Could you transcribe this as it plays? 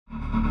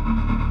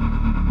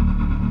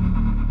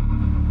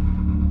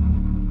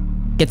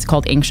it's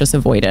called anxious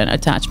avoidant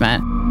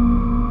attachment.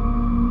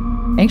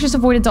 Anxious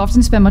avoidants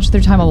often spend much of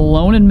their time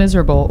alone and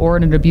miserable or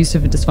in an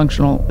abusive and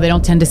dysfunctional. They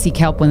don't tend to seek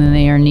help when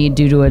they are in need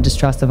due to a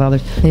distrust of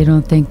others. They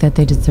don't think that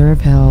they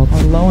deserve help.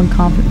 Or low in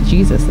confidence.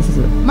 Jesus, this is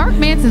it. Mark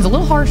Manson's a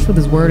little harsh with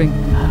his wording.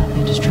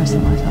 They just trust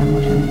in my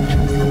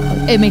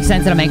time. It makes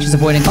sense that I'm anxious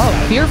avoidant.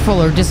 Oh,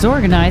 fearful or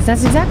disorganized.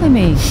 That's exactly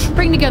me.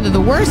 Bring together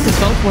the worst of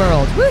both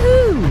worlds.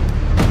 Woohoo!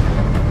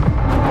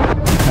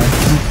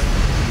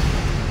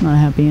 Okay. Not a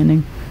happy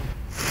ending.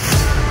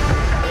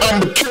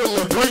 I'm a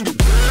killer, bring it.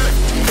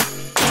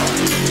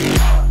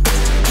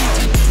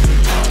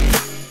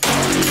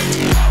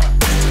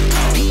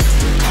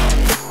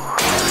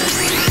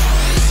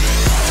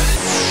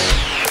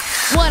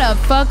 What up,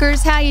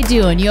 fuckers? How you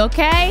doing? You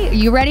okay?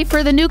 You ready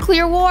for the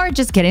nuclear war?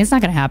 Just kidding. It's not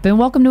gonna happen.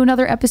 Welcome to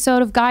another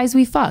episode of Guys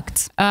We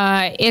Fucked.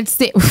 It's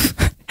the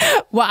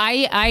well,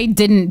 I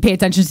didn't pay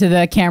attention to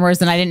the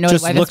cameras, and I didn't know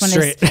why this one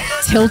is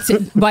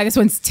tilted. Why this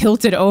one's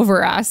tilted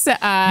over us.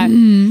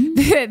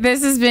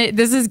 This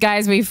is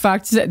Guys We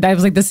Fucked. I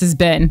was like, this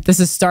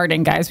is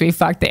starting Guys We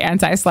Fucked, the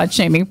anti-slut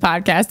shaming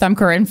podcast. I'm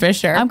Corinne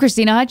Fisher. I'm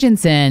Krystyna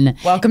Hutchinson.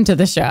 Welcome to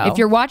the show. If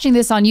you're watching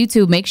this on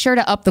YouTube, make sure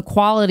to up the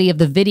quality of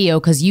the video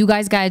because you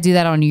guys got to do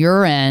that on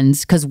your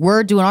end because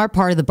we're doing our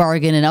part of the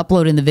bargain and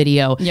uploading the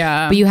video.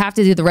 Yeah. But you have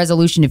to do the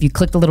resolution. If you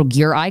click the little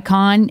gear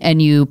icon and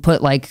you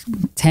put like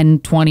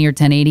 1020 or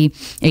 1080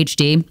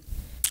 HD,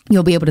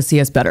 you'll be able to see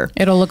us better.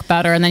 It'll look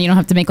better, and then you don't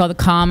have to make all the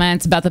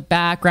comments about the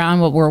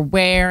background, what we're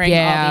wearing,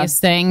 all these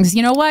things.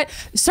 You know what?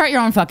 Start your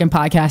own fucking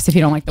podcast if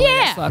you don't like the way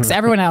this looks.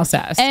 Everyone else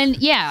has. And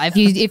yeah,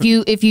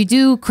 if you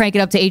do crank it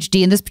up to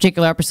HD in this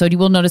particular episode, you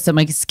will notice that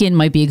my skin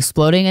might be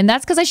exploding, and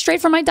that's because I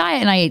strayed from my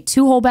diet and I ate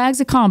 2 whole bags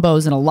of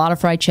combos and a lot of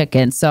fried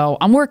chicken. So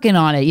I'm working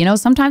on it. You know,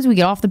 sometimes we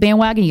get off the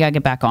bandwagon, you gotta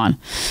get back on,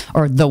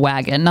 or the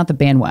wagon, not the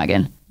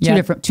bandwagon. Two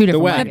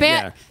different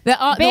wagons.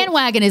 The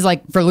bandwagon is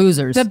like for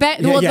losers. The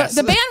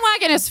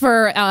bandwagon is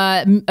for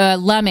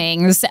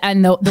lemmings,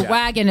 and the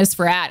wagon is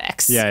for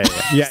addicts. Yeah.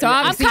 So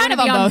I'm kind of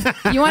on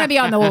both. You want to be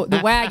on the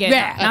wagon,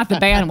 not the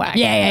bandwagon.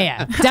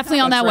 Yeah.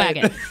 Definitely on that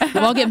wagon.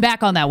 We'll get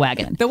back on that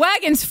wagon. The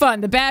wagon's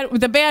fun. The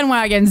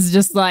bandwagon's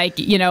just like,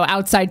 you know,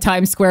 outside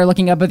Times Square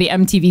looking up at the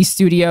MTV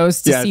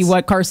studios to see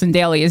what Carson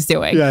Daly is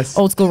doing. Yes.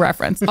 Old school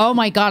reference. Oh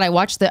my God, I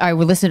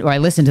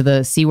listened to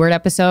the C Word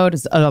episode,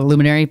 a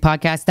Luminary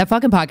podcast. That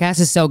fucking podcast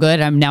is so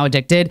good. I'm now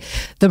addicted.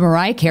 The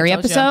Mariah Carey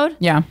episode,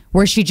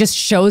 where she just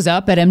shows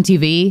up at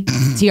MTV,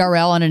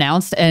 TRL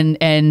unannounced,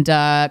 and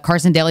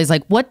Carson Daly's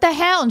like, "What the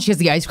hell?" And she has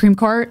the ice cream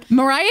cart.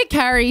 Mariah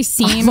Carey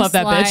seems like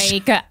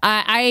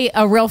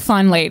a real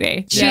fun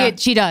lady.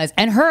 She does,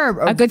 and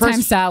a good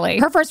time Sally.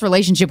 Her first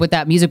relationship with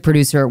that music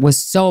producer was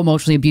so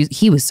emotionally abusive.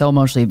 He was so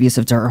emotionally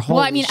abusive to her. Well,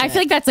 I mean, I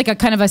feel like that's like a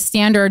kind of a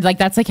standard. Like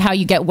that's like how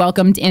you get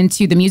welcomed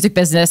into the music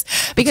business,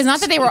 because not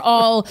that they were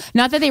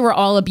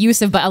all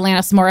abusive, but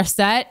Alanis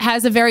Morissette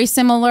has a very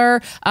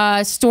similar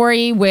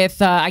story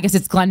with I guess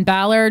it's Glenn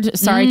Ballard.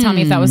 Sorry, tell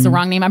me if that was the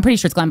wrong name. I'm pretty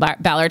sure it's Glenn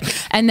Ballard.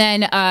 And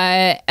then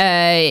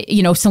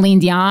you know, Celine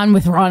Dion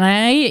with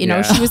René. You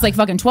know, she was like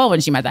fucking 12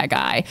 when she met that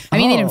guy. I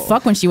mean, they didn't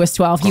fuck when she was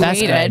 12. He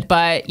waited,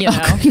 but you know,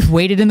 he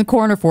waited in the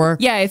corner for her.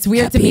 Yeah, it's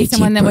weird to meet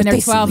someone that when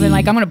they're 12 and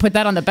like, I'm gonna put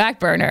that on the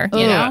back burner.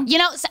 You know,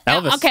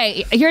 Elvis.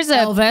 Okay, here's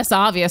Elvis.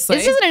 Obviously,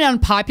 this isn't an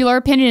unpopular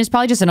opinion. It's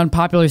probably just an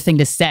unpopular thing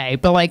to say,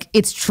 but like,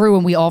 it's true,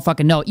 and we all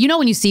fucking know it. You know,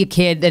 when you see a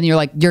kid and you're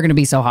like, you're gonna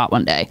be so hot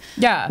one day.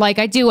 Yeah. Like,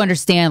 I do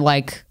understand,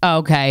 like, oh,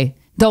 okay,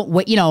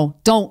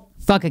 don't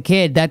fuck a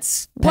kid.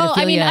 That's pedophilia. Well,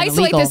 I mean,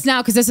 isolate this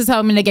now because this is how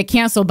I'm going to get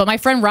canceled. But my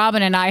friend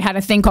Robin and I had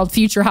a thing called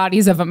Future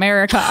Hotties of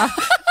America.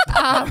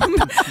 But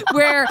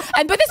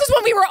this is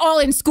when we were all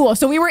in school.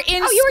 So we were in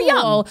school. You were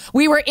young.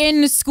 We were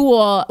in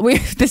school.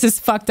 This is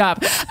fucked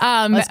up.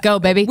 Let's go,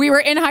 baby. We were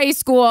in high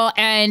school,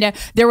 and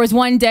there was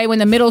one day when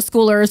the middle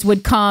schoolers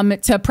would come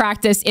to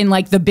practice in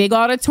like the big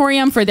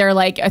auditorium for their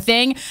like a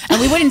thing,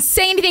 and we wouldn't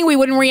say anything. We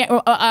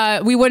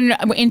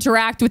wouldn't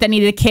interact with any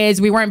of the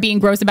kids. We weren't being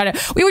gross about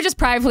it. We would just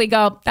privately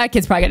go, that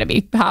kid's probably gonna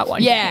be hot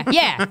one. Yeah.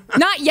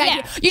 Not yet.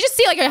 Yeah. You just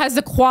see like it has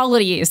the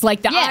qualities,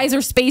 like the eyes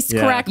are spaced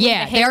correctly.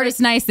 Yeah, the hair is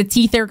nice. The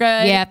teeth are good.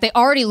 Yeah, if they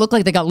already look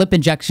like they got lip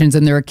injections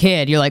and they're a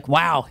kid, you're like,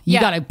 wow, you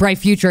got a bright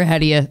future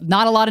ahead of you.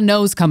 Not a lot of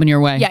no's coming your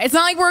way. Yeah, it's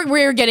not like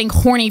we're getting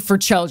horny for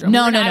children.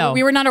 No.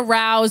 We were not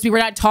aroused. We were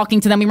not talking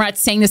to them. We were not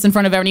saying this in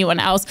front of anyone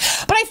else.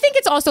 But I think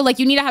it's also like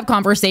you need to have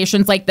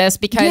conversations like this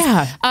because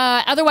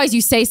otherwise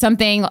you say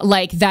something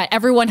like that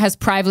everyone has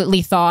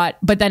privately thought,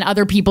 but then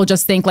other people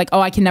just think like,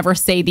 oh, I can never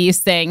say these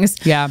things.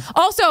 Yeah.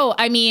 Also,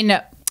 I mean,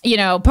 you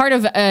know, part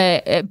of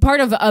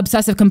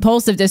obsessive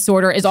compulsive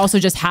disorder is also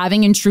just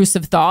having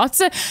intrusive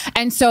thoughts.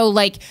 And so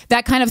like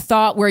that kind of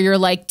thought where you're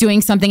like doing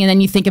something and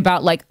then you think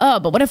about like, oh,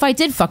 but what if I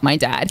did fuck my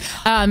dad?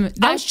 I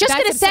was just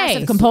going to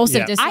say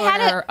compulsive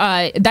disorder.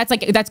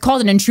 That's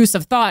called an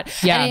intrusive thought.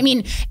 Yeah. And I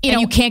mean,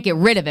 you can't get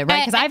rid of it,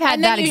 right? Because I've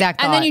had that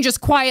exact thought. And then you just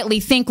quietly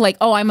think like,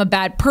 oh, I'm a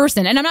bad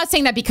person. And I'm not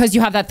saying that because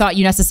you have that thought,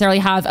 you necessarily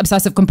have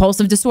obsessive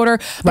compulsive disorder,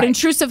 but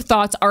intrusive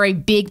thoughts are a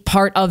big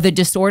part of the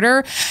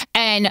disorder.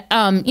 And And,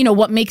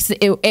 what makes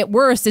it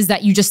worse is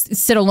that you just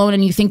sit alone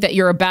and you think that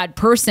you're a bad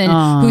person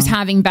who's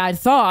having bad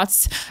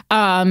thoughts.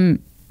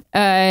 And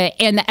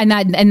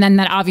then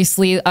that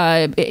obviously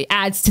it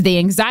adds to the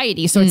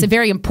anxiety. So it's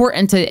very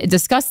important to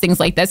discuss things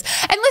like this.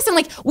 And listen,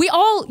 like you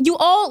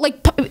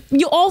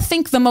all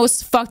think the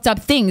most fucked up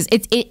things.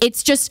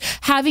 It's just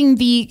having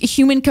the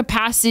human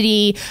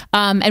capacity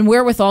and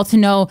wherewithal to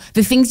know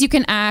the things you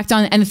can act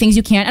on and the things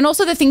you can't, and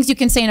also the things you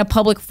can say in a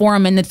public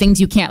forum and the things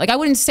you can't. Like, I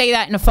wouldn't say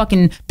that in a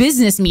fucking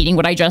business meeting,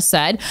 what I just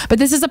said, but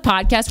this is a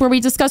podcast where we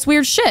discuss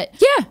weird shit.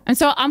 Yeah. And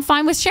so I'm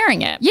fine with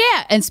sharing it.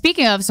 Yeah. And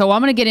speaking of, so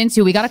I'm going to get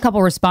into, we got a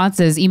couple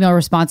email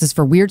responses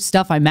for weird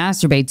stuff I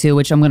masturbate to,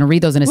 which I'm going to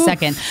read those in a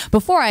second.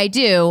 Before I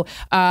do,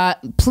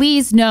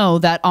 please know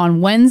that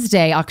on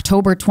Wednesday,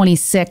 October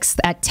 26th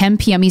at 10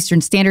 p.m. Eastern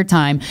Standard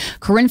Time,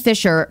 Corinne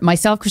Fisher,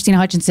 myself, Christina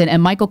Hutchinson,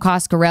 and Michael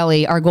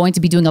Coscarelli are going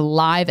to be doing a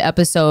live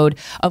episode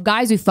of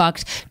Guys We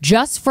Fucked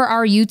just for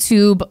our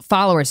YouTube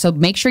followers. So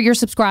make sure you're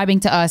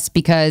subscribing to us,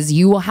 because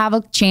you will have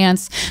a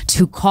chance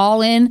to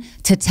call in,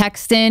 to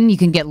text in. You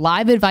can get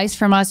live advice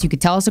from us. You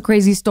could tell us a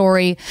crazy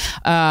story.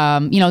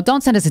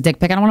 Don't send us a dick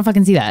pic. I don't want to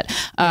fucking see that.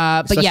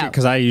 But yeah,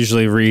 because I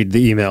usually read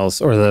the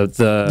emails or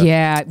the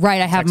yeah,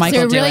 right. I have Michael.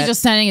 So you're really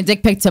just sending a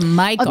dick pic to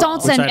Michael.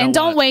 Oh,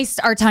 don't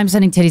waste our time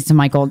sending titties to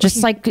Michael.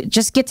 Just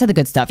get to the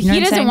good stuff. You know he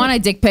doesn't want a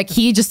dick pic.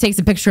 He just takes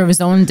a picture of his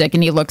own dick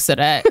and he looks at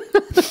it.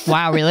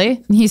 Wow,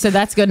 really? He said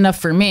that's good enough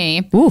for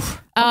me.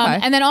 Oof. Okay.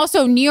 And then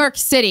also New York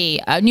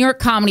City, New York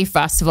Comedy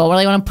Festival.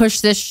 Really want to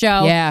push this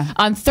show. Yeah.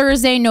 On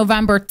Thursday,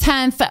 November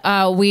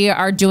 10th, we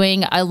are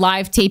doing a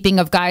live taping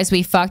of Guys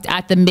We Fucked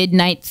at the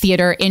Midnight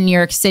Theater in New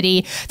York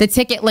City. The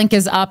ticket link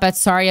is up at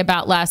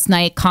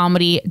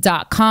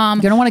sorryboutlastnightcomedy.com.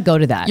 You're going to want to go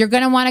to that. You're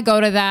going to want to go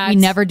to that. We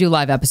never do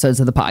live episodes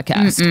of the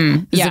podcast.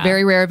 This is a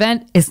very rare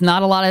event. It's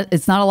not a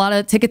lot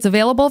of tickets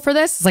available for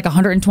this. It's like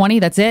 120.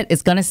 That's it.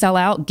 It's going to sell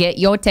out. Get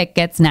your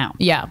tickets now.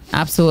 Yeah,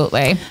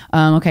 absolutely.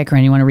 Okay,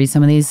 Corinne, you want to read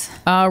some of these?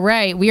 All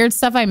right. Weird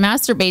stuff I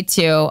masturbate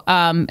to.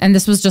 And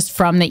this was just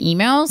from the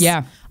emails.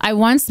 Yeah. I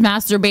once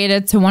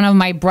masturbated to one of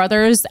my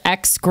brother's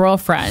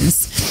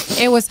ex-girlfriends.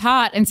 It was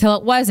hot until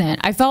it wasn't.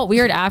 I felt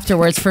weird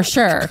afterwards for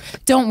sure.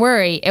 Don't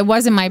worry. It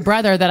wasn't my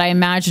brother that I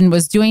imagined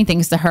was doing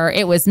things to her.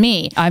 It was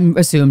me. I'm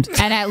assumed.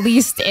 And at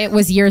least it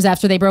was years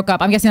after they broke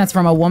up. I'm guessing that's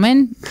from a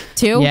woman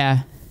too. Yeah.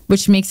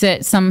 Which makes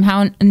it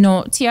somehow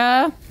naughty.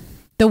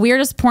 The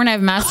weirdest porn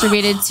I've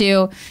masturbated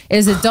to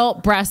is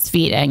adult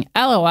breastfeeding.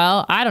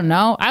 LOL. I don't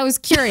know. I was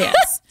curious.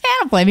 I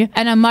don't blame you.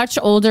 And a much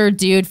older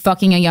dude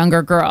fucking a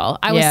younger girl.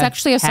 I was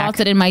sexually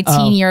assaulted in my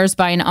teen years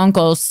by an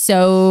uncle.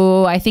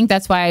 So I think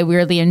that's why I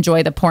weirdly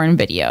enjoy the porn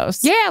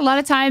videos. Yeah, a lot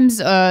of times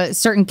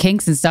certain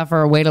kinks and stuff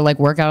are a way to like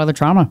work out of the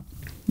trauma.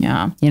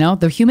 Yeah. You know,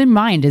 the human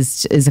mind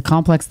is a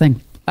complex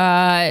thing.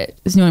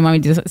 Does anyone want me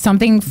to do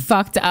something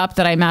fucked up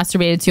that I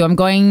masturbated to? I'm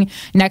going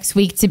next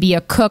week to be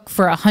a cook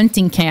for a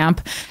hunting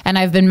camp, and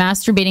I've been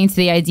masturbating to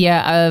the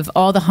idea of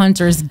all the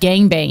hunters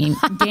banging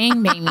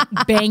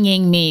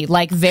me,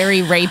 like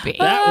very rapey.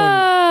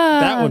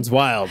 That one's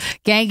wild.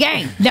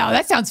 Gang. No,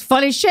 that sounds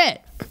fun as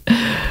shit.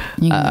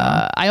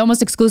 I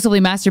almost exclusively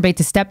masturbate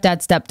to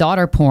stepdad,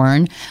 stepdaughter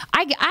porn.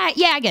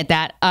 I get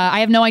that.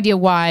 I have no idea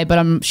why, but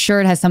I'm sure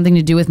it has something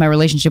to do with my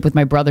relationship with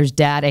my brother's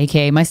dad,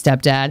 aka my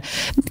stepdad.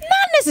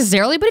 Not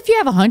necessarily, but if you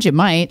have a hunch, it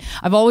might.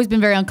 I've always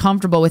been very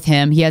uncomfortable with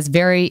him.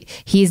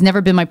 He's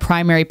never been my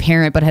primary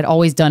parent, but had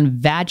always done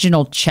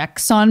vaginal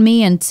checks on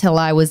me until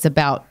I was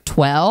about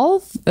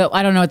 12. Oh,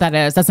 I don't know what that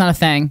is. That's not a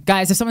thing,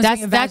 guys. If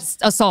someone's that's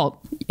assault.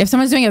 If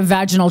someone's doing a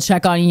vaginal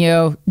check on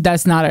you,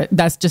 that's not a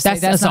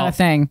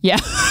thing. Yeah.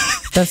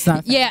 That's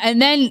not. Yeah,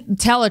 and then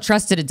tell a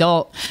trusted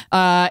adult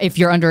if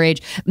you're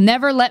underage.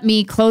 Never let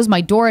me close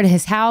my door at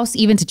his house,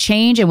 even to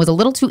change, and was a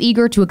little too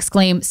eager to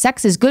exclaim,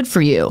 "Sex is good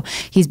for you."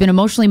 He's been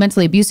emotionally,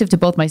 mentally abusive to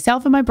both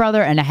myself and my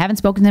brother, and I haven't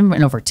spoken to him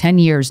in over 10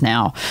 years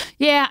now.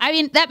 Yeah, I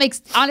mean, that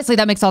makes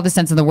all the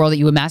sense in the world that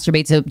you would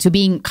masturbate to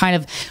being kind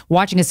of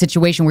watching a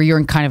situation where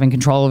you're kind of in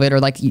control of it, or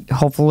like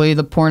hopefully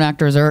the porn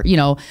actors are,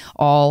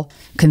 all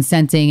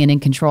consenting and in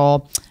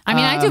control. I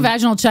mean, I do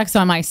vaginal checks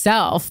on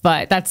myself,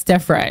 but that's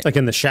different. Like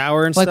in the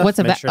shower and like stuff? What's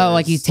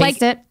like you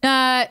taste it?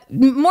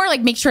 More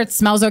like make sure it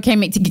smells okay.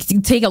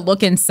 To take a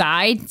look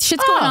inside.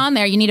 Shit's going on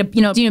there. You need a, do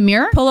you need a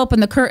mirror? Pull open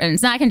the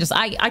curtains. Now I can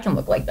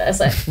look like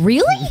this.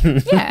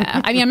 Really?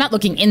 Yeah. I mean, I'm not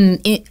looking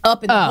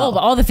up in the hole, but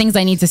all the things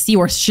I need to see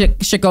where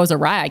shit goes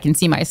awry, I can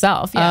see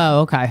myself. Yeah.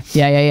 Oh, okay.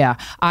 Yeah.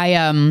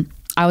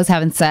 I was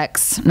having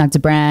sex, not to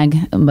brag,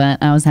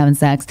 but I was having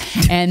sex,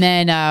 and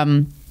then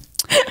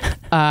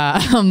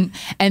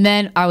and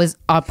then I was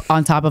up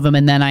on top of him,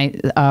 and then I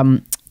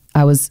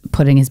was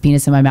putting his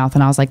penis in my mouth,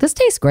 and I was like, "This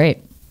tastes great.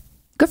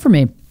 Good for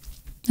me."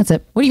 That's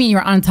it. What do you mean you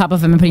were on top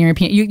of him and putting your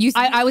penis?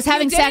 I was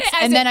having sex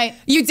and then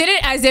you did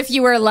it as if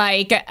you were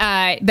like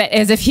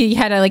as if he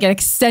had like an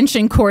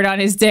extension cord on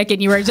his dick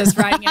and you were just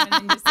riding him and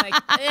then just like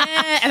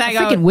and I go,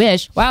 freaking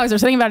wish. Wow, is there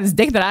something about his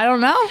dick that I don't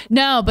know?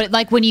 No, but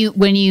like when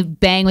you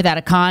bang without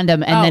a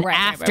condom and then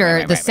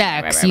after the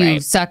sex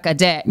you suck a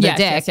dick,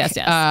 Yes.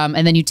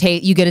 and then you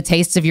get a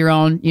taste of your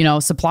own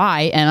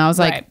supply, and I was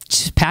like,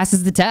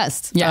 passes the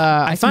test.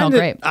 Yeah, I find smell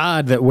great. it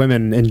odd that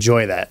women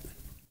enjoy that.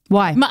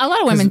 Why? A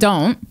lot of women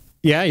don't.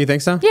 Yeah, you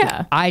think so?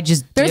 Yeah, I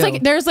just there's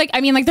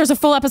a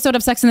full episode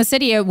of Sex and the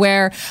City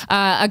where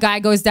a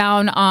guy goes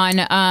down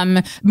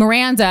on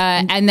Miranda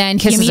and then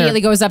he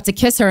immediately goes up to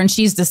kiss her and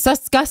she's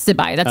disgusted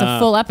by it. That's a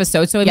full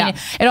episode. So I mean,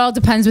 it all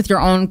depends with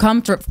your own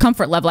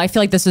comfort level. I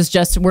feel like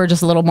we're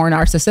just a little more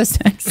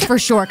narcissistic for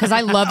sure, because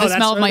I love the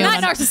smell of my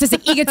own. Not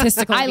narcissistic,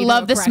 egotistical. I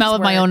love the smell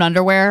of my own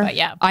underwear. But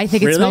yeah, I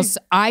think it smells.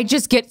 I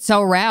just get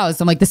so aroused.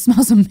 I'm like, this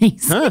smells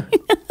amazing.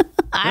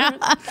 Huh.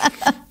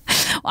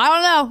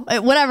 I don't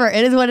know. Whatever.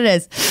 It is what it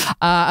is.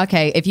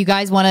 Okay. If you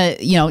guys want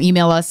to,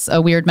 email us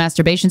a weird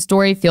masturbation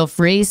story, feel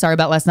free. Sorry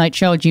about last night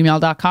show at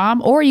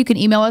gmail.com. Or you can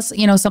email us,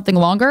 something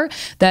longer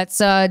that's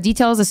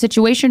details a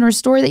situation or a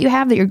story that you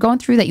have that you're going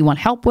through that you want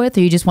help with,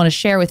 or you just want to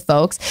share with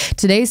folks.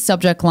 Today's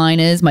subject line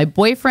is, my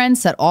boyfriend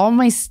set all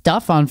my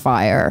stuff on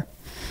fire.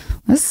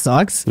 This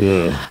sucks.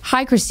 Yeah.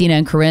 Hi, Krystyna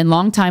and Corinne.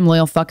 Longtime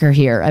loyal fucker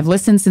here. I've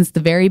listened since the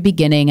very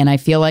beginning, and I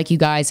feel like you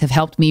guys have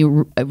helped me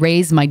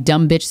raise my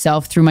dumb bitch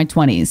self through my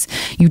 20s.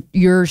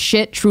 Your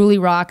shit truly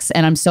rocks,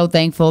 and I'm so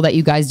thankful that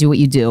you guys do what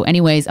you do.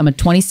 Anyways, I'm a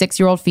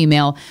 26-year-old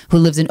female who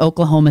lives in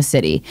Oklahoma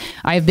City.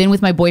 I have been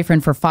with my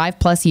boyfriend for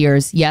 5+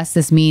 years. Yes,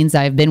 this means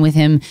I've been with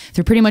him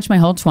through pretty much my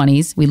whole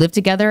 20s. We live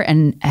together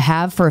and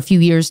have for a few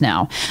years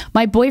now.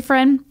 My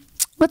boyfriend,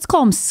 let's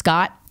call him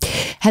Scott,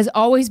 has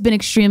always been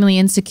extremely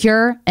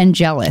insecure and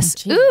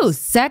jealous. Ooh,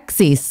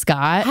 sexy,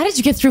 Scott. How did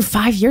you get through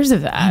 5 years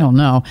of that? I don't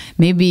know.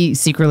 Maybe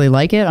secretly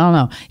like it. I don't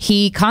know.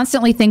 He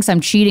constantly thinks I'm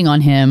cheating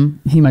on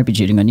him. He might be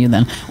cheating on you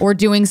then. Or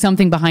doing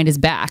something behind his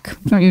back.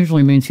 That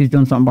usually means he's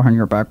doing something behind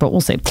your back, but we'll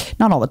see.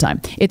 Not all the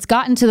time. It's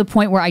gotten to the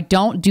point where I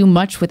don't do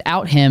much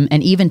without him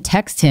and even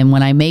text him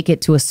when I make it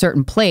to a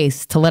certain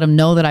place to let him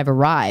know that I've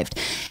arrived.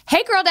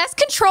 Hey girl, that's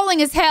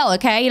controlling as hell,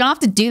 okay? You don't have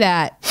to do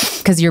that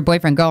because you're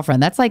boyfriend,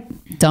 girlfriend. That's like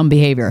dumb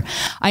behavior.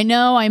 I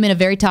know I'm in a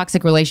very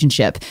toxic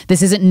relationship.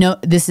 This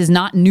is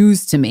not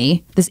news to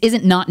me. This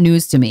isn't not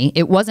news to me.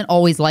 It wasn't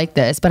always like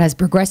this, but has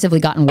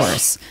progressively gotten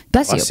worse.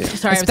 Bless you.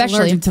 Sorry, especially, I was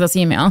allergic to this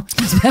email.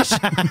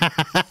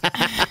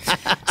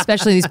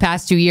 Especially these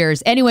past 2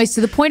 years. Anyways,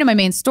 to the point of my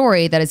main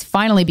story that has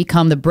finally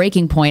become the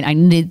breaking point I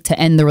needed to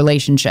end the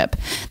relationship.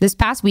 This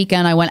past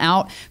weekend, I went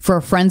out for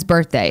a friend's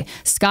birthday.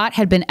 Scott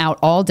had been out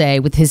all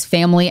day with his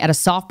family at a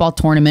softball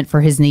tournament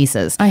for his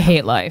nieces. I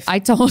hate life. I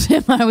told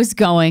him I was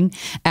going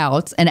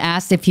out and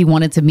asked if he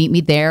wanted to meet me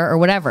there or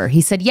whatever.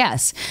 He said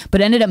yes, but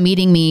ended up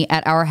meeting me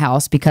at our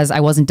house because I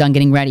wasn't done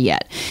getting ready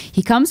yet.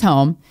 He comes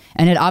home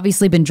and had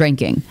obviously been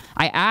drinking.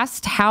 I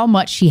asked how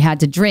much he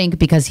had to drink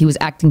because he was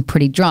acting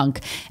pretty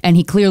drunk, and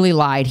he clearly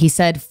lied. He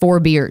said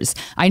 4 beers.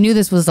 I knew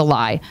this was a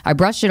lie. I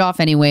brushed it off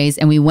anyways,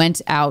 and we went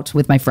out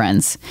with my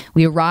friends.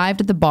 We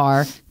arrived at the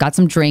bar, got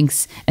some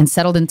drinks, and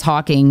settled in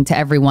talking to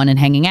everyone and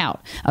hanging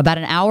out. About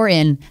an hour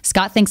in,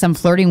 Scott thinks I'm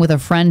flirting with a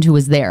friend who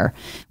was there.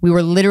 We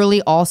were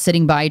literally all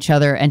sitting by each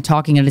other and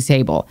talking at a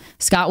table.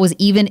 Scott was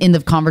even in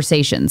the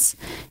conversations.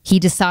 He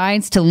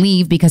decides to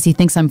leave because he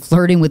thinks I'm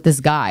flirting with this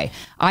guy.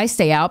 I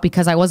stay out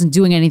because I wasn't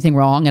doing anything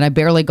wrong and I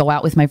barely go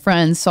out with my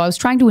friends, so I was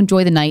trying to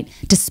enjoy the night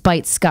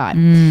despite Scott.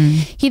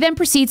 He then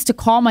proceeds to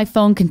call my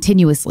phone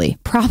continuously,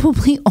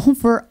 probably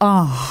over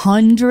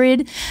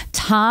 100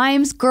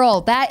 times.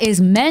 Girl, that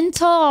is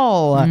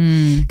mental.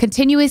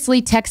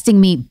 Continuously texting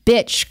me,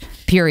 bitch,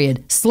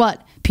 period, slut,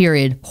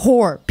 period,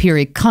 whore,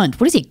 period, cunt.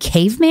 What is he,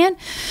 caveman?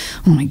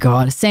 Oh my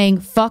God.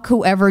 Saying, fuck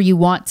whoever you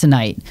want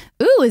tonight.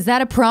 Ooh, is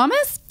that a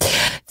promise?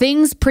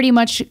 Things pretty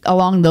much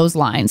along those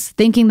lines,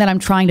 thinking that I'm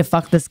trying to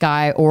fuck this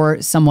guy or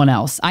someone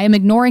else. I am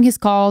ignoring his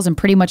calls and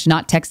pretty much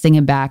not texting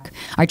him back.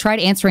 I tried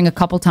answering a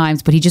couple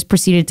times, but he just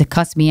proceeded to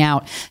cuss me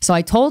out. So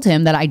I told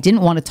him that I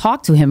didn't want to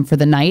talk to him for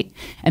the night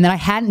and that I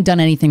hadn't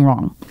done anything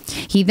wrong.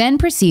 He then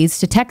proceeds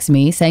to text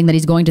me saying that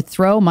he's going to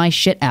throw my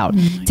shit out.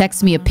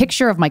 Texts me a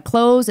picture of my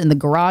clothes in the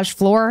garage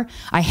floor.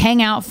 I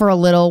hang out for a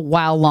little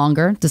while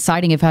longer,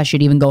 deciding if I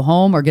should even go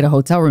home or get a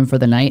hotel room for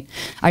the night.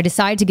 I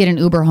decide to get an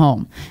Uber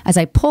home. As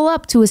I pull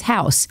up to his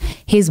house,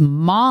 his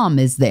mom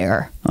is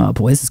there. Oh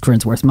boy, this is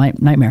Corinne's worst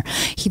nightmare.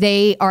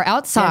 They are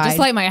outside. Yeah, just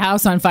light my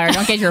house on fire.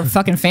 Don't get your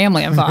fucking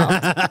family involved.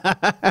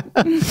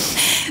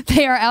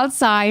 They are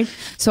outside,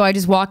 so I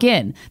just walk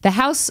in. The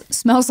house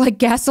smells like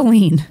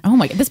gasoline. Oh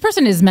my God, this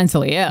person is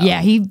mentally ill.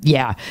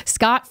 Yeah.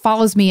 Scott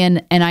follows me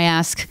in and I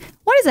ask,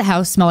 why does the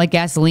house smell like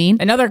gasoline?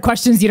 And other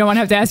questions you don't want to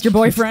have to ask your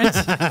boyfriend.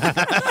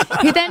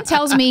 He then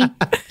tells me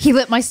he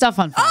lit my stuff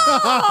on fire.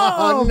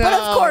 Oh, no. But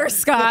of course,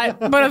 Scott.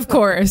 But of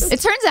course.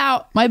 It turns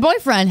out my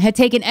boyfriend had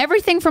taken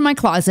everything from my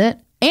closet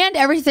and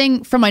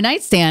everything from my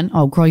nightstand.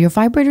 Oh, girl, your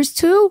vibrators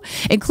too,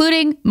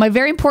 including my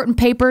very important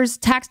papers,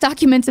 tax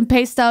documents and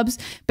pay stubs,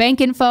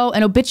 bank info,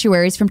 and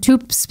obituaries from 2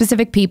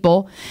 specific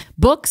people,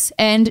 books,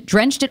 and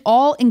drenched it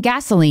all in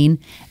gasoline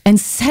and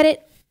set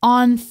it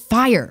on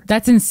fire.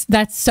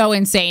 That's so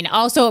insane.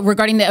 Also,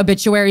 regarding the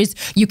obituaries,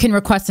 you can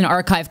request an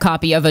archive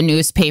copy of a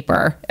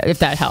newspaper if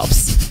that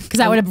helps. Because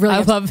that would have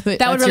really,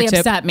 that would really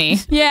upset me.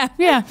 Yeah,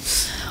 yeah.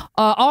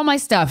 All my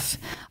stuff.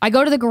 I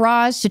go to the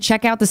garage to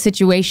check out the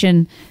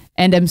situation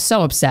and am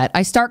so upset.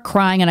 I start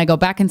crying and I go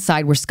back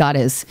inside where Scott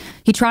is.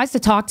 He tries to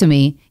talk to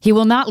me. He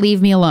will not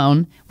leave me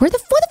alone. What the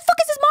fuck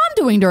is his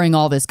mom doing during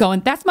all this?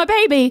 Going, that's my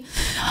baby.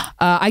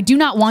 I do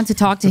not want to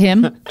talk to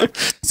him.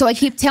 So I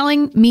keep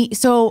telling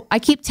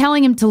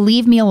him to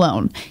leave me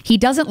alone. He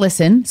doesn't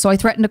listen. So I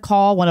threaten to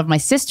call one of my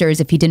sisters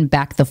if he didn't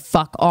back the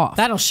fuck off.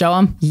 That'll show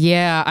him.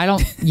 Yeah, I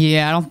don't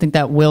think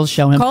that will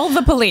show him. Call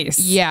the police.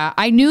 Yeah,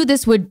 I knew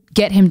this would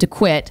get him to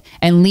quit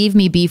and leave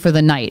me be for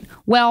the night.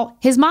 Well,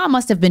 his mom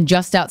must have been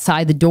just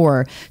outside the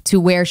door to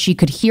where she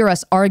could hear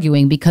us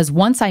arguing, because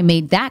once I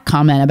made that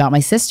comment about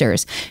my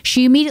sisters,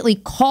 she immediately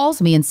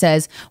calls me and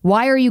says,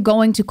 "Why are you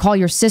going to call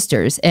your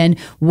sisters? And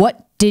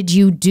what did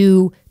you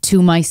do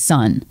to my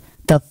son?"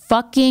 The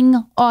fucking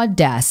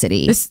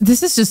audacity. This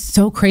is just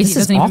so crazy. It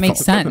doesn't even make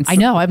sense. I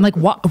know. I'm like,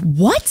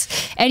 what?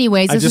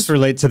 Anyways, I just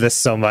relate to this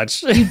so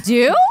much. You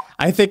do?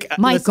 I think,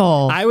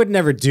 Michael, listen, I would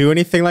never do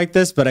anything like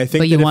this, but I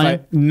think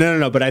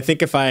but I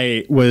think if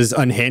I was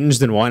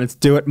unhinged and wanted to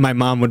do it, my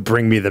mom would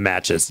bring me the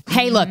matches.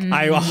 Hey, look,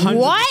 I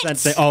 100%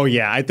 say, oh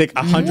yeah, I think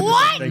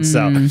 100% think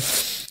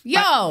so.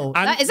 Yo,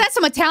 is that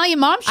some Italian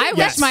mom shit? I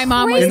wish my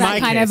mom was that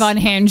kind of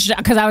unhinged,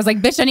 because I was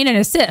like, bitch, I need an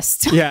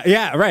assist.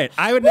 Yeah, right.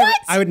 I would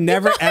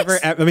never, ever,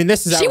 I mean,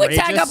 this is She outrageous.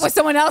 would tag up with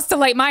someone else to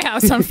light my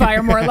house on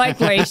fire, more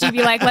likely. She'd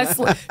be like,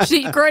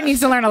 Corinne needs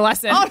to learn a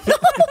lesson. Oh,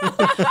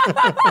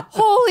 no.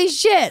 Holy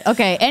shit.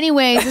 Okay,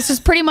 anyways, this was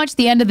pretty much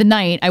the end of the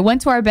night. I went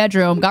to our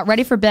bedroom, got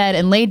ready for bed,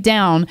 and laid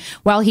down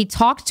while he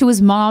talked to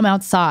his mom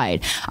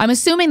outside. I'm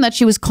assuming that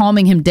she was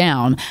calming him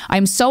down.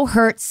 I'm so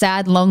hurt,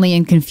 sad, lonely,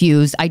 and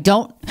confused. I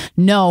don't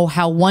know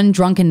how one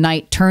drunken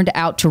night turned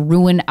out to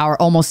ruin our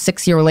almost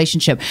 6-year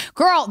relationship.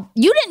 Girl,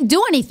 you didn't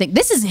do anything.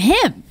 This is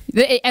him.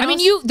 The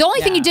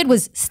only thing you did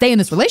was stay in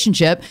this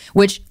relationship,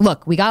 which,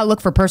 look, we got to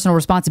look for personal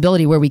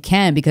responsibility where we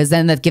can, because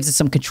then that gives us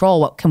some control.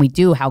 What can we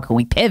do? How can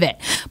we pivot?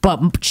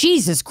 But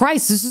Jesus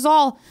Christ, this is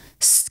all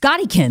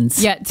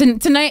Scottykins. Yeah,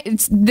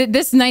 tonight,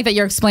 this night that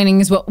you're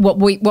explaining is what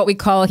we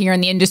call here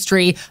in the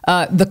industry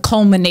the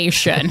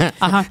culmination.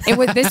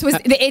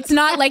 It's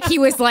not like he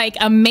was like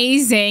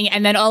amazing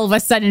and then all of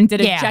a sudden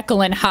did a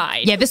Jekyll and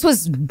Hyde. Yeah, this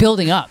was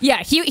building up.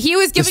 Yeah, he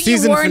was giving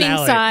you warning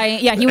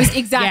signs. Yeah, he was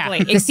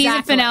exactly the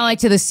season finale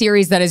to the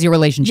series that is your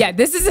relationship. Yeah,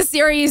 this is a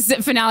series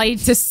finale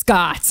to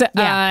Scott.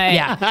 A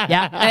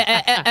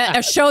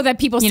show that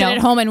people sit at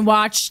home and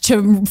watch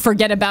to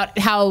forget about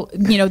how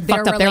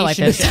their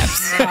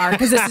relationships are.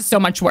 Because this is so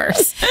much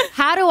worse.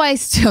 How do I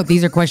still,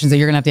 these are questions that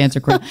you're gonna have to answer,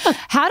 Corinne.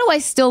 How do I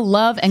still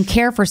love and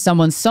care for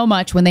someone so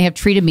much when they have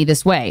treated me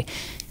this way?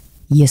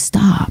 You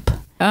stop.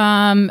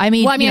 I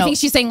think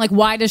she's saying, like,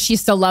 why does she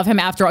still love him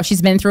after all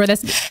she's been through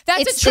this?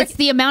 It's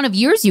the amount of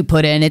years you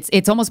put in.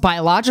 It's almost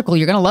biological.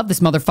 You're gonna love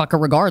this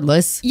motherfucker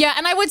regardless. Yeah,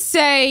 and I would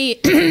say,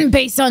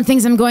 based on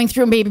things I'm going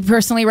through, maybe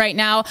personally right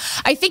now,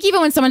 I think even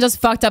when someone does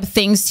fucked up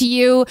things to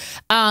you,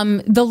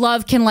 the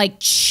love can like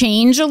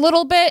change a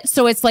little bit.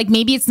 So it's like,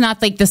 maybe it's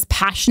not like this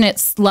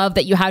passionate love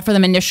that you had for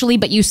them initially,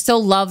 but you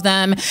still love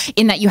them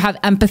in that you have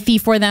empathy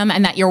for them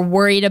and that you're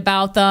worried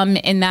about them,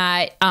 in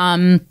that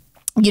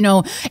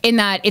in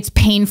that it's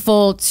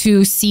painful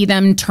to see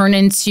them turn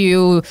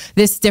into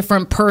this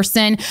different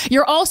person.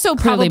 You're also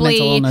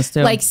probably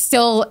like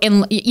still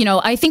in,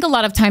 I think a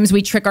lot of times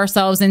we trick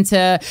ourselves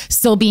into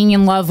still being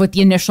in love with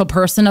the initial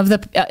person of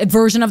the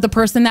version of the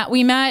person that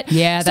we met.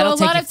 Yeah, so a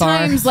lot of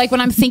times, like when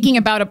I'm thinking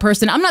about a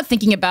person, I'm not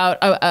thinking about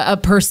a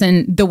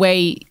person the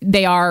way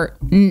they are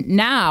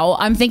now.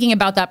 I'm thinking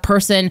about that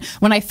person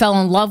when I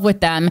fell in love with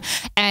them,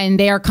 and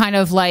they are kind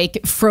of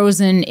like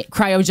frozen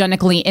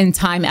cryogenically in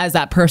time as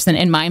that person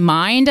in my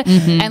mind.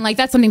 And like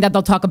that's something that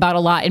they'll talk about a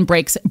lot in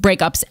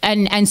breakups,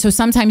 and so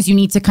sometimes you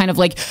need to kind of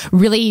like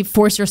really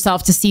force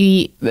yourself to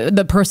see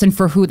the person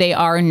for who they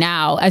are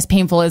now, as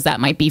painful as that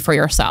might be for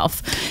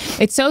yourself.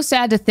 It's so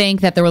sad to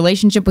think that the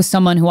relationship with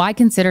someone who I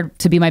considered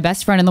to be my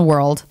best friend in the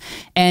world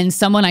and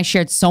someone I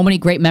shared so many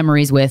great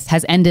memories with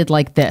has ended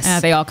like this.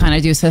 They all kind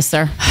of do,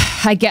 sister.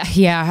 I get,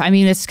 I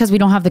mean, it's because we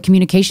don't have the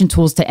communication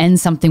tools to end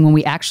something when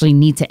we actually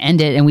need to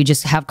end it, and we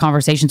just have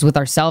conversations with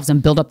ourselves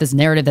and build up this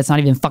narrative that's not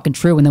even fucking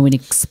true, and then we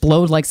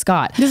explode like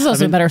Scott. This is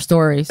also better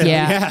stories.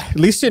 Yeah, at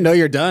least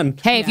you're done.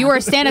 Hey, if you were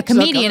a stand-up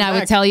comedian, I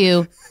would tell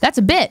you, That's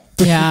a bit.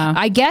 Yeah.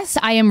 I guess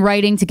I am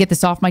writing to get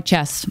this off my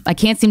chest. I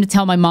can't seem to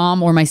tell my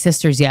mom or my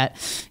sisters yet.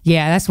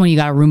 Yeah, that's when you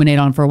got to ruminate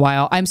on for a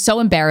while. I'm so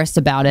embarrassed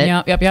about it.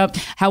 Yep.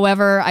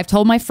 However, I've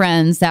told my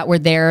friends that were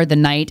there the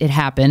night it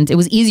happened. It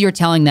was easier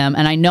telling them,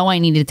 and I know I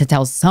needed to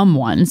tell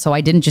someone, so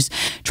I didn't just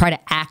try to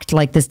act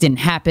like this didn't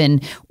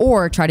happen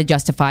or try to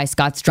justify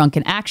Scott's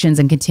drunken actions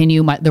and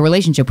continue the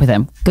relationship with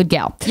him. Good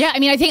gal. Yeah, I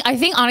mean, I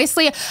think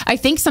honestly, I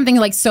think something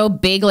like so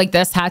big like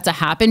this had to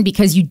happen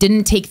because you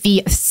didn't take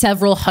the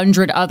several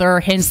hundred other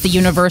hints the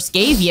universe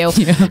gave you.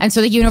 And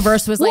so the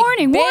universe was like,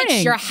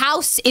 bitch, your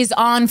house is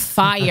on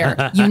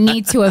fire. You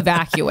need to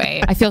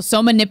evacuate. I feel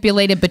so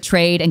manipulated,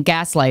 betrayed, and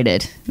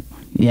gaslighted.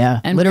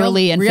 Yeah, and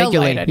literally and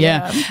figuratively.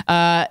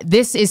 Yeah.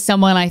 This is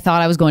someone I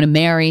thought I was going to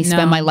marry,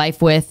 spend my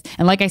life with,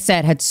 and like I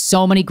said, had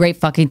so many great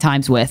fucking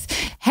times with.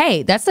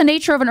 Hey, that's the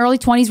nature of an early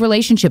 20s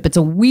relationship. It's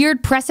a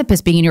weird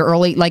precipice being in your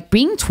early, like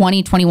being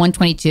 20, 21,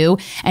 22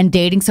 and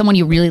dating someone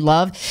you really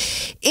love.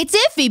 It's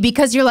iffy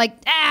because you're like,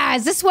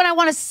 is this when I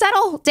want to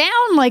settle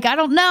down? Like, I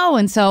don't know.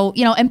 And so,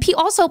 you know, and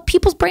also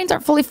people's brains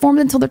aren't fully formed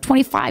until they're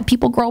 25.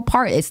 People grow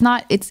apart. It's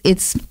not, it's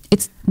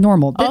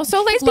normal.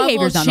 Also, like,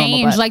 behavior's not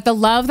change. Normal, like the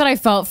love that I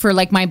felt for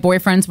like my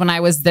boyfriends when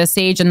I was this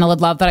age and the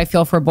love that I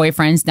feel for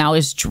boyfriends now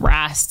is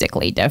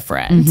drastically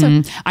different.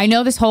 I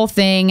know this whole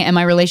thing and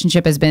my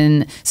relationship has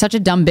been such a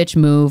dumb bitch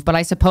move, but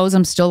I suppose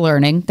I'm still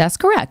learning. That's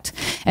correct.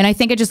 And I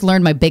think I just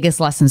learned my biggest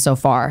lesson so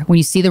far. When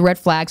you see the red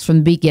flags from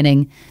the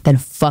beginning, then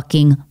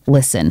fucking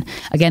listen.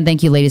 Again,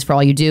 thank you ladies for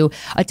all you do.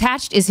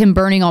 Attached is him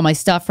burning all my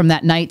stuff from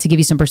that night to give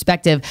you some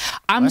perspective.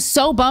 I'm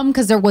so bummed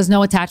because there was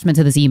no attachment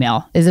to this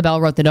email.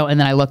 Isabel wrote the note and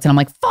then I looked and I'm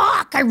like,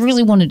 fuck, I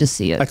really wanted to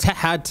see it.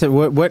 Had to,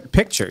 what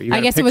picture? I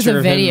guess it was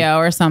a video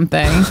or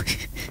something.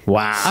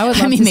 Wow. I would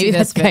love to see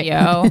this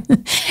video.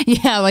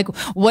 Yeah, like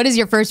what is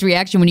your first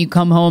reaction when you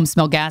come home,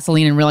 smell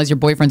gasoline and realize your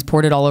boyfriend's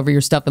poured it all over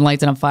your stuff and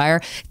lights it on fire?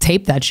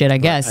 Tape that shit, I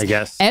guess.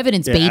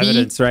 Evidence, baby.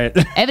 Evidence, right.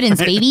 Evidence,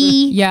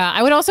 baby. Yeah,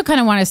 I would also kind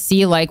of want to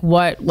see like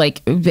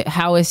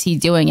how is he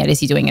doing it? Is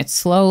he doing it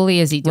slowly?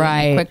 Is he doing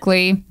it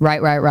quickly?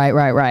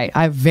 Right.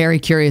 I'm very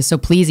curious. So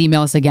please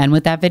email us again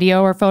with that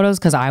video or photos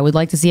because I would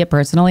like to see it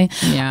personally.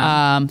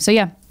 Yeah. So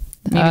yeah.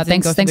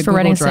 Thanks for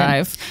writing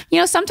Drive. You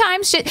know,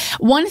 sometimes shit.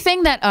 One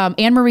thing that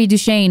Anne-Marie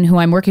Duchesne, who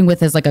I'm working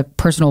with as like a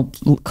personal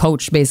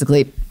coach,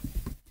 basically,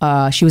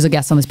 she was a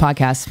guest on this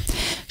podcast.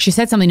 She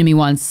said something to me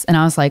once, and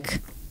I was like,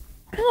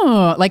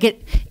 oh, like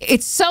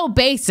it's so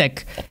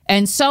basic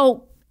and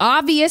so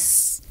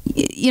obvious,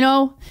 you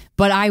know.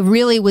 But I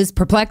really was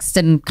perplexed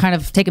and kind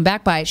of taken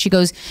back by it. She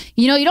goes,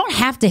 you know, you don't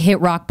have to hit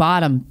rock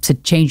bottom to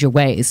change your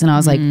ways. And I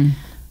was like,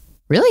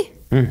 really?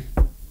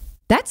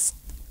 That's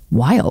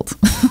wild.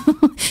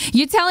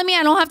 You telling me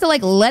I don't have to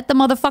like let the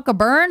motherfucker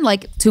burn?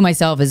 Like to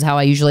myself is how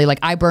I usually like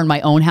I burn my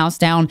own house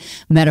down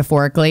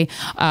metaphorically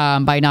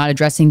by not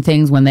addressing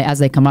things when as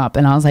they come up.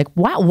 And I was like,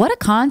 wow, what a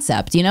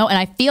concept, you know? And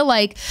I feel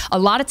like a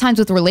lot of times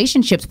with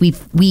relationships,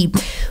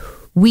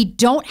 we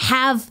don't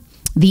have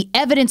the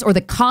evidence or the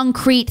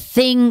concrete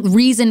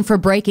reason for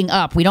breaking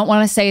up. We don't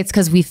want to say it's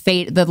because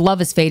the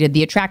love is faded,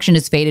 the attraction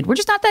is faded. We're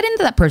just not that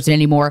into that person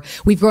anymore.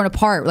 We've grown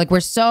apart. Like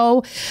we're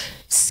so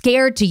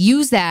scared to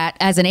use that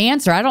as an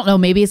answer. I don't know.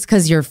 Maybe it's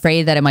because you're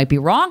afraid that it might be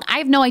wrong. I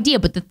have no idea.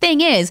 But the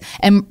thing is,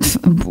 and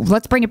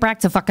let's bring it back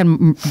to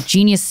fucking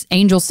genius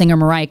angel singer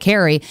Mariah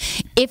Carey.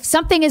 If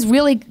something is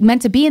really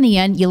meant to be in the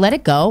end, you let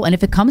it go. And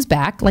if it comes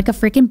back like a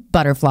freaking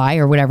butterfly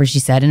or whatever she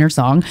said in her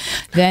song,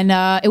 then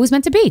it was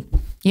meant to be.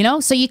 You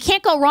know, so you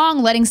can't go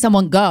wrong letting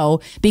someone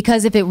go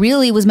because if it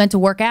really was meant to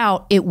work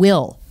out, it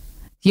will.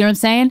 You know what I'm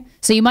saying?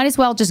 So you might as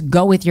well just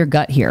go with your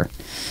gut here.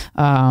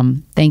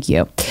 Thank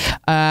you.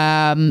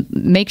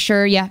 Make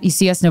sure, you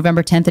see us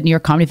November 10th at New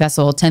York Comedy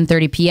Festival,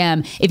 10:30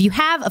 p.m. If you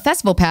have a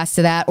festival pass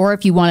to that, or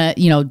if you want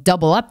to,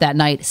 double up that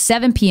night,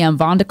 7 p.m.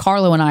 Von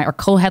DiCarlo and I are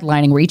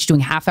co-headlining. We're each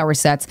doing half-hour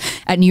sets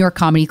at New York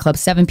Comedy Club,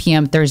 7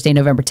 p.m. Thursday,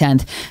 November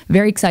 10th.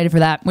 Very excited for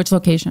that. Which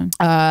location?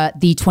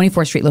 The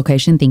 24th Street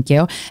location. Thank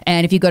you.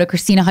 And if you go to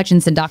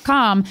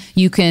ChristinaHutchinson.com,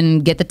 you can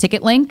get the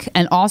ticket link.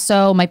 And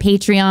also my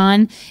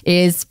Patreon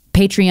is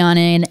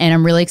Patreoning, and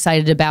I'm really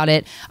excited about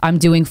it. I'm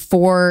doing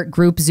 4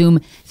 group Zoom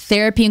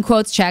therapy in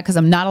quotes chat because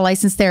I'm not a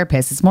licensed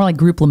therapist. It's more like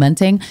group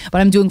lamenting,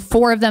 but I'm doing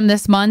 4 of them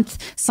this month.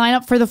 Sign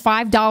up for the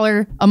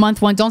 $5 a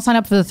month one. Don't sign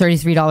up for the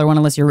 $33 one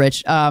unless you're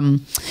rich,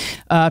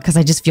 because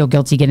I just feel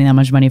guilty getting that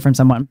much money from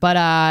someone.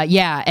 But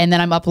yeah, and then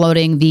I'm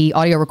uploading the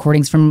audio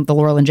recordings from the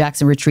Laurel and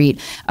Jackson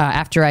retreat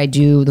after I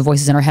do the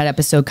Voices in Our Head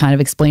episode, kind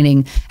of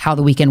explaining how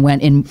the weekend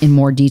went in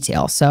more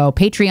detail. So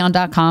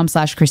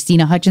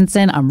patreon.com/Christina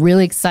Hutchinson. I'm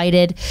really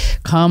excited.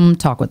 Come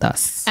talk with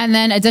us. And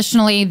then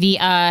additionally, the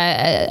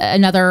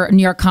another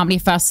New York Comedy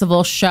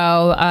Festival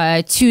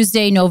show,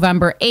 Tuesday,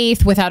 November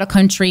 8th, Without a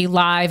Country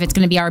Live. It's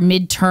going to be our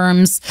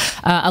midterms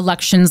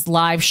elections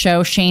live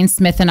show. Shane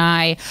Smith and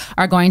I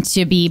are going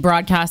to be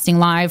broadcasting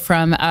live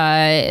from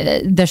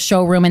the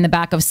showroom in the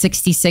back of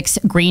 66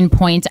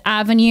 Greenpoint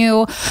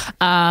Avenue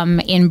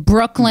in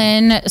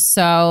Brooklyn.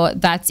 So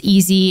that's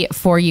easy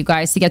for you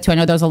guys to get to. I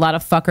know there's a lot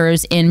of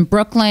fuckers in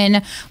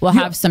Brooklyn. We'll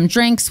have some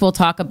drinks. We'll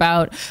talk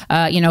about,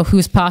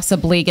 who's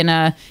possibly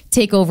gonna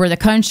take over the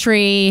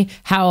country,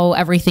 how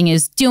everything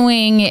is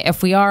doing,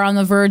 if we are on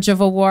the verge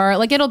of a war.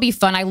 Like, it'll be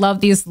fun. I love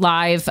these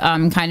live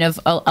kind of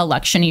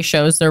election-y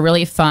shows. They're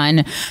really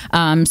fun.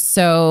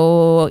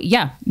 So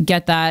yeah,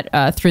 get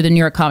that through the New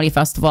York Comedy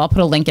Festival. I'll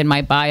put a link in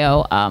my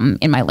bio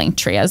in my link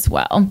tree as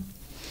well.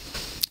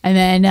 And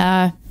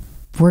then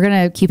we're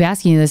going to keep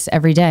asking you this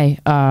every day.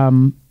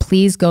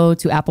 Please go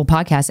to Apple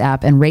Podcast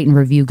app and rate and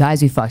review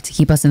Guys We Fcked to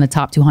keep us in the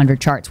top 200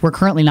 charts. We're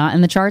currently not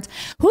in the charts.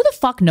 Who the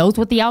fuck knows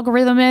what the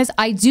algorithm is?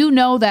 I do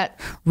know that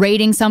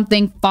rating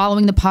something,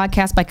 following the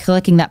podcast by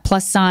clicking that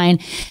plus sign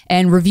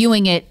and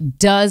reviewing it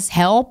does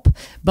help,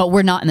 but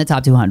we're not in the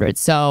top 200.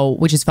 So,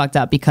 which is fucked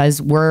up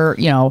because we're,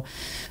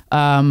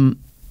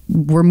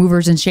 we're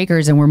movers and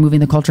shakers and we're moving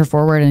the culture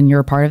forward and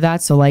you're a part of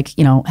that. So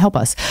help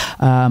us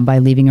by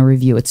leaving a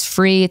review. It's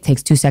free. It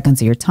takes 2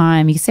 seconds of your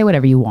time. You can say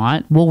whatever you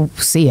want. We'll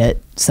see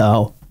it.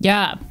 So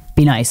yeah,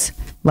 be nice.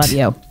 Love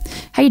you.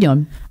 How you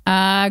doing?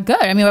 Good.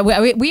 I mean,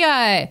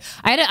 I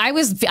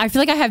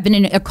feel like I have been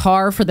in a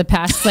car for the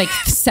past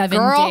 7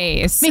 Girl,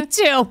 days. Me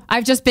too.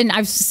 I've just been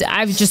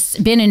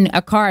in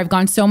a car. I've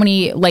gone so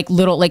many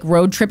little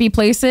road trippy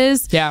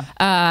places.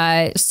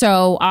 Yeah.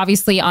 So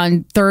obviously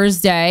on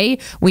Thursday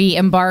we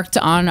embarked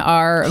on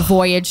our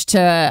voyage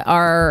to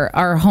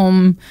our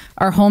home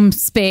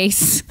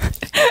space.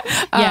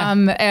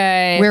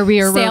 Where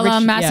we are,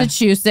 Salem,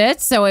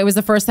 Massachusetts. So it was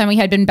the first time we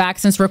had been back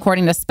since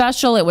recording the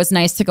special. It was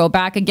nice to go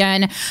back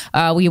again.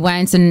 We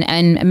went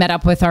and met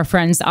up with our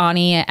friends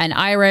Ani and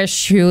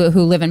Irish who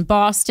live in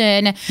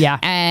Boston. Yeah.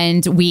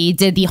 And we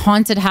did the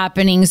Haunted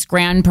Happenings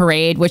Grand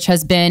Parade, which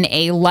has been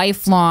a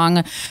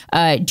lifelong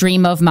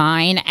dream of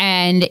mine.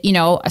 And,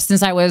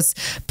 since I was,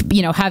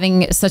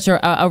 having such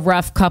a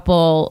rough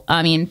couple,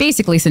 I mean,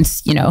 basically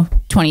since,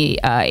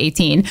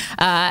 2018,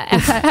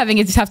 having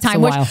a tough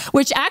time,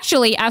 which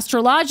actually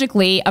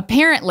astrologically,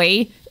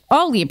 apparently,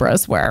 all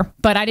Libras were,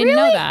 but I didn't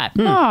know that.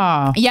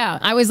 Yeah,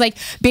 I was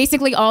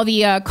basically all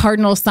the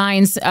cardinal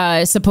signs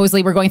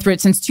supposedly were going through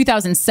it since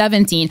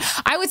 2017.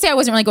 I would say I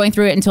wasn't really going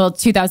through it until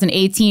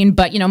 2018,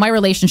 but my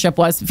relationship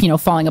was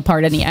falling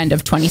apart at the end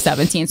of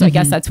 2017. So I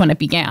guess that's when it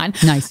began.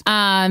 Nice.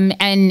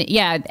 And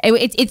yeah,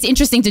 it's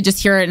interesting to just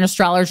hear an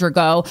astrologer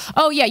go,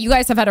 "Oh yeah, you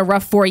guys have had a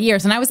rough 4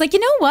 years," and I was like, you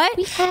know what?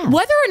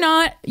 Whether or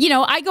not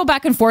I go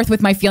back and forth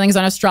with my feelings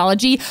on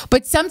astrology,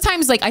 but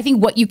sometimes I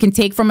think what you can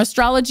take from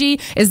astrology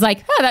is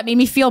that made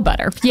me feel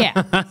better. Yeah.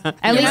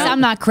 At least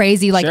I'm not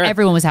crazy. Sure.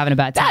 Everyone was having a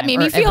bad time. That made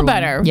me feel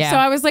better. Yeah. So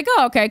I was like,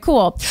 oh, okay,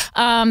 cool.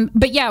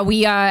 But yeah,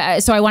 we,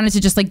 so I wanted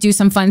to just do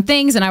some fun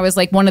things. And I was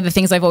one of the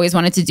things I've always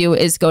wanted to do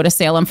is go to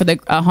Salem for the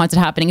Haunted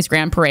Happenings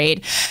Grand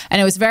Parade.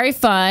 And it was very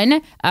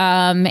fun. So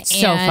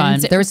fun.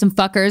 There were some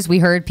fuckers. We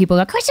heard people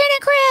go, Corinne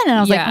and Krystyna. And I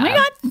was like, oh my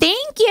God,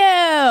 thank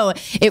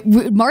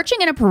you.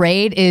 Marching in a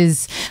parade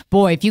is,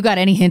 boy, if you got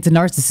any hint of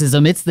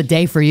narcissism, it's the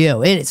day for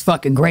you. It is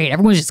fucking great.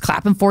 Everyone's just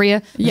clapping for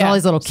you. There's all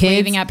these little kids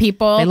waving at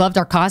people. They loved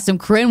our costume.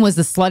 Corinne was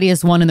the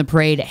sluttiest one in the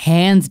parade,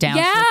 hands down.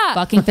 Yeah.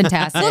 Fucking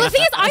fantastic. Well, the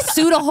thing is, I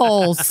suit of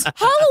holes.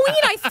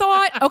 Halloween, I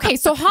thought, okay,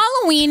 so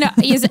Halloween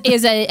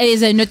is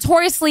a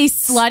notoriously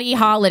slutty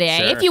holiday.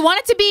 Sure. If you want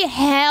it to be,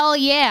 hell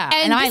yeah.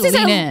 And this is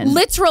a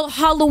literal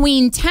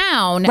Halloween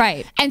town.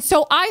 Right. And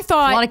so I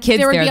thought a lot of kids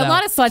there would be a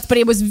lot of sluts, but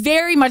it was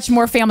very much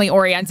more family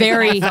oriented.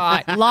 Very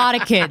hot. A lot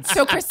of kids.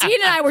 So Krystyna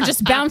and I were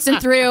just bouncing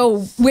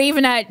through,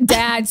 waving at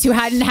dads who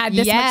hadn't had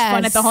this much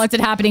fun at the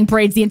Haunted Happening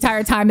parades the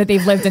entire time that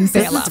they've lived in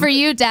Salem. This is for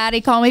you,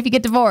 Daddy. Call me if you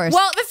get divorced.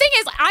 Well, the thing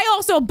is, I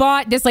also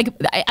bought this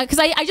because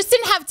I just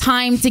didn't have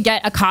time to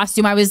get a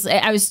costume. I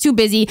was too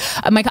busy.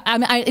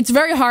 It's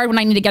very hard when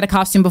I need to get a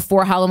costume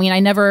before Halloween. I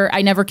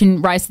never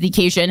can rise to the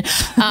occasion.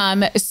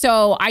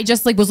 So I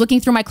just was looking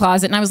through my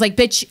closet and I was like,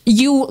 bitch,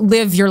 you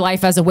live your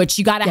life as a witch.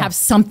 You got to have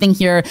something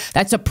here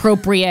that's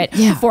appropriate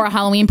for a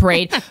Halloween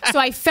parade. So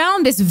I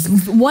found this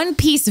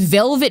one-piece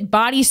velvet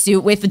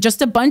bodysuit with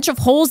just a bunch of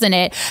holes in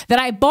it that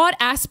I bought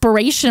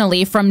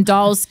aspirationally from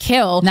Doll's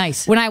Kill.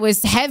 Nice. When I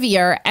was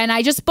heavier, and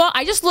I just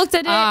looked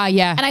at it.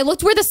 And I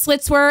looked where the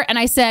slits were, and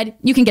I said,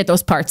 you can get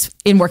those parts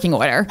in working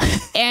order.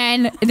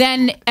 and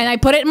I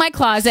put it in my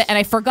closet, and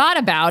I forgot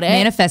about it.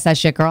 Manifest that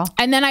shit, girl.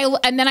 And then I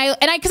because I know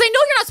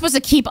you're not supposed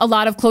to keep a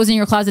lot of clothes in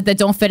your closet that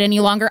don't fit any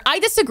longer. I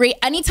disagree.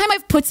 Anytime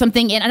I've put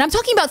something in, and I'm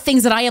talking about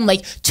things that I am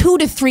 2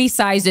 to 3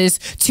 sizes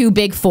too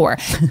big for.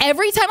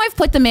 Every time I've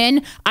put them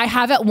in, I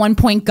have at one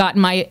point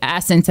gotten my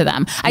ass into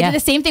them. I did the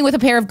same thing with a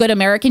pair of Good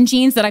American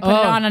jeans that I put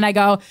it on, and I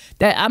go,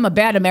 I'm a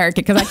bad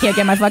American because I can't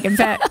get my fucking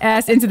fat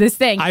ass into this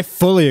thing. I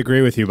fully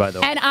agree with you, by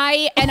the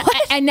way.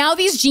 And now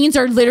these jeans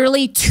are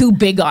literally too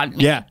big on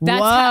me. Yeah.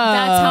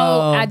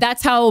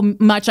 That's how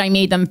much I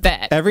made them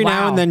fit. Every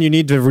now and then you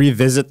need to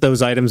revisit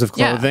those items of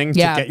clothing to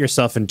get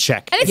yourself in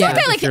check. And it's not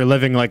that you're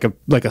living like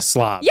a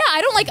slob. Yeah,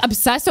 I don't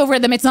obsess over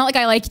them. It's not like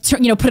I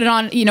put it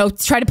on,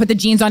 try to put the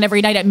jeans on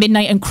every night at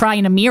midnight and cry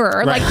in a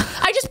mirror. Right.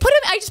 I just put them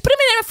in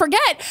and I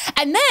forget.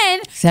 And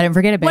then set it and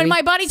forget it, baby. When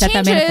my body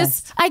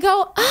changes, I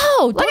go,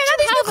 oh, look, I got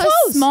these have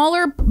a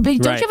smaller?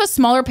 Don't you have a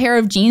smaller pair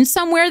of jeans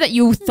somewhere that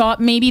you thought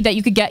maybe that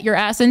you could get your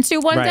ass into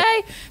one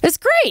day? It's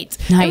great.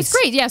 Nice. It was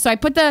great. Yeah. So I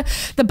put the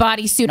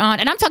bodysuit on,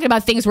 and I'm talking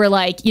about things where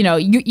like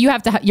you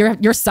have to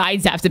your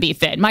sides have to be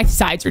thin. My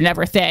sides are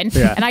never thin,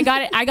 and I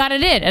got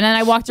it in, and then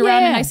I walked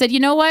around and I said, you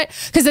know what?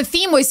 Because the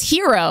theme was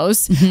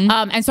heroes,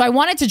 and so I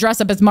wanted to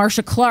dress up as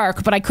Marcia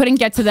Clark, but I couldn't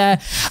get to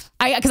the.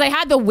 Because I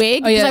had the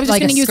wig. I was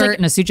like just going to use skirt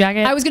and a suit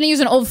jacket. I was going to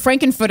use an old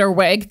Frankenfooter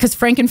wig because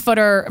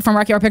Frankenfooter from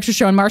Rocky Horror Picture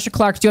Show and Marcia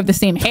Clark do have the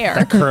same hair,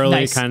 the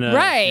curly kind of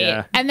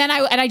right. And then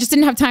I just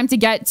didn't have time to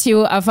get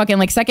to a fucking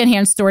like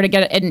secondhand store to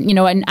get a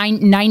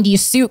 90s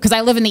suit because I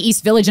live in the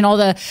East Village and all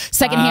the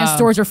secondhand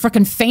stores are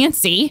freaking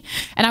fancy.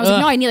 And I was like,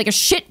 no, I need like a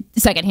shit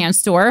secondhand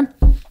store.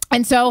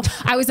 And so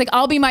I was like,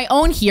 I'll be my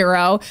own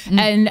hero.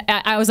 And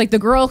I was like the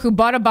girl who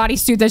bought a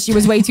bodysuit that she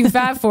was way too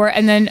fat for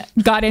and then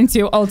got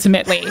into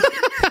ultimately.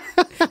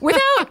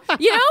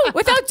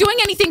 Without doing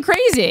anything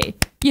crazy,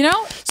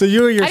 So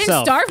you were yourself. I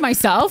didn't starve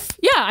myself.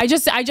 Yeah,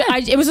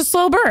 it was a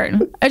slow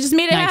burn. I just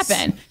made it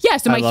happen. Yeah,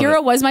 so my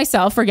hero was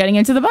myself for getting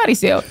into the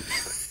bodysuit.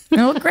 It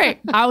looked great.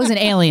 I was an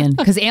alien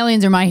because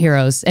aliens are my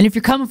heroes. And if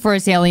you're coming for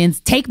us, aliens,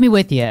 take me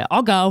with you.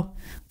 I'll go.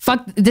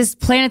 Fuck, this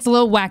planet's a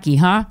little wacky,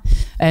 huh?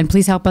 And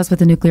please help us with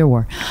the nuclear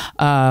war.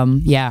 I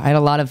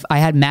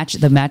had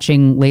the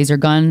matching laser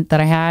gun that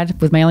I had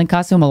with my alien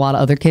costume. A lot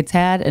of other kids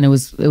had, and it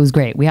was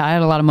great. I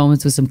had a lot of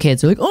moments with some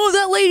kids. They're like, oh,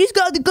 that lady's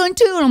got the gun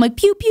too. And I'm like,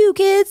 pew pew,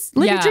 kids,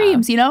 live your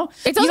dreams. You don't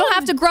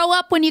have to grow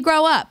up when you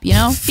grow up. Be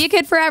a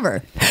kid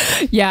forever.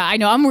 Yeah, I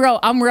know.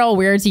 I'm real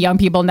weird to young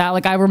people now.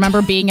 Like I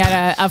remember being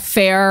at a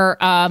fair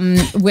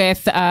with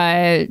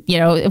several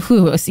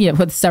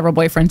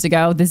boyfriends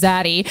ago, the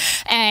Zaddy,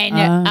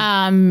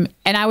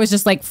 and I was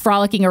just like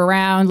frolicking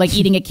around, like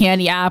eating a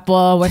candy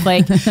apple with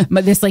like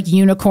this like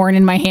unicorn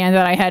in my hand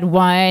that I had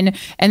won.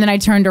 And then I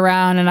turned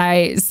around and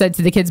I said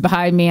to the kids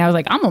behind me, I was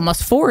like, I'm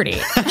almost 40.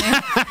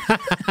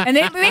 And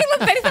they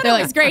thought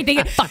it was great.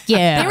 Fuck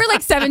yeah. They were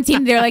like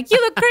 17. They were like, you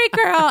look great,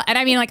 girl. And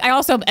I mean, like, I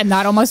also am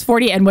not almost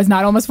 40 and was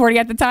not almost 40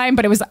 at the time,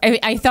 but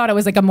I thought it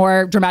was like a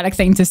more dramatic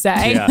thing to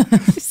say. Yeah.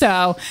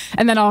 So,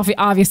 and then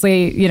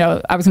obviously,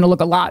 I was going to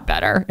look a lot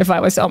better if I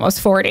was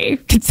almost 40.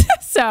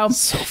 So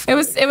it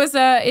was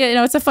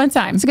it's a fun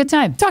time. It's a good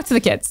time. Talk to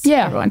the kids.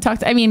 Yeah.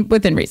 Everyone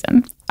within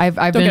reason.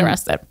 Don't get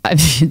arrested.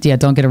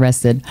 Don't get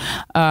arrested.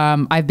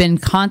 I've been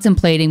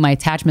contemplating my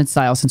attachment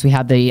style since we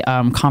had the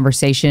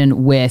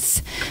conversation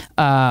with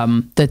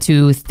the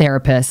two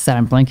therapists that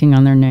I'm blanking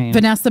on their names.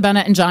 Vanessa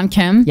Bennett and John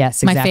Kim.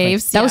 Yes, exactly. My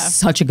faves. That was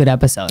such a good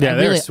episode. Yeah,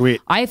 they were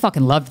sweet. I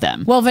fucking loved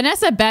them. Well,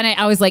 Vanessa Bennett,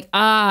 I was like,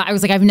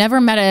 I've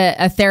never met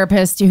a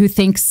therapist who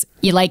thinks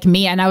you like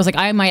me. And I was like,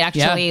 I might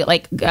actually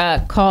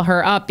call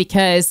her up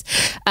because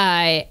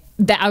I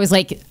was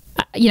like,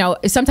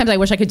 sometimes I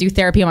wish I could do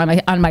therapy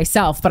on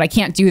myself, but I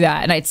can't do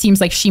that. And it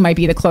seems like she might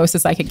be the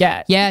closest I could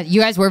get. Yeah,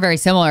 you guys were very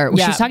similar.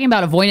 She was talking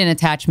about avoidant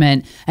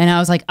attachment. And I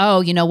was like,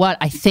 oh, you know what?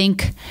 I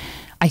think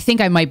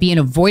I might be an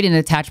avoidant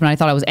attachment. I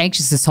thought I was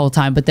anxious this whole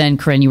time. But then,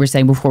 Corinne, you were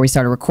saying before we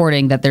started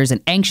recording that there's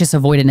an anxious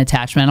avoidant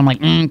attachment. I'm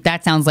like,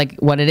 that sounds like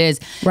what it is.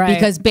 Right.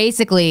 Because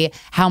basically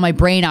how my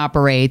brain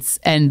operates,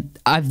 and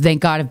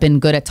thank God I've been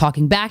good at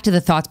talking back to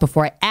the thoughts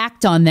before I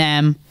act on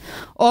them.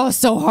 Oh,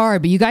 so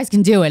hard, but you guys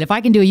can do it. If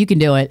I can do it, you can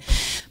do it.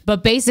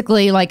 But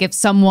basically, like if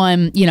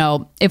someone,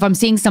 if I'm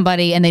seeing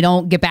somebody and they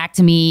don't get back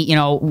to me,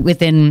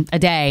 within a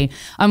day,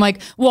 I'm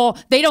like, well,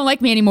 they don't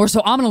like me anymore,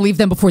 so I'm going to leave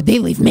them before they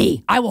leave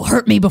me. I will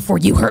hurt me before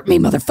you hurt me,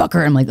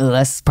 motherfucker. I'm like, oh,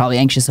 that's probably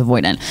anxious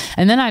avoidant.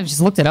 And then I just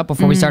looked it up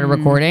before we started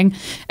recording.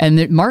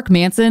 And Mark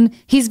Manson,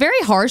 he's very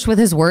harsh with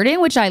his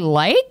wording, which I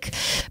like.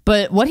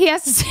 But what he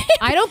has to say,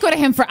 I don't go to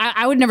him for.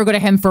 I would never go to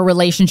him for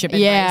relationship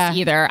advice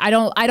either. I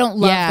don't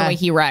love the way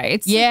he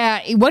writes.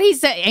 Yeah, what he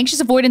said, anxious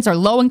avoidants are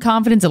low in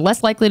confidence and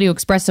less likely to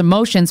express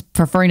emotions,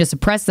 preferring to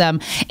suppress them.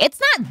 It's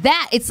not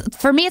that.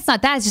 For me, it's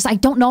not that. It's just I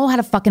don't know how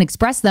to fucking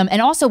express them.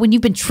 And also, when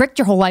you've been tricked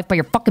your whole life by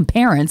your fucking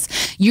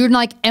parents, you're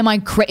like,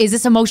 is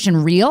this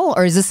emotion real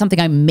or is this something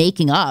I'm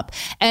making up?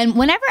 And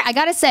whenever, I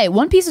gotta say,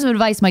 one piece of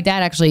advice, my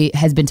dad actually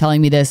has been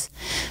telling me this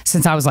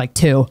since I was like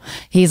 2.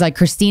 He's like,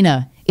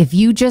 Krystyna, if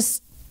you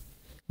just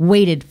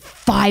waited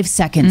 5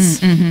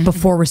 seconds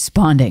before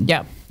responding,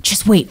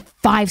 just wait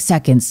 5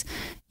 seconds,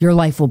 your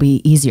life will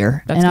be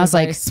easier. And I was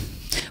like,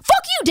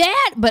 fuck you,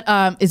 Dad. But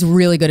it's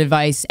really good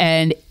advice.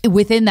 And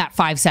within that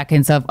 5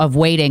 seconds of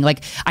waiting,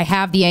 like I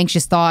have the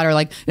anxious thought or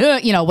like,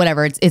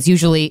 whatever.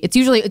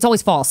 It's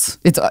always false.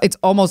 It's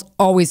almost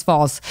always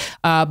false.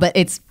 But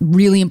it's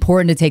really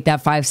important to take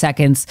that 5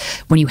 seconds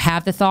when you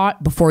have the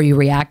thought before you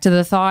react to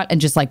the thought and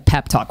just like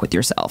pep talk with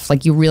yourself.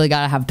 Like you really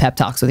got to have pep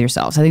talks with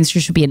yourselves. I think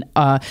this should be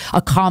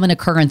a common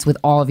occurrence with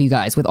all of you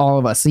guys, with all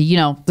of us. So,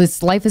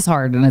 this life is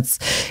hard and it's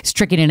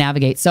tricky to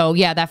navigate. So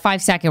yeah, that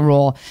 5 second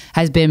rule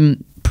has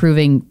been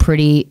proving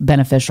pretty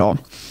beneficial.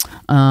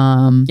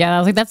 Yeah, I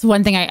was like, that's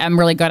one thing I'm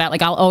really good at.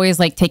 Like, I'll always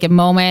like take a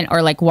moment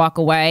or like walk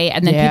away,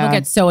 and then people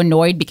get so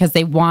annoyed because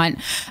they want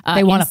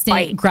to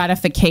fight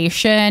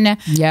gratification.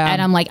 Yeah,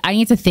 and I'm like, I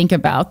need to think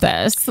about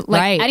this.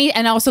 Like,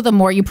 and also the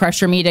more you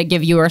pressure me to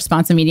give you a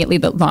response immediately,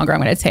 the longer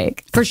I'm going to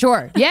take. For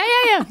sure. Yeah.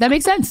 That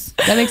makes sense.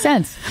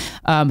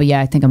 But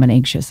yeah, I think I'm an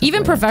anxious.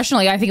 Even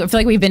professionally, I feel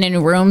like we've been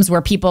in rooms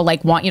where people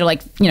like want you to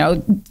like, you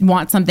know,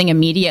 want something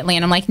immediately,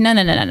 and I'm like, no.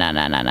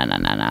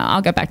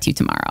 I'll get back to you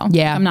tomorrow.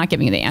 Yeah, I'm not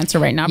giving you the answer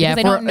right now. Yeah,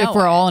 because if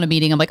we're all in a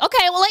meeting, I'm like,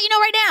 okay, we'll let you know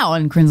right now.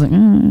 And Corinne's like,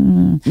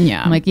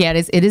 yeah. I'm like, yeah,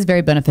 it is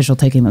very beneficial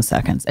taking those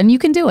seconds, and you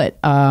can do it.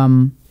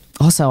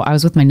 Also, I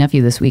was with my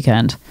nephew this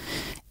weekend,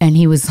 and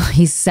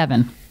he's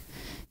 7.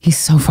 He's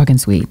so fucking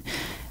sweet.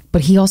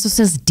 But he also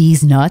says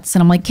D's nuts,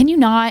 and I'm like, can you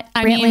not?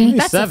 I mean,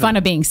 that's the fun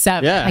of being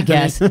 7. Yeah. I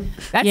guess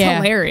that's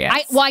hilarious.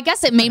 I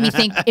guess it made me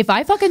think if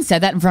I fucking said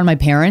that in front of my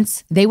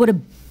parents, they would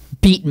have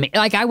beaten me.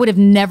 Like, I would have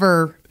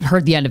never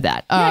heard the end of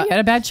that. You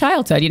had a bad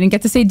childhood. You didn't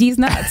get to say D's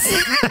nuts.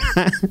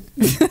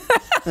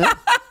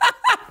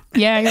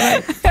 Yeah, you're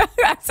right.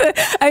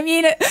 I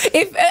mean,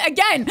 if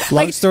again,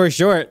 long story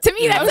short, to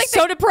me that's like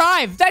so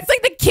deprived. That's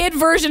like the kid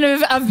version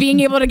of being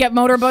able to get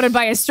motorboated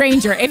by a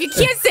stranger. If you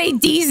can't say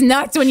D's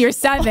nuts when you're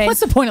 7, what's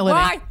the point of living?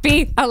 Why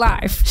be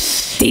alive?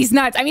 D's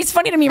nuts. I mean, it's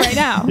funny to me right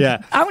now.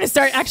 Yeah, I'm going to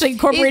start actually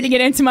incorporating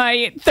it into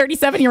my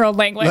 37-year-old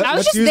language. I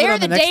was just there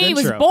the day he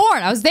was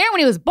born. I was there when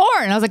he was born.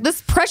 I was like,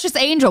 this precious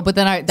angel. But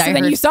then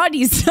then you saw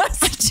D's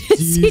nuts.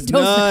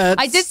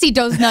 I did see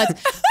those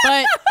nuts.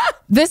 But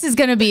this is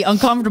going to be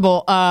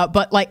uncomfortable.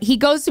 But like, he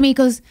goes to me, he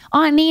goes,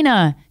 Aunt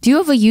Nina, do you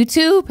have a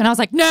YouTube? And I was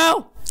like,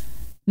 no,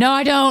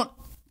 I don't.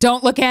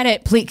 Don't look at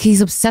it, please.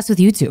 He's obsessed with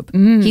YouTube.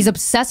 He's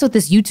obsessed with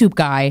this YouTube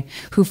guy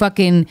who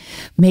fucking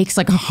makes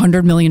like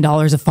 $100 million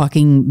a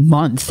fucking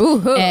month.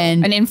 Ooh,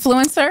 and an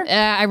influencer?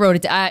 I wrote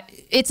it.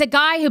 It's a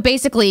guy who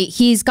basically,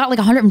 he's got like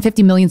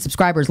 150 million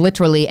subscribers,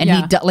 literally, and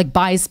he like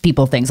buys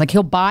people things. Like,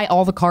 he'll buy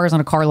all the cars on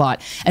a car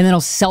lot, and then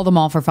he'll sell them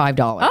all for $5.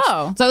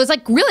 Oh. So it was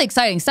like really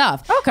exciting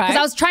stuff. Okay. Because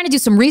I was trying to do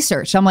some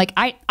research. I'm like,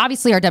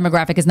 obviously our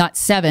demographic is not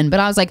 7, but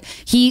I was like,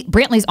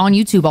 Brantley's on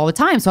YouTube all the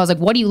time. So I was like,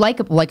 what do you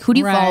like? Like, who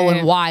do you follow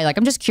and why? Like,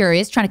 I'm just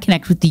curious, trying to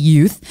connect with the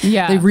youth,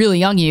 the really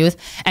young youth.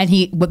 And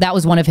that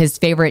was one of his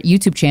favorite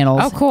YouTube channels.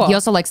 Oh, cool. He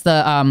also likes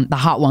the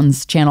Hot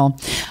Ones channel.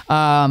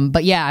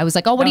 But yeah, I was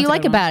like, oh, what do you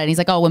like about it? And he's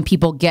like, oh, when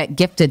people get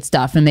gifted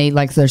stuff and they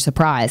like, they're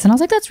surprised. And I was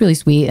like, that's really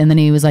sweet. And then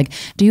he was like,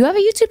 do you have a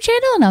YouTube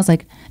channel? And I was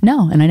like,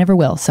 no, and I never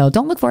will. So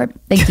don't look for it.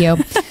 Thank you.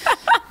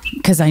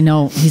 Because I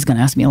know he's going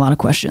to ask me a lot of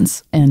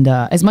questions. And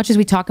as much as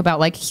we talk about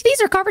like, these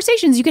are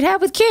conversations you could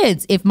have with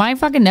kids. If my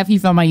fucking nephew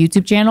found my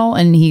YouTube channel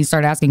and he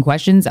started asking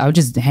questions, I would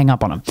just hang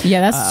up on him.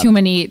 Yeah, that's too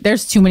many.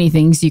 There's too many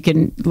things you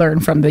can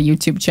learn from the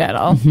YouTube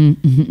channel.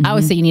 I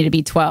would say you need to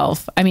be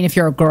 12. I mean, if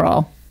you're a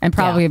girl. And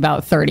probably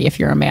about 30 if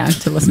you're a man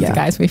to listen to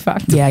Guys We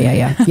Fucked.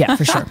 Yeah,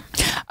 for sure.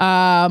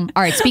 All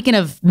right, speaking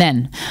of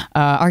men,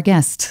 our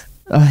guest,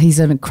 he's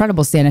an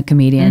incredible stand-up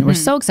comedian. We're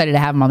so excited to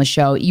have him on the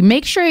show. You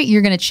make sure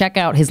you're going to check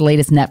out his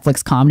latest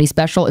Netflix comedy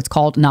special. It's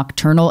called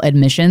Nocturnal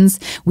Admissions.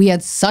 We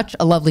had such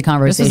a lovely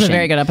conversation. This was a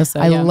very good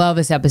episode. I love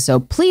this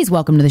episode. Please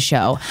welcome to the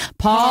show,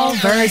 Paul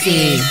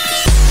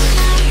VIRZI.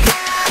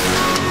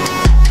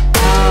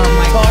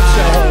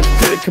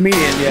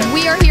 Comedian,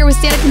 We are here with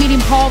stand-up comedian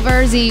Paul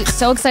VIRZI.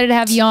 So excited to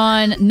have you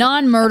on.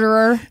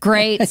 Non-murderer,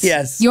 great.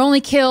 Yes. You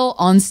only kill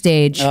on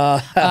stage,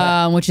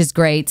 which is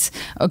great.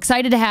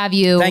 Excited to have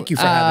you. Thank you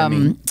for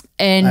having me.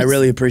 And I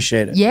really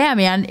appreciate it. Yeah,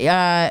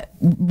 man.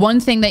 One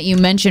thing that you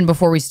mentioned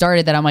before we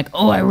started that I'm like,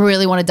 oh, I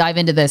really want to dive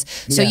into this.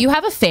 So you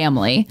have a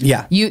family.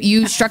 Yeah.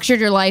 You structured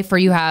your life where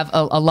you have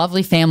a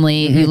lovely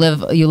family. You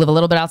live a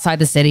little bit outside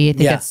the city. I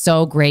think that's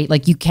so great.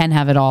 Like, you can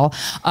have it all.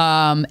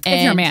 And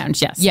if you're a man,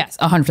 yes. Yes,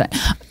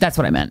 100%. That's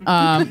what I meant.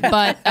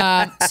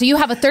 So you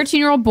have a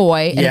 13-year-old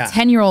boy and a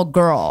 10-year-old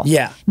girl.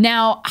 Yeah.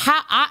 Now,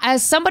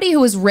 as somebody who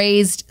was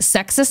raised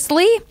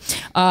sexistly,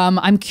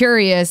 I'm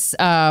curious,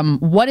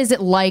 what is it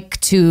like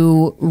to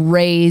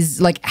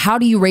raise, like, how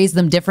do you raise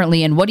them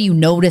differently, and what do you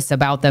notice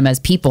about them as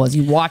people as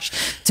you watch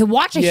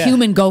a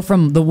human go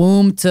from the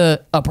womb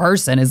to a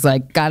person is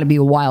like got to be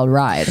a wild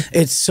ride.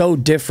 It's so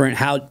different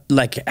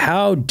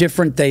how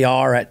different they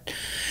are at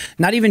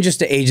not even just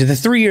the age of the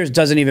 3 years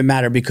doesn't even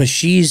matter because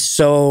she's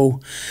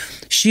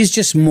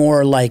just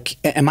more like,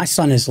 and my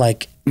son has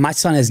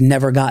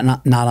never gotten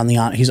not on the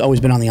honor. He's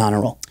always been on the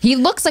honor roll. He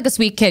looks like a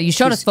sweet kid. You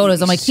showed us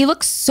photos. I'm like, he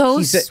looks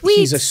so sweet.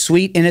 He's a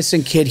sweet,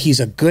 innocent kid.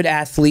 He's a good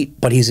athlete,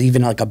 but he's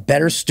even like a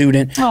better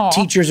student. Aww.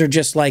 Teachers are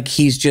just like,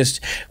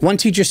 one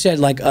teacher said,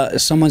 like,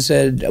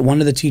 one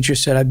of the teachers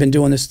said, I've been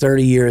doing this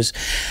 30 years.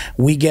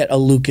 We get a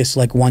Lucas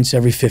like once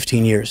every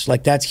 15 years.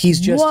 Like he's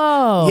just,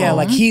 whoa. Yeah,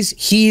 like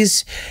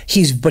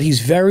but he's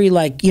very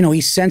like,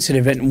 he's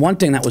sensitive. And one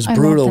thing that was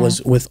brutal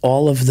was with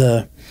all of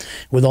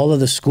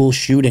the school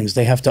shootings,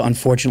 they have to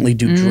unfortunately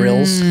do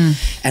drills.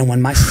 And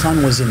when my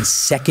son was in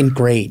second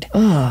grade,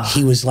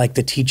 he was like,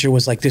 the teacher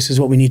was like, this is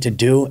what we need to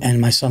do. And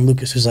my son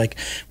Lucas was like,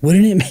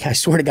 wouldn't it make, I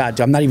swear to God,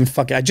 I'm not even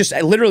fucking,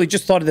 I literally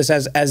just thought of this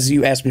as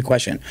you asked me a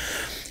question.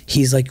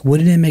 he's like,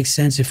 wouldn't it make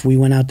sense if we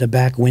went out the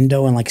back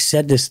window and like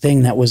said this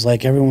thing that was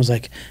like, everyone was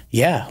like,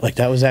 yeah, like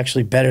that was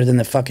actually better than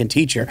the fucking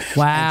teacher.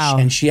 Wow.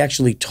 And she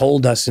actually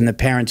told us in the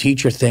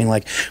parent-teacher thing,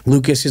 like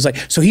Lucas is like,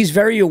 so he's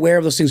very aware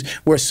of those things,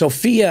 where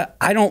Sophia,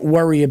 I don't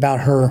worry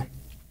about her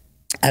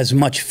as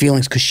much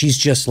feelings, because she's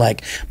just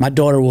like, my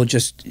daughter will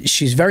just,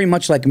 she's very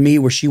much like me,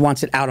 where she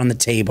wants it out on the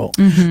table.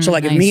 So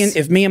like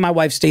if me and my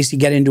wife Stacy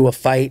get into a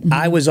fight,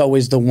 I was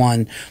always the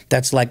one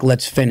that's like,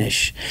 let's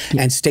finish.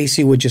 And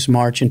Stacy would just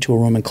march into a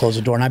room and close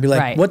the door, and I'd be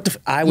like, what the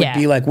I would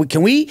be like,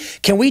 can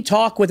we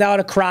talk without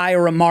a cry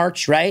or a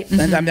march, right?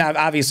 And I mean,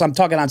 obviously I'm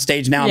talking on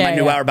stage now in my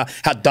new hour about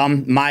how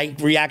dumb my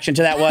reaction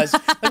to that was.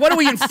 Like, what are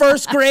we in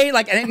first grade?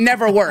 Like, and it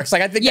never works.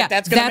 Like, I think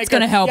that's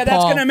gonna help. Yeah,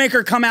 that's gonna make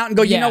her come out and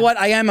go, you know what,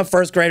 I am a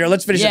first grader,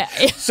 let's finish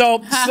it. So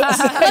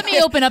let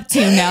me open up to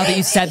you now that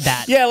you said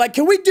that. Yeah, like,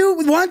 can we do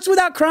once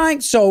without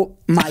crying? So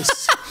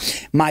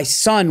my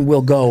son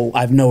will go,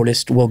 I've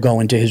noticed, will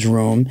go into his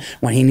room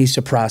when he needs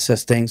to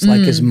process things,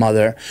 like his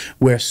mother,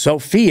 where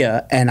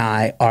Sophia and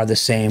I are the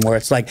same, where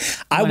it's like,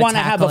 I want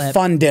to have a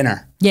fun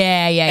dinner.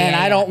 And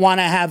I don't want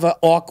to have an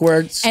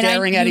awkward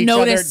staring at each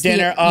other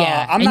dinner.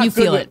 I'm not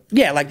good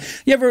with, like,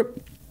 you ever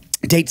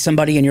date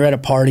somebody and you're at a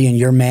party and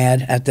you're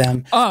mad at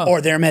them,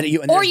 or they're mad at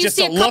you, and or you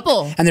see a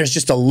couple and there's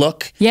just a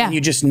look, and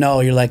you just know,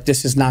 you're like,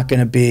 this is not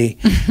going to be,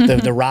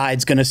 the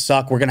ride's going to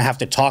suck, we're going to have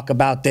to talk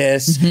about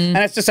this, and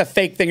it's just a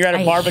fake thing. You're at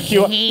a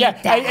barbecue, you're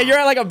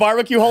at like a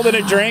barbecue holding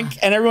a drink,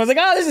 and everyone's like,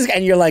 oh, this is,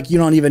 and you're like, you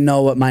don't even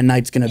know what my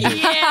night's going to be.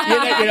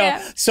 You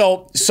know?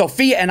 So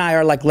Sophia and I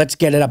are like, let's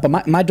get it up,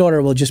 but my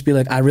daughter will just be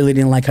like, I really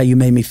didn't like how you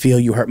made me feel,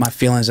 you hurt my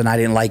feelings and I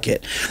didn't like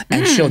it,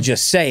 and she'll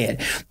just say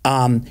it.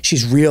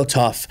 She's real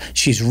tough,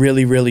 she's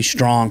really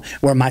strong,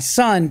 where my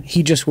son,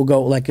 he just will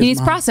go like, he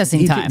needs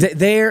processing time.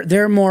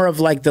 They're more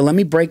of like, let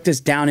me break this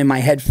down in my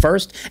head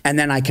first and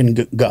then I can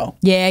go.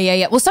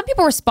 Well, some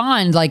people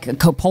respond like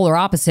polar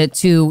opposite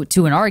to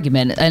an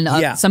argument,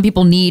 and some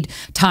people need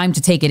time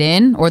to take it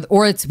in,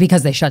 or it's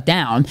because they shut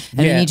down and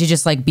they need to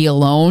just like be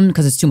alone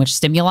because it's too much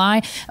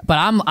stimuli. But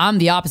I'm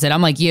the opposite.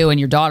 I'm like you and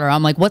your daughter.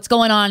 I'm like, what's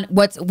going on?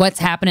 What's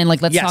happening?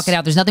 Like, let's talk it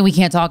out. There's nothing we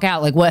can't talk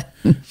out. Like, what?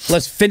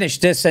 Let's finish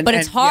this. But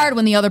it's hard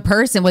when the other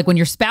person, like when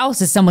your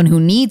spouse is someone who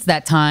needs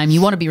that time,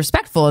 you want to be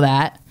respectful of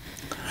that.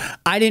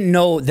 I didn't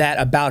know that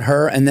about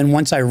her, and then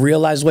once I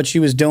realized what she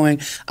was doing,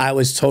 I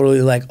was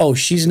totally like, oh,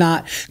 she's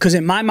not, because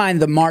in my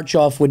mind the march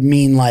off would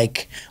mean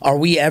like, are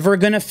we ever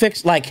gonna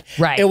fix, like,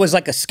 it was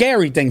like a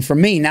scary thing for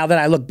me now that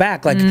I look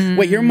back, like,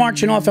 wait, you're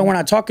marching off and we're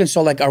not talking,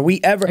 so like, are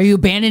you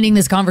abandoning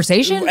this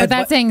conversation? But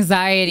that's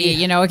anxiety,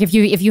 you know, like if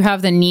you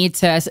have the need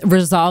to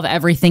resolve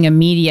everything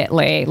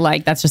immediately,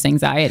 like that's just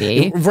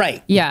anxiety.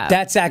 Right. Yeah.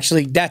 That's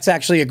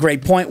actually a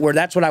great point, where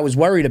that's what I was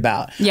worried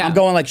about. Yeah. I'm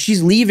going like,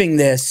 she's leaving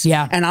this,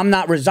 and I'm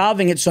not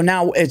resolving it, so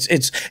now it's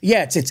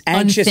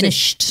anxious,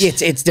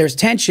 unfinished. There's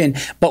tension,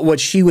 but what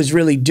she was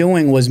really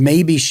doing was,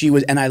 maybe she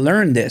was, and I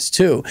learned this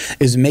too,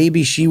 is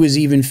maybe she was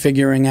even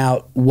figuring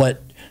out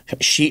what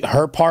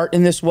her part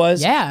in this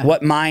was,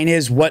 what mine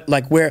is, what,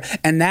 like, where,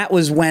 and that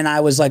was when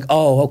I was like,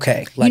 oh,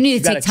 okay, like, you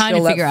need to take time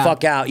to figure out.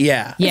 Fuck out,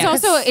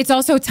 It's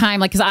also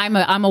time, like, because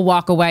I'm a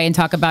walk away and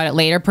talk about it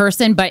later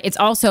person, but it's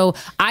also,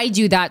 I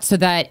do that so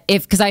that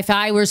because if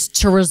I was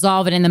to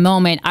resolve it in the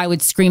moment, I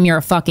would scream, you're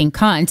a fucking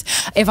cunt.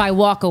 If I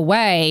walk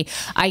away,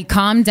 I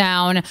calm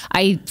down,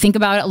 I think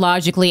about it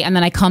logically, and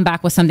then I come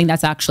back with something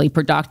that's actually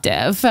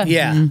productive. No,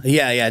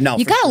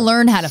 you gotta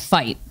learn how to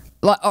fight.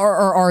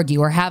 Or argue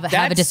or have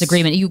a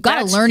disagreement. You've got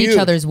to learn each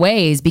other's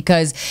ways,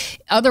 because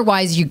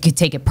otherwise you could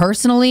take it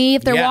personally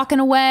if they're walking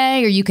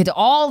away, or you could,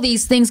 all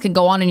these things can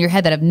go on in your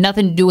head that have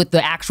nothing to do with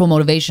the actual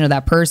motivation of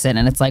that person.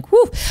 And it's like,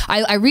 whew.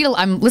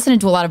 I'm listening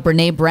to a lot of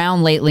Brene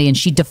Brown lately, and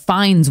she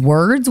defines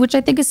words, which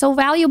I think is so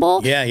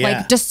valuable.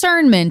 Like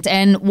discernment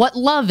and what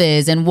love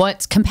is and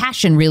what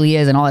compassion really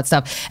is and all that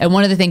stuff. And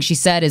one of the things she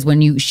said is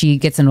when she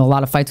gets into a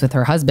lot of fights with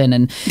her husband,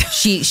 and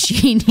she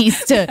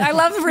needs to. I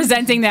love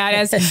presenting that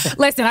as,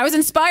 listen, I was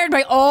inspired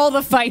by all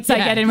the fights I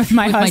get in with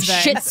my husband. My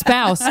shit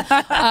spouse.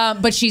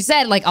 But she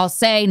said, like, I'll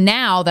say,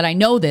 now that I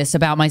know this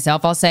about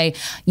myself, I'll say,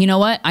 you know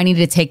what? I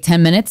needed to take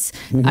 10 minutes.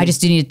 I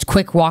just need a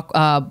quick walk,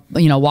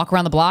 walk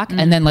around the block,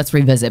 and then let's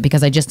revisit,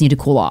 because I just need to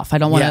cool off. I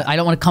don't want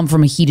to come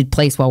from a heated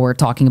place while we're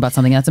talking about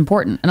something that's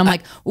important. And I'm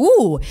like,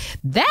 ooh,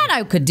 that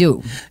I could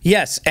do.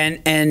 Yes.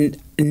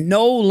 And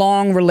no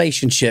long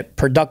relationship,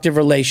 productive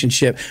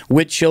relationship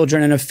with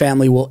children and a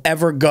family will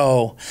ever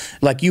go,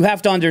 like, you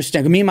have to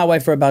understand, me and my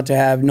wife are about to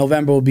have,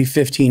 November will be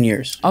 15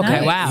 years.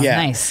 Okay, wow,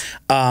 nice.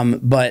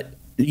 But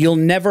you'll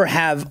never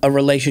have a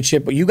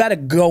relationship, but you got to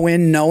go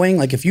in knowing,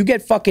 like, if you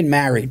get fucking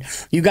married,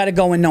 you got to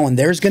go in knowing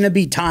there's going to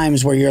be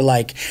times where you're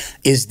like,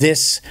 is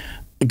this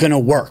gonna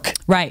work?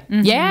 Right.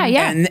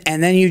 Yeah.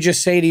 And then you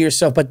just say to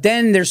yourself, but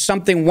then there's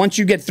something, once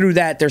you get through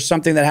that, there's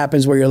something that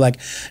happens where you're like,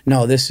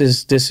 no, this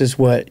is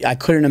what I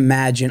couldn't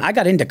imagine. I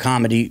got into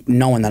comedy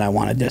knowing that I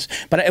wanted this,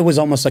 but it was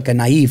almost like a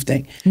naive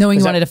thing. Knowing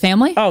you wanted a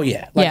family? Oh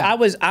yeah. Like, I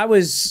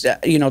was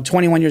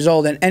 21 years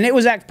old, and it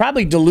was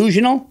probably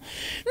delusional,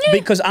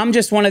 because I'm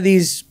just one of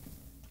these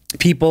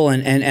people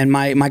and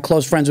my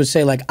close friends would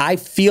say, like, I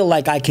feel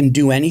like I can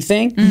do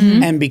anything,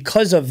 and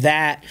because of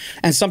that,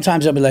 and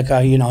sometimes I'll be like, oh,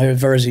 you know, here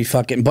VIRZI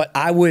fucking, but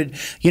I would,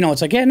 you know,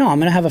 it's like, yeah, no, I'm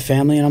gonna have a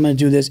family and I'm gonna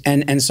do this,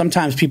 and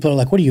sometimes people are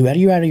like, what are you out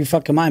of your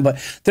fucking mind? But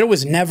there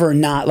was never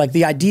not, like,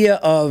 the idea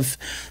of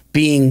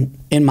being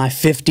in my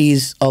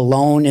 50s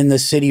alone in the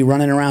city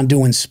running around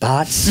doing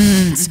spots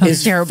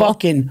is terrible.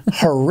 Fucking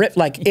horrific.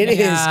 Like, it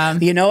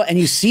is, you know, and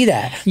you see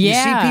that. You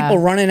see people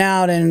running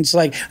out, and it's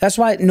like, that's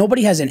why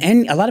nobody has an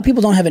end. A lot of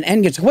people don't have an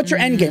end game. So what's your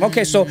end game?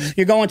 Okay, so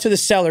you're going to the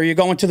cellar, you're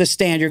going to the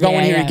stand, you're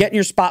going here, you're getting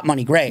your spot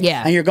money, great.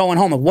 And you're going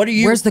home. What are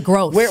you? Where's the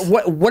growth?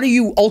 What are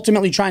you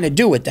ultimately trying to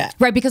do with that?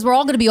 Right, because we're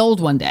all going to be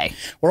old one day.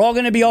 We're all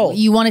going to be old.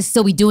 You want to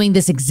still be doing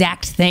this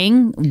exact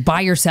thing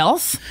by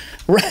yourself?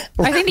 Right.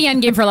 I think the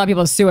end game for a lot of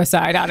people is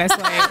suicide,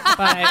 honestly.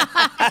 But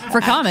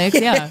for comics,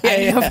 You're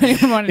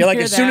like,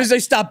 as soon as they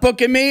stop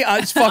booking me,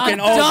 it's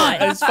fucking over.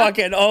 Done. It's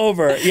fucking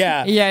over.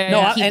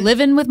 I keep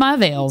living with my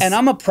veils. And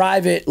I'm a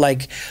private,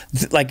 like,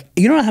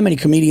 you don't know how many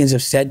comedians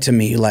have said to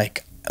me,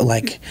 like,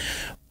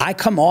 I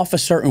come off a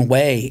certain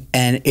way,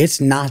 and it's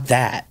not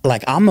that.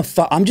 Like, I'm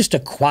just a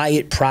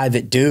quiet,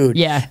 private dude.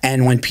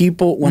 And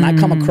when I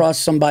come across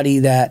somebody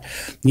that,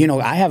 you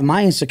know, I have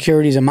my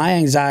insecurities and my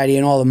anxiety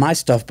and all of my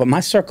stuff, but my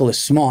circle is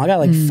small. I got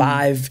like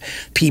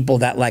 5 people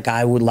that, like,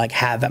 I would, like,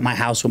 have at my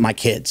house with my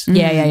kids.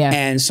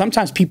 And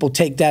sometimes people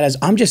take that as,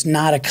 I'm just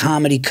not a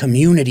comedy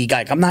community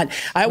guy.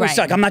 I always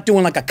say, like, I'm not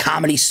doing like a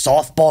comedy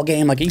softball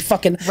game. Like, you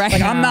fucking,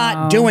 like, I'm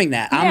not doing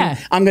that.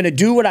 I'm going to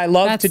do what I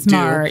love to do.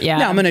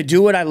 I'm going to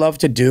do what I love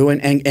to do.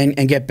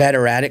 And get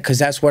better at it, because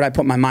that's what I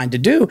put my mind to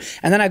do.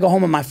 And then I go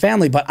home with my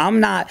family. But I'm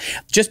not,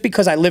 just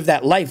because I live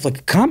that life,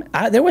 like,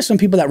 there were some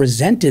people that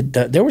resented,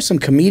 there were some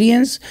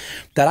comedians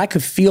that I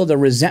could feel the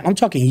resentment. I'm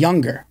talking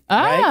younger.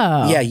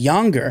 Right? Yeah,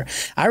 younger.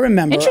 I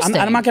remember,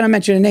 I'm not going to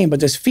mention a name,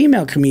 but this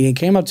female comedian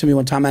came up to me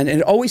one time, and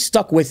it always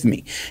stuck with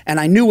me. And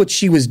I knew what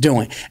she was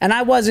doing. And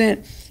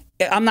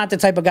I'm not the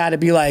type of guy to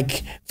be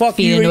like, fuck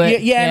you. Like,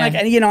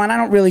 and, you know, and I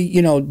don't really,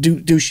 you know,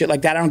 do shit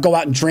like that. I don't go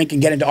out and drink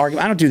and get into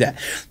arguments. I don't do that.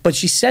 But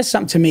she says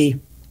something to me,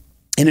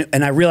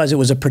 and I realized it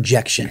was a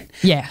projection.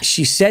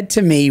 She said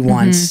to me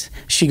once,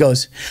 she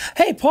goes,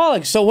 hey,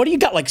 Paul, so what do you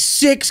got, like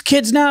 6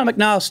 kids now? I'm like,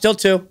 no, still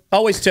 2.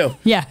 Always 2.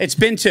 It's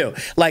been 2.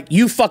 Like,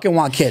 you fucking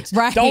want kids.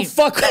 Don't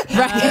fuck.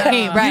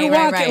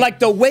 Right. Like,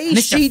 the way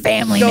Mr.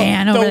 Family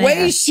Man over the way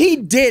there. she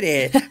did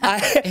it,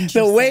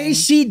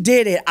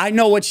 I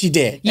know what she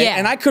did.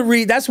 And I could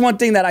read. That's one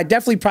thing that I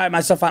definitely pride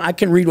myself on. I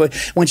can read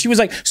when she was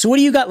like, so what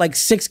do you got, like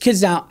 6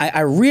 kids now?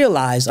 I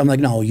realized, I'm like,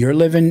 no, you're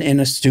living in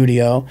a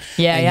studio.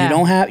 And you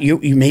don't have,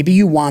 maybe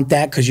you want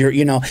that because you're,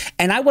 you know,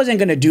 and I wasn't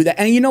going to do that.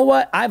 And you know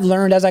what? I've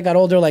learned as I got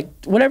older,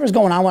 like, whatever's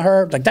going on with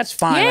her, like, that's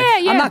fine.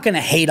 I'm not going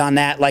to hate on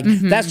that. Like,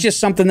 that's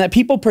just something that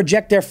people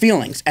project their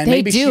feelings. And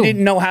maybe she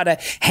didn't know how to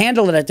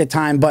handle it at the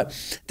time. But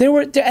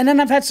and then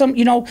I've had some,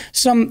 you know,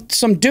 some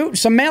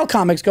male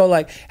comics go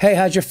like, hey,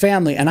 how's your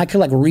family? And I could,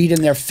 like, read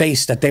in their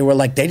face that they were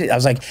like, I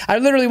was like, I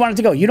literally wanted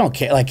to go, you don't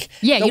care. Like,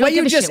 the way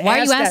you just, why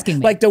are you asking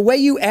me? Like, the way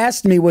you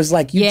asked me was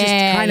like, you just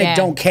kind of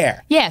don't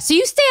care. So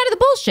you stay out of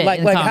the bullshit.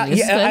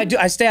 I do.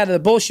 I stay out of the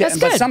bullshit.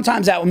 But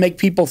sometimes that will make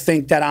people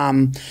think that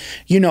I'm,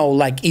 you know,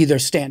 like, either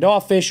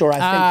standoffish, or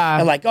I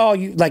think like, oh,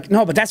 you, like,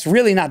 no, but that's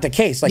really not the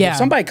case. Like, if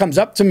somebody comes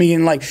up to me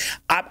and, like,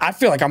 I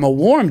feel like I'm a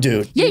warm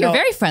dude. You're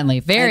very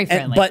friendly,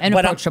 and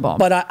approachable.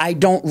 But I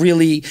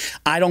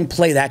don't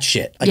play that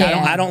shit. Like,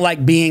 I don't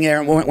like being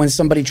there when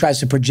somebody tries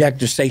to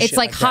project or say shit. It's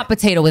like hot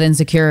potato with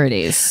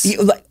insecurities.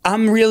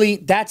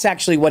 That's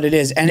actually what it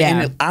is.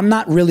 And I'm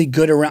not really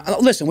good around.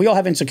 Listen, we all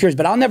have insecurities,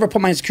 but I'll never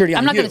put my insecurity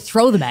on you. I'm not going to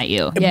throw them at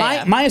you.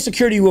 My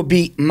insecurity will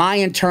be my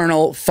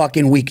internal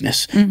fucking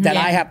weakness that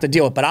I have to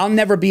deal with. But I'll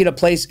never be at a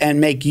place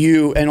and make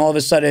you, and all of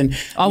a sudden,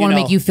 I want to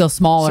make you feel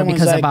smaller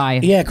because of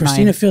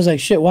Krystyna feels like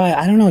shit. Why?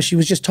 I don't know. She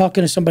was just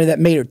talking to somebody that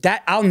made her.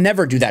 That I'll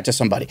never do that to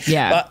somebody.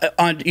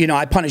 You know,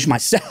 I punish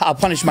myself. I'll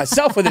punish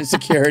myself with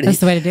insecurity. That's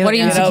the way to do it. What are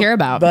you insecure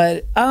about?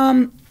 But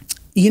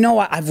you know,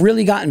 I've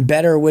really gotten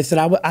better with it.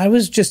 I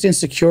was just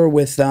insecure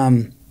with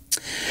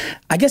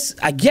I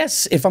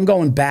guess if I'm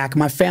going back,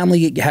 my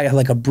family had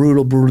like a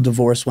brutal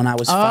divorce when I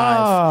was 5.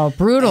 Oh,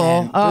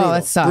 brutal.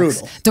 That sucks.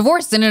 Brutal.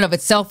 Divorce in and of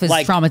itself is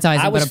like, traumatizing,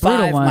 I was but a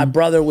brutal 5, one. My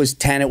brother was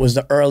 10. It was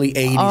the early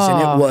 80s,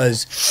 and it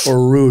was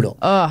brutal.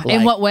 Like,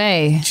 in what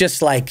way?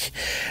 Just like,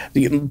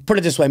 put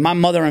it this way, my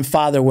mother and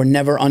father were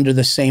never under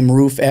the same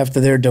roof after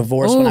their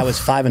divorce when I was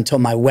 5 until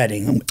my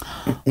wedding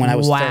when I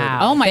was 30.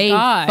 Oh my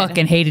God. They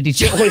fucking hated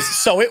each other.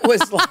 It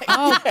was like,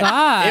 oh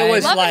God. It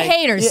was Love like, and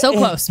haters, so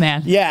close,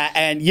 man. Yeah,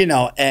 and you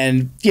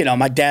know,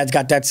 my dad's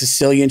got that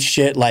Sicilian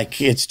shit,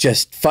 like, it's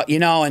just, you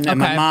know, and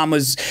my mom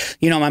was,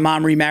 you know, my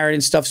mom remarried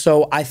and stuff.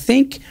 So I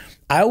think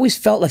I always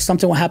felt like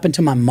something would happen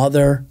to my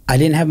mother. I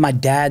didn't have my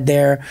dad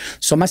there.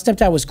 So my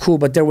stepdad was cool,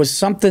 but there was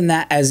something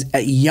that as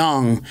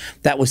young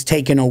that was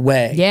taken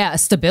away. Yeah,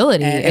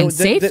 stability and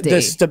safety.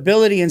 The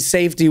stability and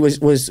safety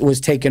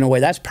was taken away.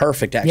 That's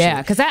perfect, actually.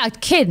 Yeah, because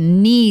that kid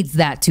needs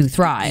that to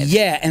thrive.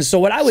 Yeah, and so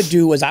what I would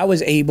do was I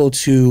was able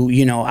to,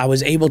 you know, I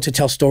was able to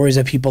tell stories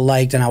that people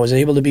liked, and I was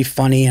able to be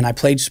funny, and I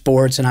played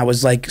sports, and I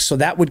was like, so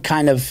that would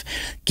kind of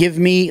give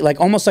me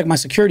like almost like my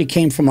security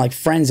came from like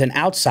friends and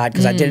outside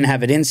because I didn't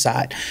have it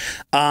inside.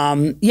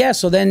 Yeah,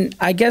 so then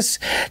I guess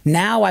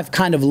now I've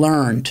kind of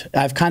learned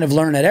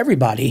that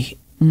everybody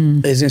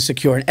is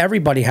insecure and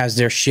everybody has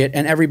their shit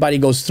and everybody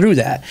goes through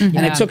that.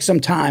 And it took some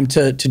time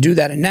to do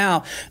that. And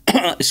now,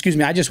 excuse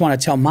me, I just want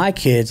to tell my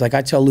kids, like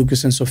I tell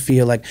Lucas and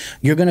Sophia, like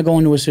you're going to go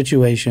into a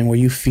situation where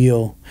you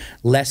feel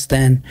less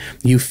than,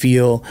 you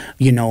feel,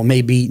 you know,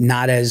 maybe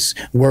not as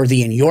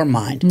worthy in your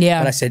mind. Yeah.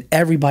 But I said,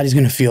 everybody's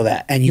going to feel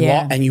that. And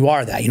you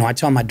are that. You know, I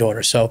tell my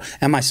daughter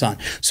and my son.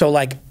 So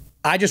like,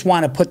 I just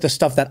want to put the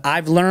stuff that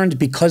I've learned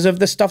because of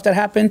the stuff that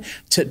happened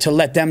to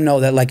let them know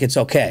that like it's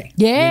okay.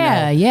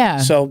 Yeah, you know? yeah.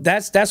 So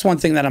that's one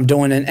thing that I'm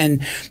doing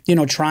and you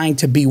know, trying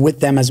to be with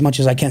them as much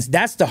as I can.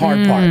 That's the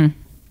hard part.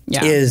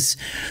 Yeah. Is,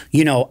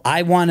 you know,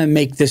 I want to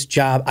make this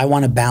job, I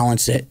want to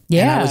balance it.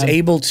 Yeah. And I was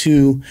able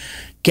to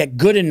get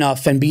good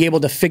enough and be able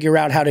to figure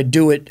out how to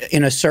do it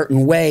in a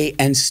certain way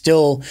and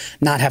still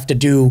not have to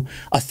do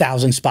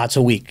 1,000 spots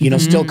a week. You know,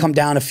 still come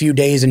down a few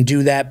days and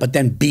do that, but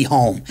then be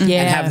home and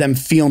have them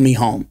feel me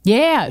home.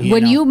 Yeah.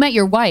 When you met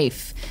your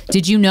wife,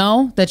 did you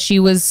know that she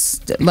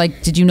was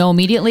like, did you know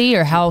immediately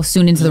or how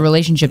soon into the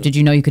relationship did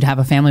you know you could have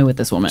a family with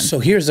this woman? So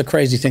here's the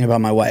crazy thing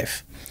about my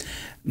wife.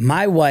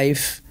 My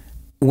wife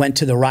went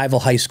to the rival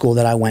high school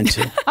that I went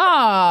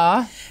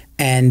to.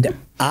 And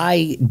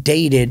I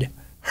dated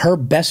her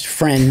best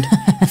friend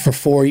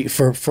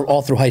for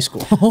all through high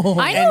school.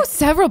 I know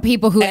several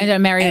people who ended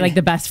up marrying like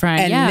the best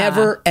friend.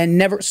 And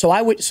never. So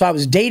I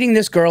was dating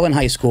this girl in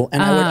high school,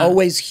 and I would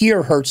always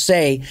hear her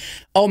say,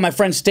 "Oh, my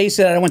friend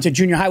Stacy that I went to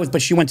junior high with,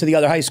 but she went to the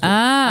other high school." So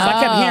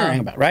I kept hearing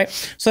about it,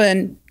 right? So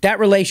then that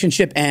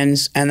relationship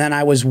ends, and then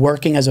I was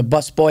working as a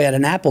busboy at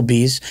an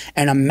Applebee's,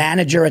 and a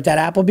manager at that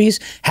Applebee's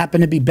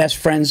happened to be best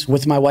friends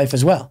with my wife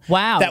as well.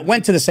 Wow. That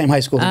went to the same high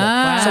school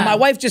together. So my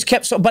wife just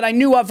kept, but I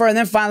knew of her, and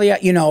then finally,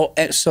 you know,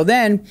 so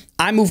then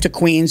I moved to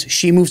Queens,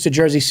 she moves to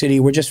Jersey City,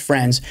 we're just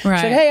friends. Right.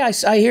 She said, hey,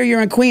 I hear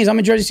you're in Queens, I'm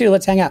in Jersey City,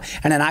 let's hang out.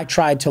 And then I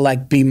tried to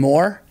like be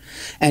more,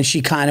 and she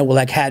kind of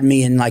like had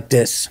me in like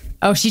this.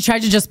 Oh, she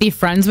tried to just be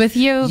friends with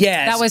you?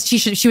 Yes. That was, she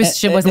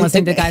wasn't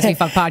listening to the Guys We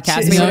Fcked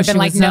podcast. We would have been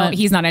like, no,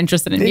 he's not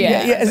interested in you.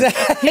 Yeah.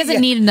 He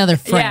doesn't need another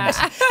friend.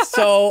 Yeah.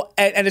 So,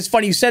 and it's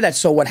funny you said that.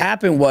 So what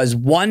happened was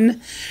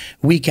one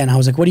weekend, I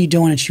was like, what are you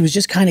doing? And she was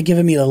just kind of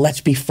giving me the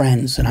let's be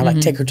friends. And I like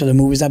take her to the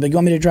movies. I'd be like, you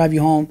want me to drive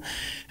you home?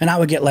 And I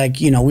would get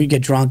like, you know, we'd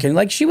get drunk and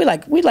like,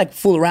 we'd like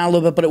fool around a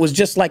little bit, but it was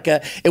just like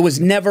it was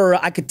never,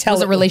 I could tell.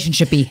 Was it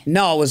relationship-y?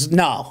 No,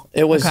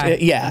 it was,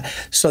 yeah.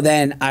 So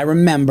then I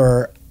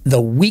remember the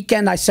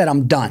weekend I said,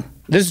 I'm done.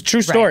 This is a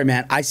true story,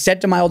 man. I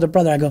said to my older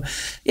brother, I go,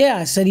 yeah,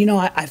 I said, you know,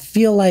 I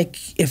feel like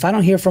if I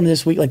don't hear from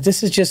this week, like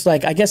this is just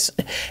like, I guess,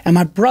 and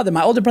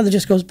my older brother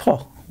just goes,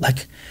 Paul,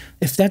 like,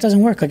 if that doesn't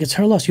work, like it's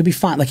her loss, you'll be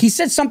fine. Like he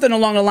said something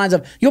along the lines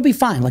of, you'll be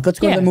fine. Like, let's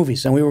go to the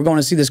movies. And we were going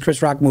to see this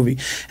Chris Rock movie.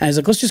 And he's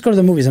like, let's just go to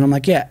the movies. And I'm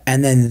like, yeah.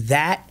 And then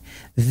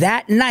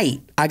that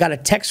night, I got a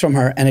text from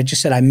her, and it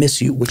just said, I miss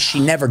you, which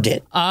she never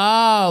did.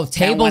 Oh,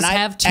 tables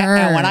have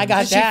turned. And when I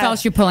got that, she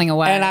felt you pulling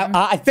away. And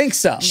I think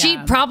so. She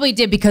probably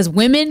did, because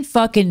women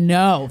fucking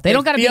know. They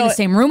don't got to be in the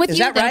same room with you.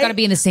 They don't got to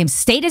be in the same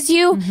state as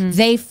you.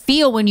 They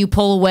feel when you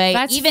pull away.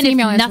 That's even if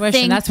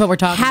nothing that's what we're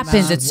talking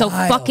happens. about. It's so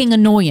fucking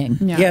annoying.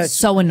 Yeah, it's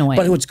so annoying.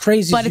 But what's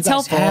crazy is it's you guys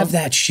helpful. have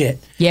that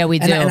shit. Yeah, we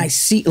do. And I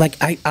see, like,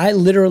 I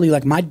literally,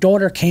 like, my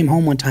daughter came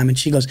home one time, and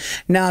she goes,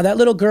 nah, that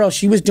little girl,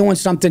 she was doing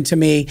something to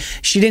me.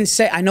 She didn't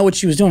say, I know what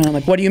she was doing. And I'm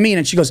like, what do you mean?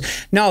 And she goes,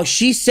 no,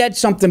 she said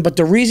something, but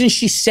the reason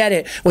she said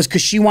it was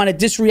because she wanted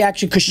this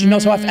reaction because she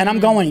knows how I feel. And I'm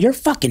going, you're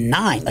fucking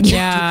 9. Like,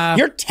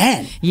 you're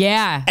 10.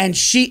 Yeah. And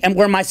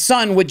where my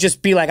son would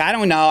just be like, I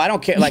don't know, I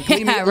don't care. Like,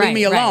 leave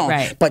me alone.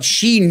 Right. But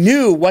she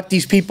knew what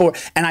these people were,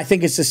 and I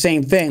think it's the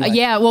same thing. Like,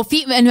 yeah, well,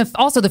 and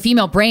also the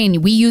female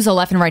brain, we use a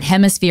left and right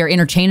hemisphere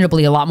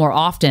interchangeably a lot more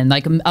often.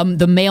 Like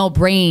the male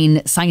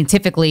brain,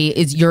 scientifically,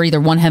 is you're either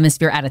one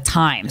hemisphere at a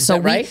time. Is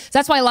that right?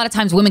 That's why a lot of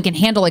times women can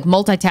handle like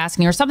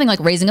multitasking or something like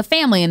raising a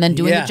family and then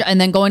doing and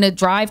then going to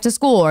drive to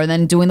school or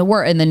then doing the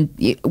work, and then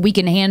we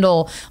can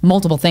handle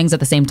multiple things at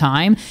the same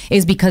time,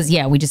 is because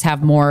we just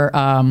have more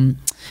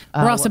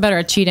we're also better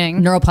at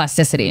cheating.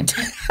 Neuroplasticity.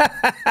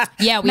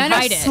 Yeah, we Men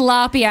hide are it.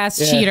 sloppy ass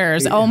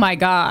cheaters. Oh my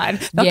god.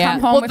 They'll come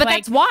home with but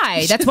that's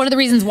why. That's one of the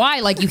reasons why.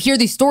 Like, you hear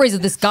these stories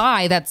of this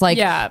guy that's like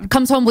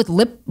comes home with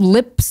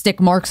lipstick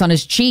marks on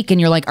his cheek, and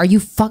you're like, are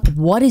you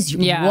what is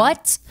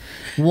what?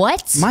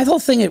 My whole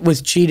thing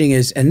with cheating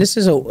is, and this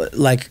is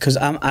because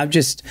I'm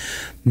just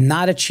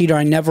not a cheater.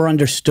 I never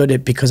understood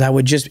it, because I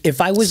would just,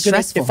 if I was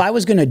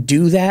gonna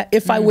do that,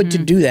 I would to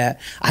do that,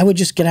 I would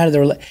just get out of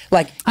there.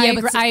 Like,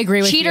 I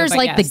agree with cheaters you,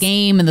 like like the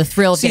game and the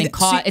thrill of getting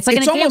caught. It's like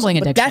a gambling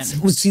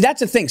addiction. That's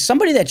the thing.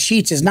 Somebody that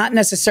cheats is not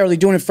necessarily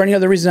doing it for any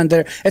other reason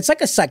than it's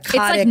like a psychotic.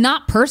 It's like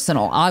not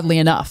personal, oddly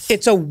enough.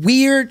 It's a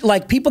weird,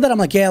 like people that I'm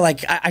like, yeah,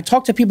 like I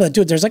talk to people that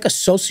do it. There's like a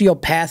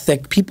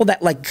sociopathic, people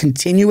that like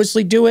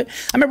continuously do it.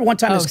 I remember one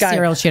time this guy.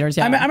 Serial cheaters,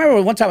 yeah. I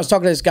remember one time I was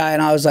talking to this guy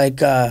and I was like,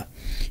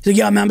 he's like,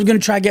 yeah, man, I'm going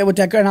to try to get with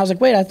that girl. And I was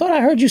like, wait, I thought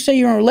I heard you say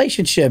you're in a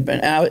relationship.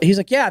 And he's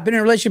like, yeah, I've been in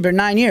a relationship for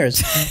 9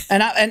 years.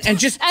 And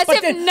just as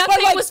if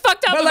nothing was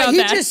fucked up about he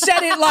that. He just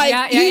said it like,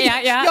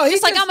 yeah. Yo,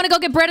 he's like, I'm going to go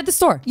get bread at the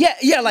store.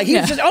 Yeah, like he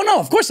was just, oh no,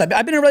 of course, I've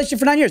been in a relationship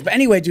for 9 years. But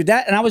anyway, dude,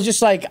 and I was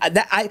just like,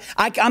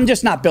 I'm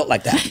just not built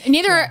like that.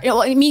 Me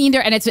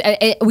neither.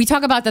 And we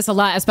talk about this a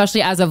lot,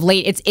 especially as of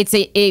late. It's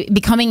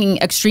becoming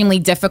extremely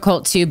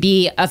difficult to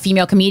be a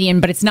female comedian,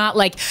 but it's not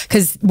like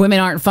because women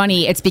aren't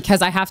funny. It's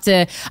because I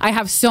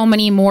have so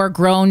many more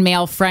grown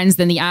male friends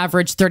than the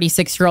average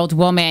 36-year-old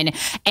woman,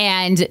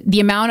 and the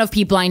amount of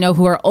people I know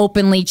who are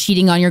openly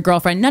cheating on your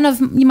girlfriend, none of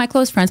my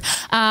close friends,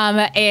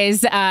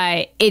 is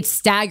it's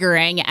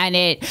staggering, and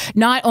it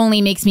not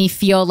only makes me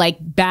feel like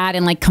bad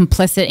and like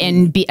complicit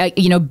in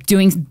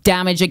doing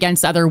damage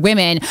against other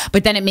women,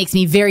 but then it makes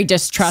me very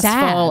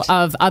distrustful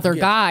of other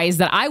guys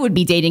that I would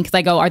be dating, because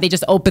I go, are they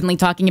just openly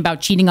talking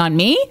about cheating on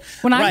me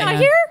when I'm not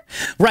here?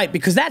 Right,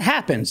 because that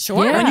happens.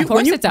 Sure, of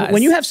course it does.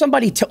 When you have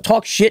somebody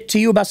talk shit to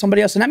you about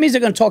somebody else, and that means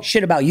they're going to talk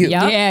shit about you.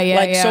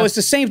 So it's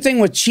the same thing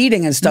with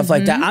cheating and stuff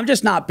like that. I'm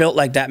just not built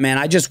like that, man.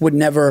 I just would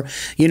never,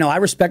 I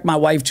respect my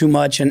wife too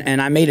much,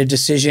 and I made a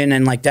decision,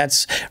 and like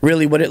that's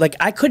really what it, like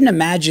I couldn't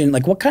imagine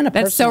like what kind of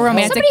That's so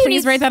romantic.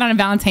 Please write that on a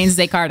Valentine's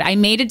Day card. I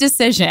made a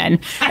decision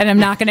and I'm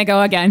not going to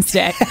go against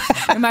it,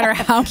 no matter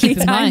how many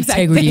times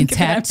I think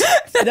intact.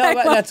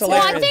 That's hilarious.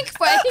 Well, I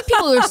think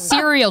people who are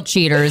serial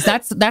cheaters,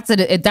 that's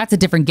a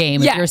different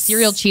game. If you're a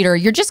serial cheater,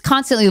 you're just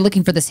constantly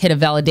looking for this hit of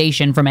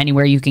validation from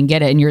anywhere you can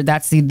get it, and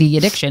that's the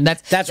addiction.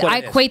 That's what I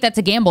equate that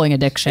to gambling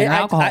addiction or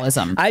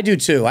alcoholism. I do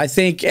too. I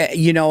think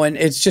and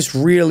it's just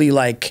really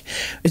like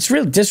it's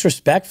real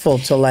disrespectful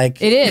to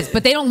like. It is,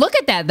 but they don't look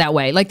at that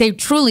way. Like they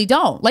truly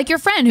don't. Like your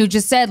friend who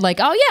just said like,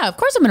 oh yeah, of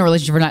course I'm in a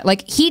relationship or not.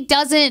 Like he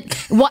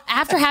doesn't. Well,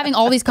 after having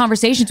all these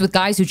conversations with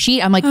guys who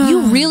cheat, I'm like,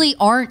 you really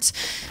aren't.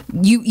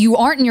 You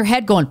aren't in your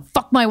head going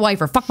fuck my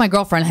wife or fuck my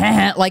girlfriend.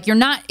 Like you're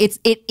not. It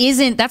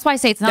isn't. That's why I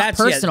say it's not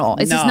personal.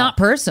 It's just not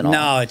personal.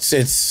 No, it's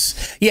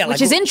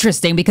which is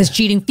interesting because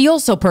cheating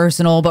feels so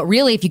personal, but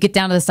really if you get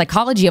down to the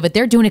psychology of it,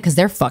 they're doing it because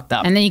they're fucked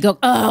up. And then you go,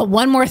 oh,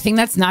 one more thing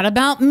that's not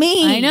about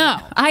me. I know.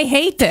 I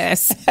hate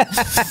this.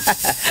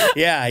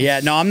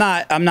 No, I'm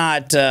not. I'm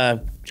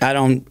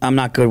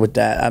not good with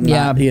that. I'm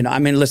not, I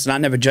mean, listen, I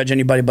never judge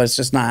anybody, but it's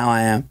just not how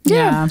I am.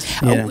 Yeah.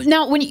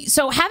 Now,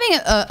 so having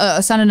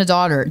a son and a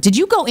daughter, did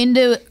you go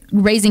into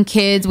raising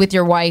kids with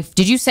your wife?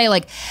 Did you say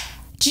like,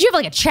 did you have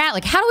like a chat?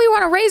 Like, how do we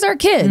want to raise our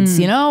kids?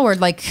 Or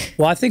like.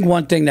 Well, I think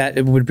one thing that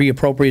it would be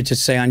appropriate to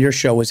say on your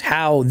show is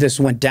how this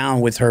went down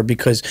with her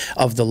because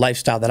of the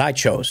lifestyle that I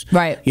chose.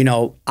 Right.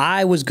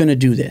 I was going to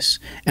do this.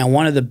 And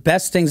one of the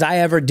best things I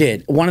ever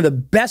did, one of the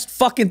best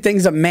fucking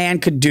things a man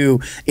could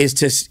do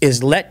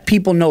is let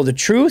people know the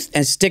truth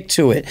and stick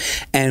to it.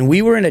 And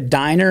we were in a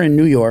diner in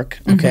New York,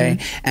 okay?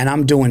 And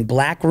I'm doing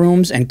black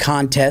rooms and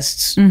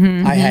contests.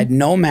 I had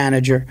no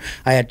manager.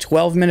 I had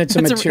 12 minutes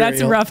of material.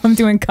 That's rough. I'm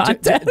doing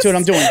contests. Dude,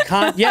 I'm doing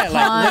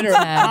literally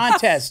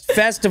contest,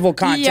 festival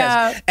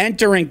contest,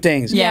 entering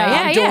things.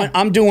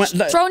 I'm doing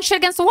throwing shit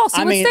against the wall.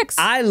 See what sticks.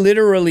 I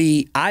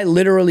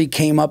literally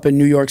came up in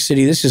New York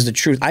City. This is the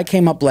truth. I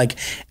came up like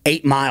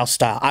 8 Mile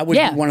style. I would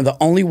be one of the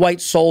only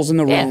white souls in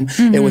the room.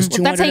 It was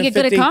 250. That's how you get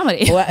good at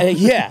comedy.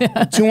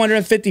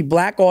 250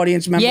 black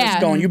audience members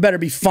going, you better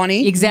be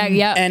funny. Exactly.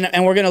 Yeah.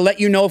 And we're gonna let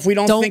you know if we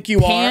don't think you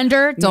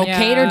pander, don't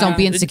cater, don't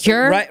be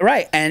insecure.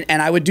 Right.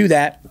 And I would do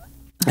that.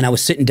 And I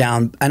was sitting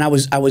down, and I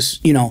was,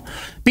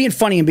 being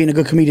funny and being a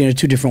good comedian are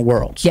two different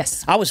worlds.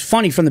 Yes, I was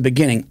funny from the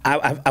beginning.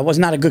 I was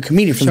not a good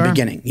comedian from the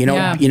beginning.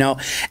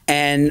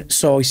 And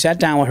so we sat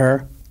down with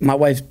her. My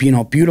wife's,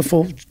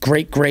 beautiful,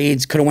 great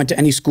grades, could have went to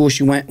any school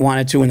she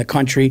wanted to in the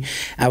country.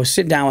 I was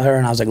sitting down with her,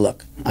 and I was like,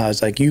 look,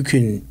 you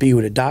can be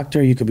with a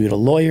doctor, you could be with a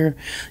lawyer,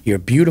 you're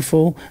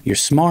beautiful, you're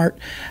smart,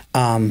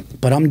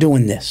 but I'm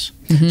doing this.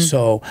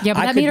 So but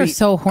that made her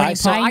so horny.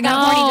 I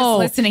got horny just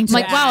listening to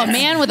that. Wow, a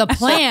man with a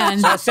plan.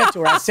 So I said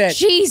to her,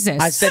 Jesus.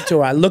 I said to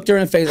her, I looked her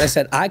in the face, I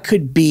said, I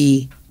could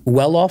be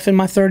well off in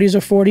my 30s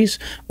or 40s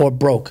or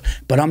broke,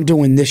 but I'm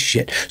doing this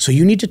shit. So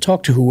you need to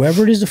talk to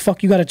whoever it is the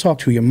fuck you got to talk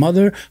to, your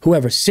mother,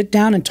 whoever. Sit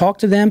down and talk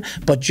to them,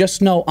 but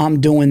just know I'm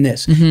doing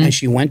this. And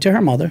she went to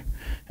her mother,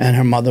 and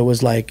her mother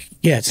was like,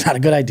 yeah, it's not a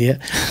good idea.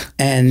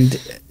 And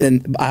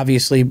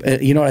obviously,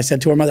 you know what I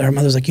said to her mother? Her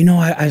mother was like,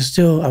 I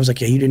was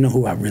like, yeah, you didn't know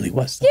who I really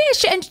was. Though.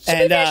 Yeah, to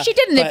be fair, she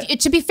didn't.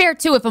 To be fair,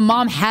 too, if a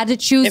mom had to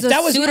choose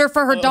a suitor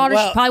for her daughter,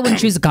 she probably wouldn't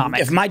choose a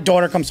comic. If my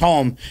daughter comes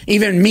home,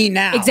 even me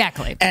now.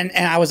 Exactly. And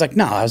I was like,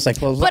 no. I was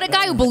like, well. But a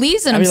guy who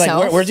believes in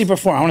himself. Like, where's he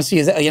perform? I want to see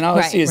his,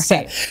 see his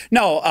set.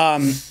 No,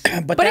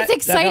 but it's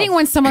exciting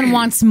when someone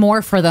wants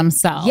more for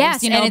themselves.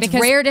 Yes, and it's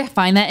rare to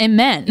find that in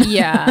men.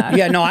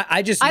 Yeah, no,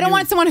 I don't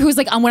want someone someone who's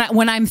like,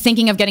 when I'm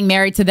thinking of getting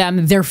married to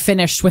them, they're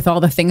finished with all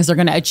the things they're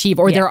going to achieve,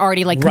 or they're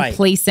already like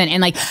complacent.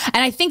 And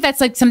I think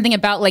that's like something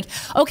about like,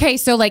 okay,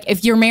 so like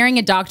if you're marrying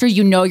a doctor,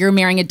 you know you're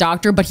marrying a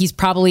doctor, but he's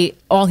probably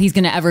all he's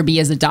going to ever be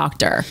is a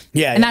doctor.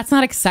 Yeah. And that's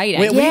not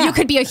exciting. You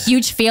could be a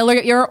huge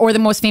failure or the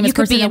most famous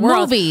person in the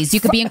world. Movies. You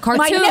could be in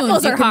cartoons. My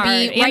nipples are hard,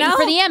 be writing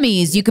for the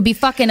Emmys. You could be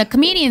fucking a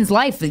comedian's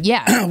life.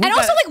 Yeah. And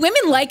also like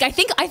women like, I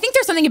think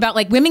there's something about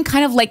like women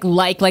kind of like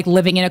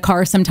living in a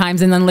car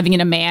sometimes and then living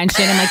in a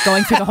mansion and like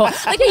going through the whole,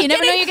 like you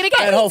never know you're going to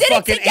get that whole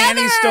fucking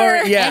Annie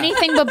story. Yeah.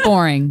 Anything but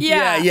boring.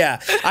 Yeah.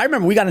 I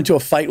remember we got into a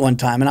fight one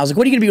time and I was like,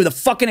 what are you going to be with a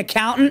fucking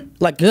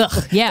accountant? Like,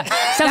 ugh. Yeah.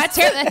 That's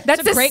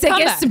the sickest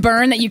comeback.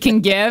 Burn that you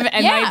can give.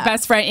 And my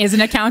best friend is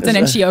an accountant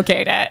and she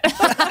okayed it.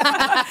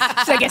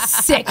 It's like a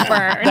sick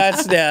burn.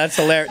 That's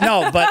hilarious.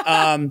 No,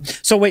 but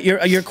so wait,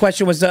 your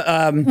question was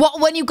well,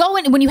 when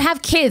you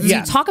have kids,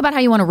 you talk about how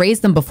you want to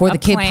raise them before the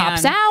kid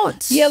pops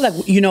out. Yeah, like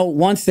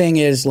one thing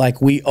is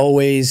like we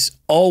always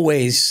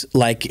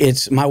like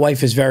it's my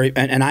wife is very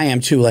and I am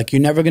too, like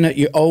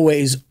you're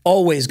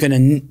always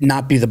gonna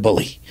not be the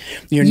bully.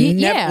 You're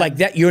never like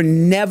that. You're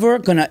never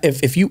gonna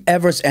if you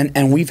ever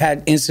and we've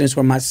had incidents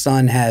where my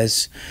son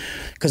has,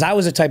 because I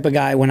was the type of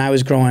guy when I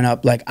was growing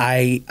up, like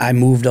I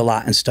moved a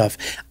lot and stuff.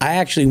 I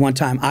actually one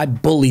time I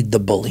bullied the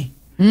bully.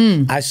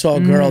 I saw a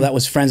girl that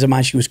was friends of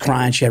mine. She was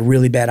crying. She had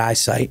really bad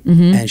eyesight,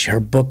 and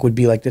her book would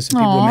be like this, and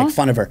people would make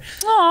fun of her.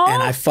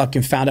 And I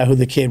fucking found out who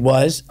the kid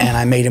was, and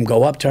I made him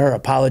go up to her,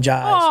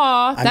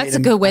 apologize. That's a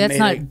good way.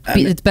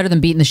 It's better than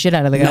beating the shit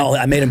out of the guy. No,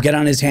 I made him get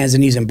on his hands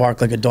and knees and bark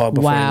like a dog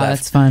before he left. Wow,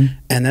 that's fun.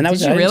 And then I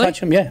didn't touch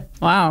him. Yeah.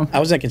 Wow. I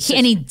was like,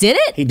 and he did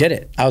it? He did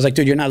it. I was like,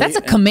 dude, you're not. That's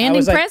a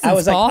commanding presence. I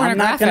was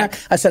like,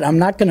 I said, I'm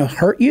not gonna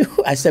hurt you.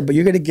 I said, but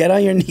you're gonna get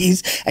on your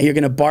knees and you're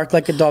gonna bark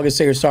like a dog and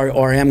say you're sorry,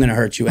 or I am gonna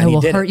hurt you. And I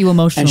will hurt you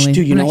emotionally. And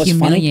dude, you know what's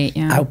funny?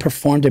 I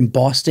performed in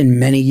Boston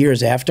many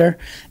years after,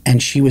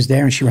 and she was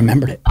there and she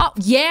remembered it. Oh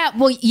yeah,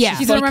 well yeah.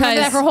 She's gonna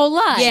remember that her whole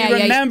life. Yeah, she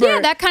remembered. Yeah,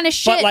 that kind of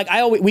shit. But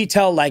like we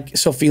tell like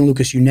Sophie and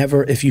Lucas, you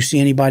never, if you see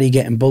anybody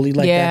getting bullied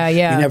like that,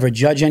 you never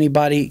judge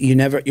anybody.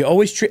 You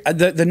always treat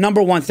the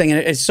number one thing, and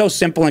it's so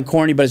simple and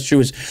corny, but it's true,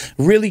 is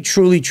really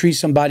truly treat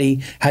somebody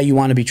how you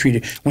want to be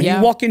treated. When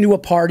you walk into a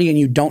party and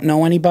you don't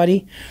know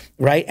anybody,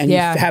 right, and you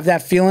have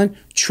that feeling,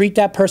 treat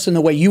that person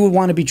the way you would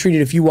want to be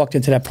treated if you walked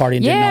into that party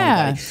and didn't know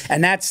anybody.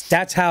 And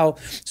that's how.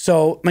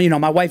 So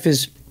my wife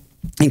is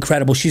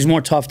incredible. She's more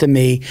tough than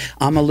me.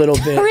 I'm a little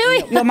bit.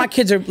 Really? My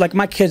kids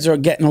are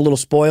getting a little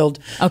spoiled.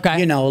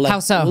 Okay. Like, how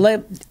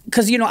so?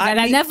 Because I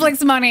that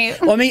Netflix money.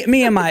 Well,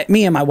 me and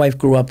my wife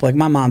grew up like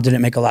my mom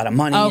didn't make a lot of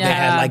money. They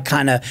had like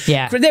kind of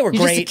they were great.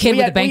 Just a kid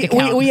with a bank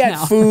account. We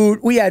had food.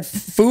 We had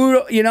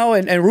food.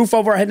 And roof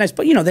over our head. Nice,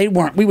 but they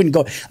weren't. We wouldn't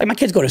go. Like my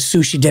kids go to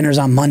sushi dinners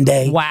on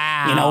Monday.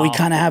 Wow. We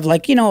kind of have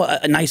like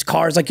nice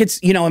cars. Like it's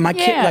and my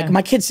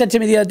kid said to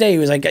me the other day, he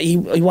was like he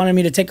wanted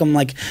me to take him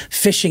like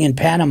fishing in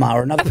Panama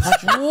or another country.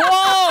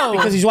 Whoa!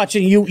 Because he's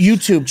watching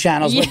YouTube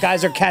channels where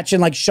guys are catching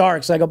like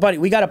sharks. I go, buddy,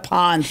 we got a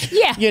pond.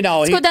 Yeah.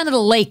 Let's go down to the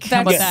lake.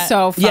 How about that?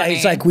 So funny. Yeah,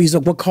 he's like,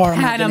 what car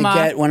am I going to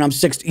get when I'm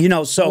 60?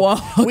 So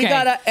we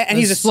gotta. And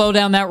he's slow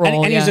down that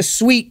roll. And he's a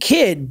sweet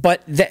kid,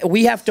 but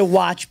we have to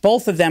watch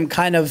both of them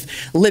kind of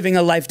living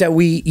a life that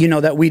we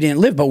didn't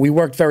live, but we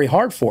worked very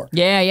hard for.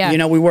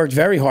 Yeah. We worked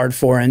very hard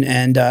for,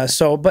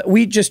 but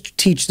we just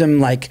teach them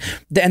like,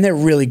 and they're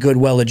really good,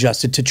 well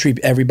adjusted to treat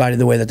everybody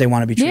the way that they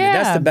want to be treated.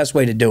 That's the best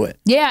way to do it.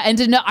 Yeah, and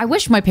to know, I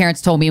wish my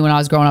parents told me when I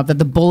was growing up that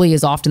the bully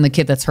is often the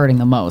kid that's hurting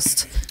the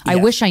most. I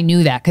wish I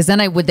knew that, because then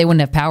they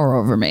wouldn't have power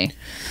over me.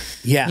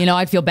 Yeah.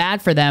 I'd feel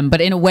bad for them,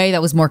 but in a way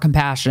that was more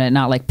compassionate,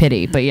 not like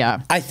pity. But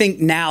yeah. I think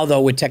now,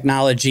 though, with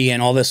technology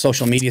and all this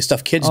social media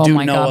stuff, kids do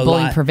know a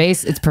lot. Bullying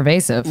it's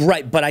pervasive.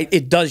 Right, but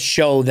it does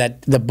show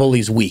that the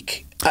bully's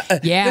weak.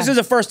 This is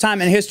the first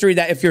time in history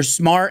that if you're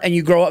smart and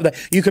you grow up,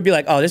 you could be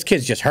like, oh, this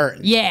kid's just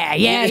hurting. Yeah.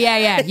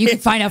 You can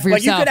find out for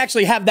yourself. Like you could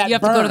actually have that. You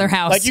have to go to their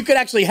house. Like you could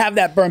actually have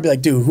that burn. Be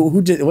like, dude,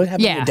 who did? What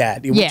happened to your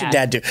dad? What's your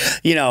dad do?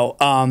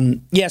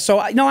 So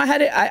I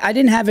had it. I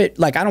didn't have it.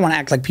 Like I don't want to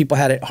act like people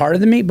had it harder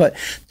than me, but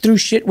through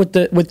shit with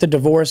the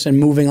divorce and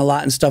moving a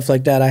lot and stuff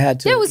like that, I had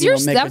to. Yeah, it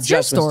was that was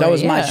your story. That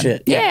was my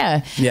shit.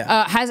 Yeah.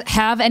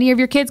 Have any of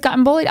your kids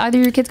gotten bullied? Either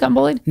of your kids gotten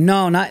bullied?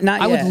 No, not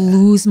yet. I would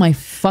lose my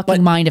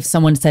fucking mind if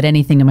someone said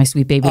anything to my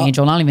sweet baby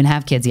angel. I don't even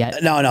have kids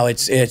yet. No,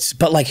 it's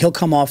but like he'll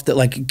come off that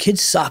like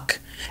kids suck.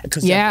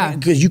 Because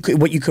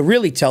what you could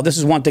really tell, this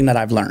is one thing that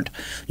I've learned,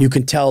 you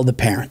can tell the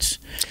parents.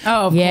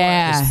 Oh, of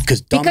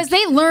course. Because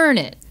they learn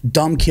it.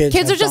 Dumb kids.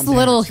 Kids are just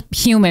little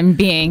human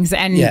beings,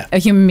 and a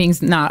human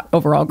being's not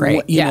overall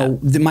great. You know,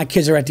 my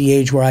kids are at the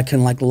age where I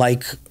can like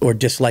or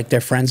dislike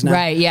their friends now.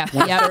 Right? Yeah.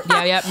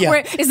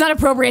 Where it's not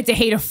appropriate to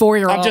hate a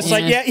 4-year-old. I'm just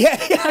like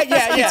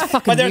It's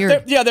fucking but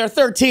weird. they're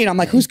 13. I'm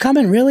like, who's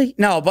coming? Really?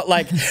 No, but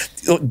like,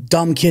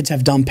 dumb kids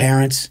have dumb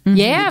parents.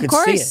 Yeah, of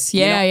course.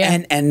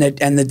 And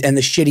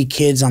the shitty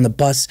kids on the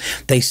bus,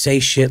 they say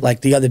shit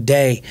like the other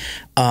day.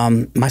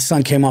 my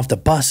son came off the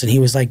bus and he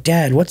was like,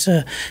 "Dad, what's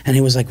a?" And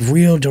he was like,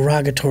 real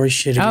derogatory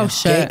shit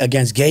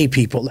against gay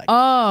people. Like,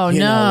 oh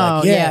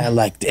no, like,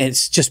 like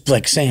it's just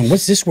like saying,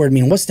 "What's this word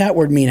mean? What's that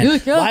word mean?"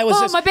 And why was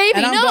this? My baby,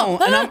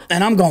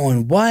 and I'm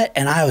going, what?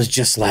 And I was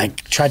just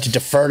like, tried to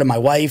defer to my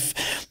wife.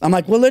 I'm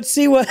like, well, let's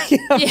see what.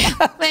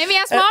 Maybe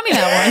ask mommy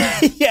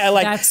that one. Yeah,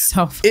 like that's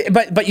so funny.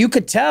 But you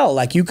could tell,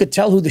 like you could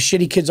tell who the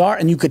shitty kids are,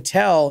 and you could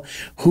tell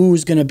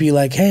who's gonna be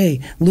like, "Hey,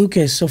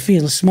 Lucas,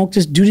 Sophia, let's smoke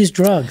this, do these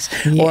drugs,"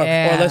 or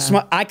let's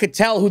smoke. I could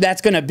tell who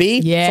that's gonna be.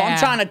 Yeah. So I'm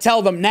trying to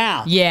tell them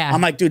now. Yeah.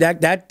 I'm like, dude,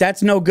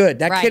 that's no good.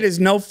 That kid is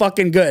no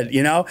fucking good.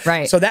 You know.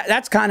 Right. So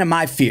that's kind of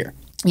my fear.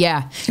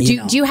 Yeah.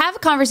 Do you have a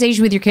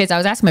conversation with your kids? I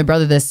was asking my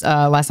brother this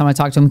last time I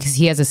talked to him because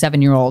he has a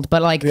 7-year-old.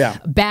 But like,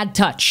 bad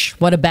touch.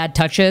 What a bad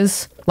touch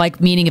is.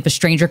 Like, meaning if a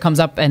stranger comes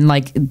up and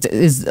like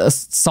is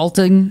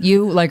assaulting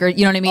you, like, or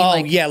you know what I mean? Oh,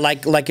 like, yeah,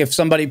 like if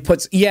somebody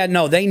puts,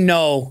 no, they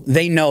know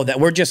that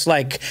we're just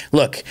like,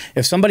 look,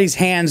 if somebody's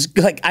hands,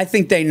 like, I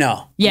think they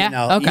know. Yeah. You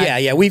know?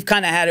 Okay. Yeah. We've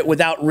kind of had it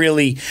without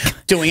really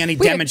doing any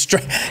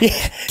demonstration.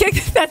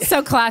 That's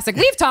so classic.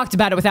 We've talked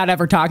about it without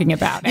ever talking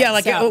about it. Yeah,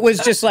 like it was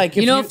just like,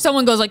 if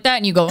someone goes like that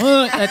and you go,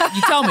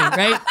 you tell me,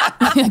 right?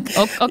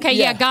 Okay,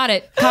 yeah, got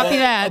it. Copy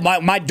that.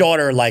 My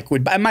daughter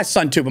would, and my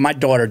son too, but my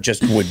daughter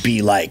just would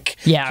be like,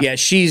 yeah,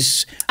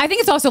 she's. I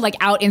think it's also like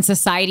out in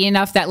society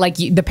enough that like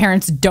the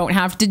parents don't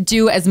have to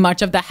do as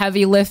much of the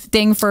heavy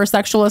lifting for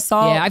sexual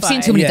assault. Yeah, I've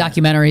seen too many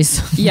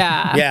documentaries.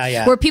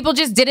 Yeah. Where people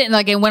just did it and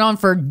like it went on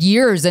for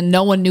years and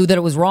no one knew that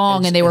it was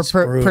wrong and they were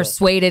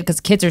persuaded because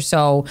kids are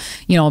so,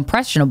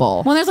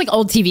 impressionable. Well, there's like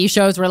old TV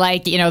shows where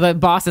like, the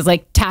boss is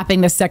like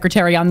tapping the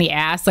secretary on the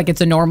ass like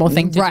it's a normal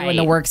thing to do in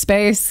the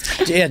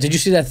workspace. Yeah, did you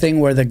see that thing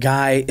where the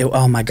guy,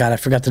 oh my God, I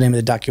forgot the name of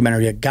the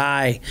documentary. A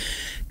guy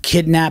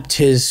kidnapped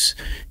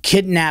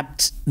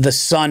the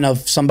son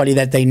of somebody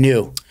that they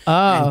knew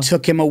and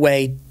took him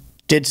away,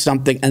 did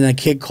something, and the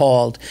kid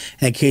called,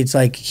 and the kid's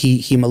like,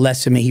 he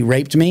molested me, he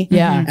raped me.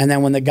 Yeah. And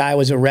then when the guy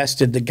was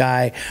arrested,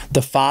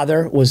 the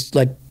father was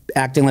like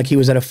acting like he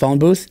was at a phone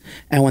booth,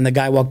 and when the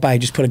guy walked by, he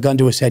just put a gun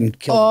to his head and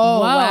killed him. Oh,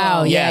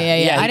 wow.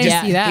 Yeah. I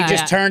didn't see that. He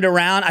just turned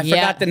around. I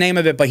forgot the name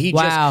of it, but he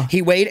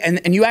waited,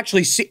 and you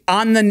actually see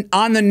on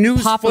the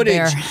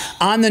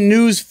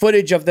news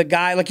footage of the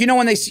guy, like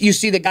when you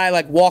see the guy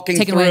like walking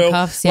taken through, in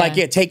cuffs,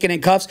 taken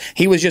in cuffs.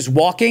 He was just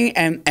walking,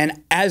 and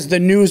as the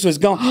news was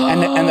going,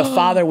 and the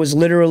father was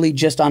literally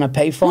just on a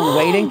payphone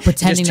waiting,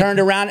 pretending, just turned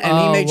around, and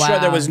he made sure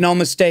there was no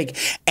mistake.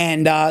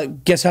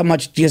 And guess how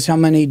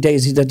many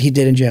days he did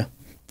in jail?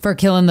 For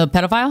killing the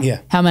pedophile? Yeah.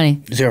 How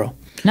many? 0.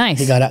 Nice.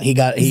 He got.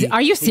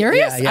 Are you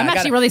serious? Yeah, I'm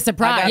actually really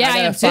surprised. I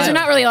am too. You're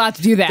not really allowed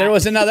to do that. There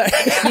was another.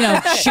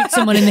 Shoot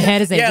someone in the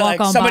head as they walk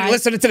on somebody by.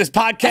 listening to this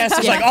podcast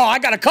is like, oh, I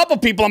got a couple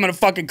people I'm gonna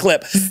fucking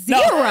clip. 0.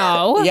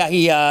 No.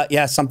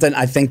 Yeah, something.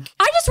 I think.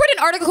 I just read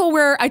an article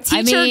where a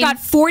teacher got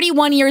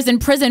 41 years in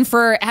prison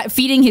for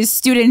feeding his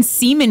students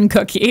semen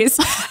cookies,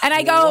 and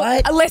I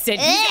go, listen,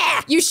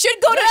 you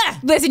should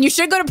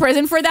go to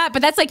prison for that,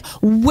 but that's like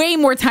way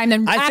more time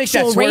than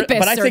actual rapists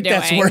but I think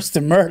that's worse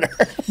than murder.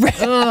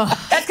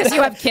 That's because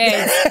you have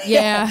kids.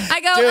 Yeah.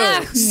 I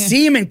go,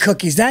 semen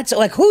cookies. That's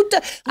like, who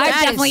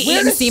I've definitely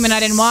eaten semen I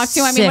didn't walk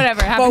to. I mean,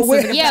 whatever. Happens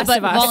to the best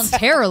of us.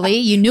 Voluntarily,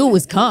 you knew it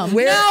was cum.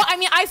 No, I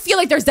mean, I feel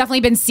like there's definitely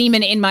been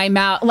semen in my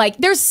mouth. Like,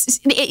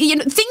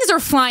 things are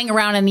flying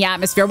around in the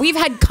atmosphere. We've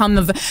had cum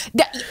of.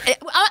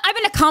 I've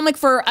been a comic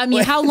for,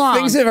 how long?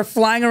 Things that are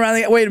flying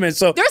around. Wait a minute.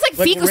 So there's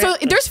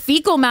there's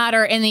fecal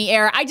matter in the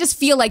air. I just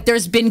feel like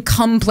there's been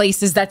cum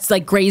places that's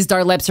like grazed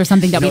our lips or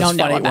something that we don't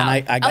know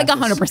about. I like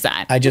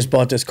 100%. I just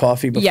bought this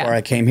coffee before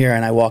I came here,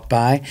 and I walked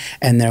by,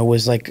 and there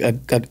was like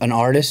an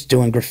artist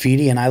doing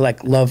graffiti, and I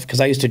love because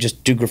I used to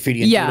just do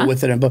graffiti and doodle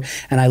with it,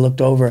 and I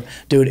looked over,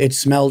 dude. It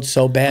smelled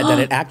so bad that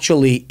it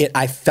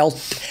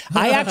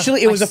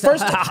was the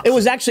first. It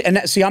was actually,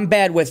 and see, I'm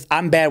bad with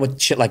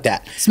shit like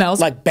that.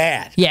 Smells like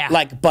bad, yeah.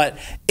 But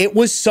it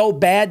was so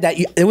bad that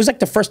it was like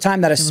the first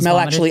time that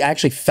I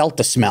actually felt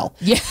the smell.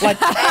 Yeah,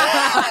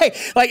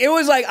 like it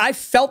was like I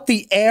felt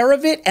the air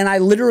of it, and I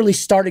literally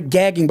started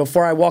gagging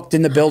before I walked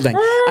in the building.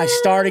 I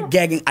started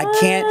gagging. I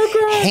can't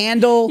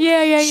handle.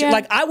 Yeah.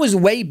 Like I was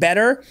way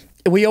better.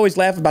 We always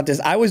laugh about this.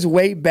 I was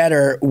way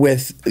better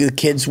with the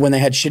kids when they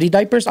had shitty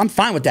diapers. I'm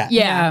fine with that.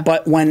 Yeah.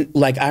 But when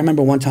I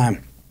remember one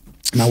time,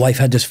 my wife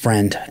had this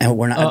friend, and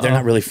they're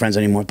not really friends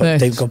anymore, but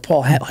they go,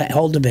 Paul,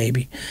 hold the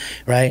baby,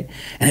 right?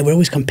 And they would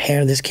always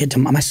compare this kid to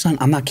my son.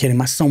 I'm not kidding.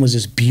 My son was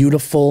this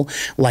beautiful,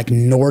 like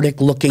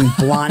Nordic-looking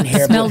blonde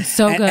hair. Smelled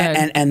so good.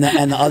 And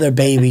the other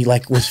baby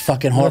was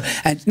fucking horrible.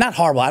 And not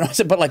horrible, I don't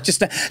say, but like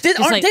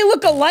they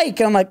look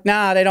alike? And I'm like,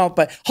 nah, they don't,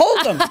 but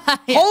hold them.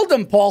 Hold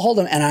them, Paul, hold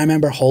them. And I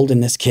remember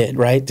holding this kid,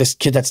 right? This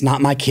kid that's not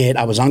my kid.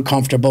 I was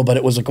uncomfortable, but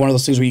it was like one of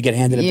those things where you get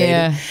handed a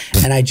baby.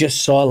 And I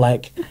just saw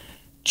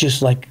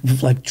just like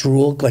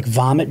drool, like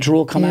vomit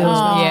drool come out of his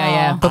mouth.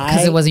 Yeah. But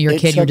because it wasn't your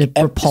kid, you're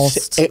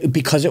repulsed.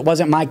 Because it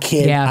wasn't my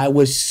kid, I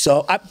was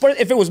so... but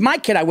if it was my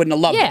kid, I wouldn't have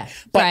loved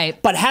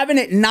it. But having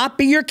it not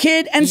be your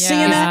kid and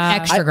seeing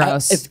that... Extra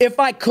gross. If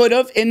I could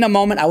have, in the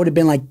moment, I would have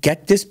been like,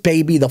 get this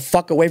baby the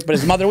fuck away. But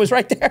his mother was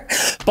right there.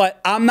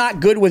 But I'm not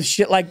good with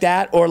shit like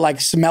that or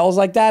like smells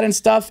like that and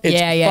stuff. It's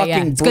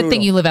fucking It's a good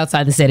thing you live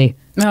outside the city.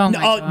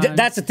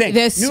 That's the thing.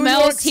 The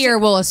smells here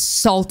will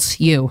assault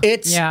you.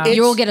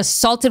 You will get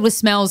assaulted with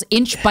smells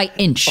inch by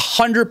inch.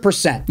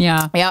 100%.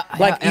 Yeah.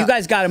 You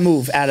guys got to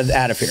move out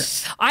of here.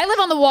 I live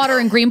on the water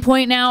in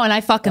Greenpoint now, and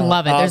I fucking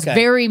love it. There's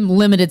very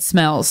limited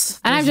smells.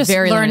 And I've just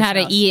learned how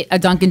to eat a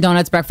Dunkin'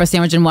 Donuts breakfast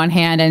sandwich in one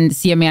hand and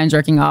see a man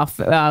jerking off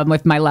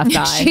with my left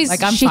eye.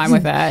 I'm fine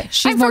with it.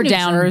 She's more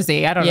down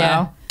Jersey. I don't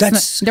know.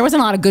 There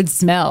wasn't a lot of good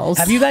smells.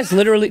 Have you guys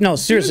literally? No,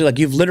 seriously. Like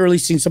you've literally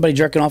seen somebody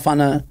jerking off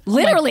on a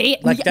literally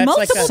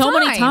multiple so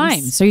many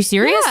times. Are you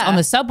serious? On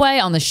the subway,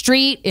 on the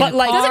street, but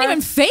like, it doesn't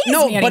even faze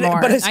me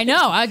anymore. But I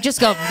know. I just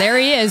go, there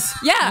he is.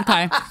 Yeah.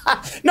 Okay.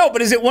 No,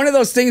 but is it one of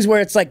those things where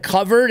it's like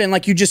covered and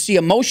like you just see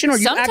emotion, or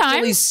you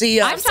actually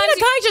see? I've seen a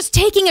guy just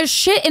taking a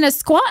shit in a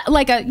squat,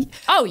 like a.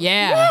 Oh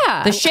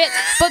yeah. The shit,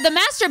 but the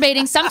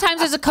masturbating.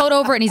 Sometimes there's a coat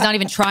over it, and he's not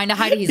even trying to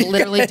hide it. He's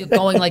literally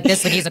going like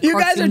this, like he's a. You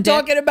guys are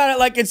talking about it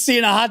like it's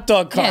seeing a hot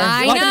dog car.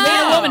 I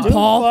know. A woman,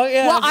 Paul.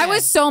 Well, I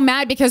was so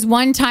mad because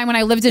one time when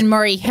I lived in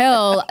Murray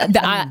Hill, a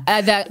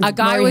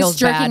guy was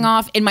jerking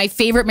off in my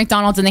favorite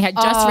McDonald's, and they had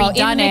just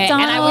redone it,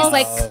 and I was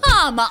like,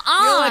 "Come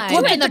on!" Like,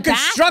 look at the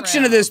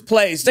construction of this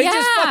place. They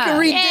just fucking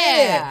redid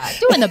it.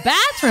 Do in the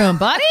bathroom,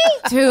 buddy.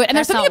 Dude, and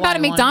there's something about a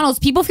McDonald's.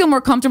 People feel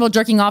more comfortable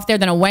jerking off there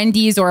than a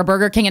Wendy's or a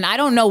Burger King, and I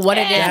don't know what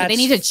it is. But they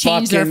need to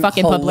change their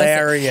fucking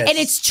publicity. And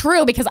it's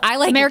true because I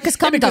like America's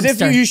cum because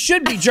dumpster. if you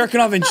should be jerking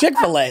off in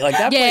Chick-Fil-A, like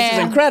that place is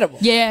incredible.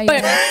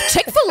 But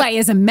Chick-fil-A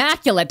is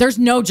immaculate. There's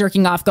no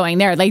jerking off going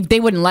there. Like they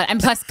wouldn't let. And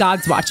plus,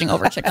 God's watching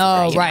over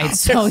Chick-fil-A. Oh, right.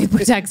 So he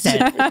protects it.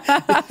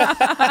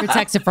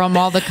 Protects it from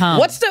all the cum.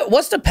 What's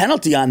the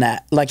penalty on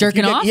that? Like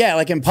jerking off? Yeah,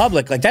 like in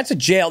public. Like that's a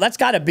jail. That's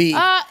got to be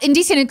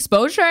indecent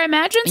exposure, I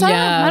imagine. So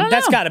I don't know.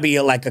 That's got to be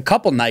like a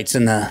couple nights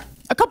in the.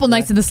 A couple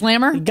nights in the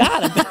slammer.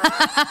 Got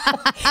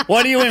it.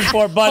 What are you in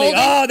for, buddy?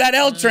 Oh, that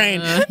L train.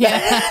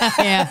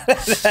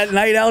 That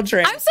night L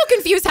train. I'm so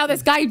confused how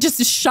this guy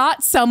just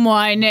shot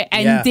someone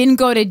and didn't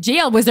go to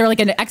jail. Was there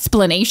like an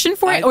explanation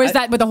for it? Or is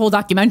that what the whole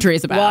documentary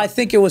is about? Well, I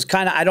think it was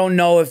kind of, I don't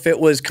know if it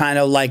was kind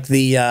of like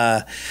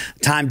the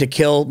Time to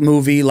Kill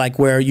movie, like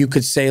where you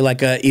could say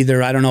like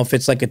either, I don't know if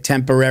it's like a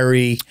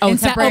temporary.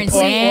 Temporary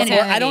insanity.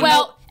 Or I don't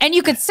know. And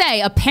you could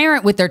say a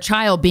parent with their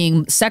child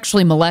being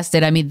sexually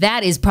molested. I mean,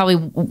 that is probably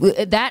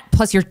that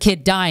plus your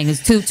kid dying is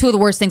two of the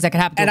worst things that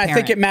could happen to a parent. And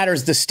I think it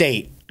matters the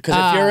state.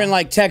 Because if you're in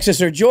like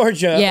Texas or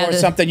Georgia or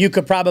something, you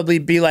could probably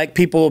be like,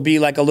 people will be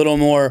like a little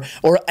more,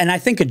 and I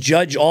think a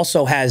judge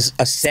also has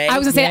a say. I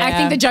was gonna say, I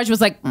think the judge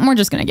was like, we're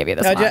just gonna give you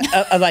this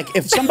one. Like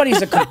if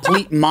somebody's a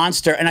complete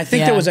monster, and I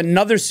think there was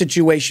another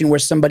situation where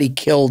somebody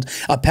killed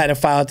a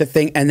pedophile at the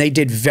thing, and they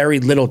did very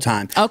little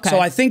time. Okay. So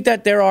I think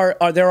that there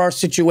are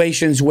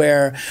situations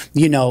where,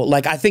 you know,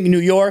 like I think New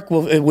York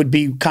it would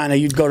be kind of,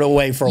 you'd go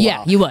away for a while.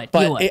 Yeah, you would.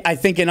 But I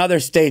think in other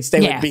states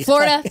they would be.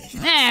 Florida,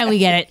 we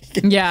get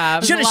it. Yeah.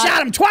 Should have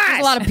shot him twice.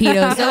 There's a lot of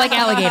pedos. They're like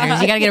alligators.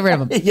 You got to get rid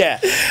of them. Yeah.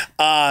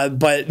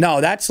 But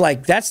no, that's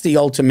the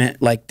ultimate,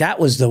 like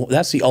that's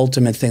the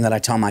ultimate thing that I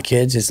tell my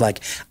kids is like,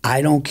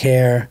 I don't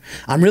care.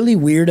 I'm really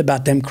weird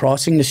about them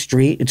crossing the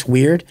street. It's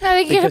weird. Yeah,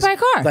 they get hit by a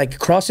car. Like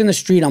crossing the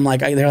street, I'm like,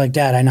 they're like,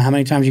 Dad, I know how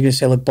many times you're going to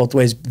say look both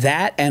ways.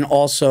 That and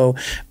also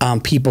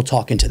people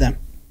talking to them.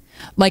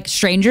 Like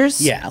strangers?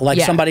 Yeah, like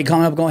somebody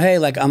coming up going, hey,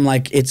 like, I'm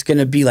like, it's going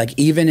to be like,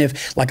 even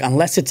if, like,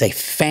 unless it's a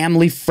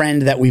family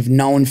friend that we've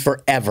known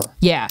forever.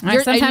 Yeah.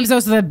 Sometimes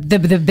those are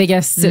the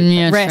biggest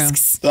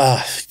risks.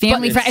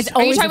 Family friend. It's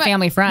always a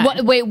family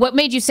friend. What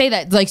made you say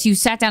that? Like, so you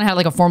sat down and had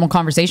like a formal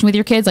conversation with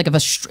your kids? Like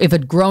if a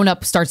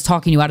grown-up starts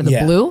talking you out of the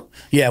blue?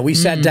 Yeah, we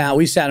sat down.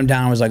 We sat them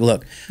down and was like,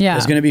 look,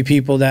 there's going to be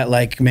people that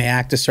like may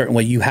act a certain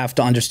way. You have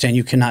to understand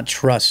you cannot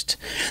trust.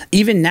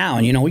 Even now,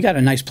 and you know, we got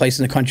a nice place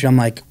in the country. I'm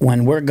like,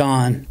 when we're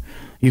gone,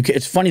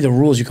 it's funny the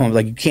rules you come up with,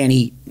 like you can't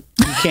eat.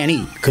 You can't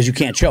eat because you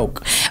can't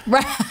choke.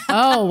 Right.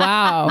 Oh,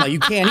 wow. No, you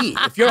can't eat.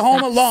 If you're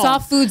home alone.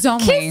 Soft foods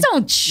only. Kids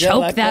don't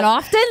choke that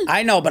often.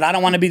 I know, but I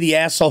don't want to be the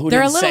asshole who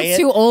They're didn't say it.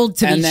 They're a little too old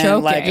to be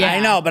choking. Like,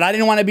 I know, but I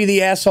didn't want to be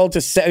the asshole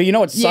to say, you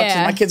know what sucks is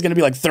my kid's going to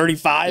be like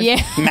 35,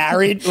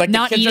 married. Like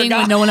not eating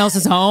when no one else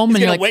is home. He's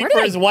and you're like, wait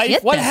for his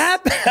wife. What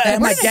happened?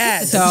 And my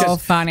dad. So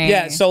funny.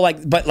 Yeah, so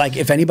like, but like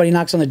if anybody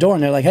knocks on the door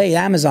and they're like, hey,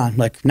 Amazon.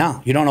 Like,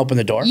 no, you don't open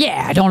the door.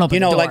 Yeah, I don't open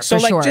the door. Like, so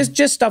like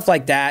just stuff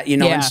like that, you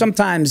know, and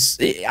sometimes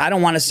I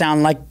don't want to sound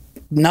like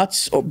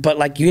nuts, but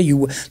like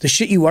the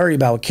shit you worry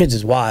about with kids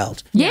is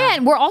wild. Yeah,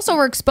 and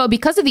we're exposed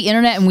because of the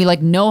internet, and we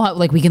like know how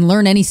like we can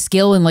learn any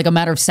skill in like a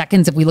matter of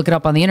seconds if we look it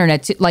up on the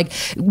internet. Like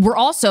we're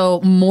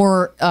also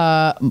more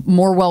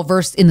well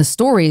versed in the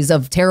stories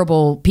of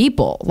terrible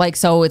people. Like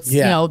so, it's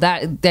you know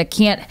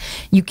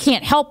you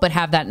can't help but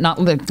have that not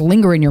like,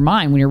 linger in your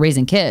mind when you're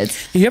raising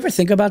kids. Do you ever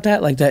think about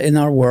that, like that in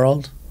our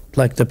world?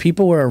 Like the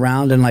people we're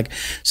around, and like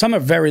some are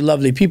very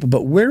lovely people,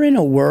 but we're in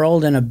a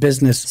world and a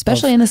business,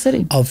 especially in the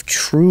city, of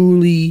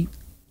truly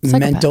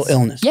mental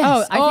illness. Yes.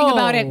 Oh, I think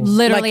about it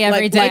literally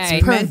every day.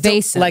 It's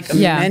pervasive.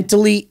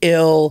 Mentally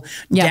ill,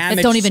 that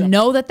don't even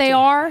know that they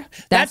are.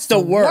 That's the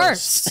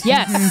worst.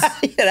 Yes.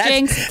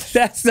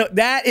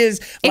 That is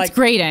like, it's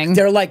grating.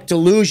 They're like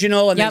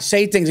delusional, and they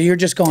say things and you're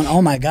just going,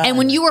 oh my God. And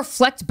when you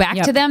reflect back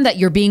to them that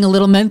you're being a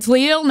little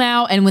mentally ill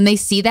now, and when they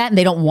see that and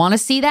they don't want to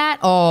see that,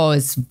 oh,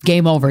 it's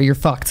game over. You're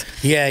fucked.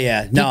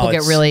 Yeah. No, people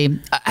get really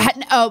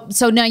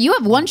so now you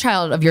have one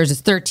child of yours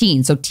is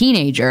 13, so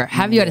teenager.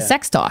 Have you had a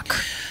sex talk?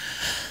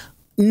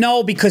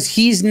 No, because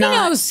he's not.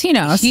 He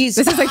knows. He's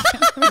this is like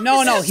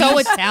no. So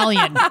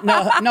Italian.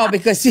 No,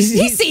 because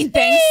he's seen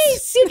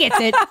things. He gets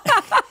it.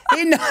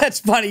 He knows. That's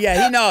funny.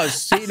 Yeah, he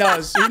knows. He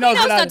knows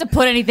not to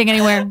put anything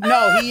anywhere.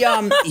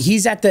 No,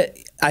 he's at the.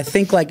 I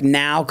think like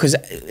now, because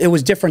it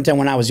was different than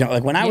when I was young.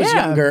 Like when I was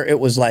younger, it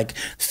was like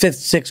 5th,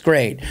 6th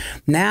grade.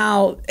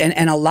 Now,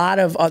 and a lot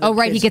of other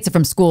kids, he gets it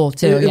from school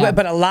too.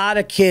 But a lot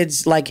of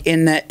kids like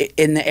in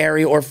the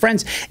area or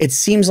friends, it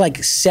seems like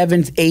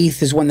 7th,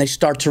 8th is when they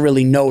start to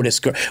really notice.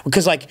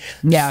 Because like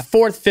 4th,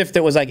 5th,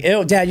 it was like,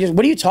 ew, Dad,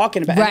 what are you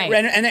talking about? Right.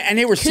 And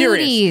they were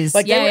serious.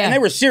 Like and they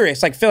were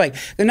serious. Like feel like,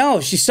 no,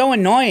 she's so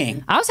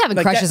annoying. I was having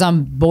crushes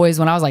on boys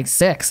when I was like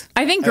 6.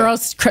 I think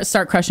girls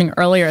start crushing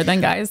earlier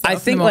than guys. I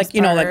think like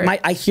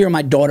I hear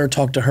my daughter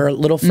talk to her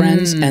little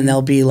friends, and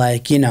they'll be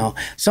like,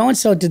 so and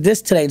so did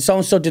this today, and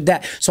so did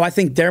that. So I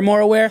think they're more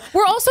aware.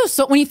 We're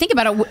also when you think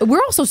about it,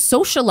 we're also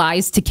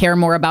socialized to care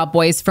more about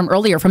boys from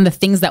earlier, from the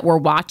things that we're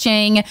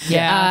watching.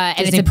 Yeah,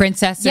 and Disney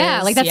princesses.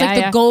 Yeah, like that's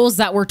like the goals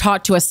that we're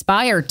taught to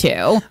aspire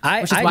to.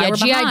 Which is why we're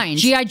behind.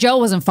 G.I. Joe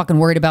wasn't fucking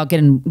worried about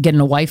getting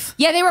a wife.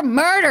 Yeah, they were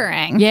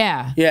murdering.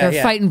 Yeah,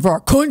 they're fighting for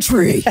our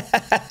country.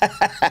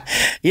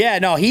 Yeah,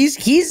 no, he's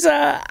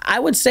I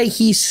would say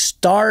he's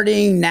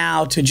starting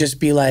now to just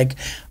be like,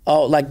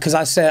 oh, like, because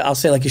I'll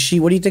say like,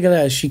 what do you think of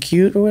that? Is she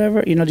cute or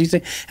whatever? Do you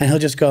think? And he'll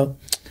just go,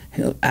 I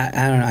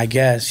don't know, I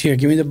guess. Here,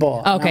 give me the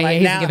ball. Okay, like,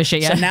 he doesn't give a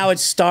shit yet. So now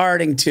it's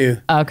starting to.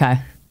 Okay.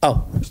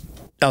 Oh,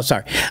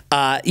 sorry.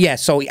 Yeah,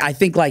 so I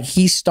think like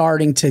he's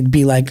starting to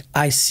be like,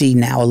 I see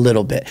now a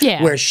little bit.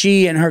 Yeah. Where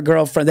she and her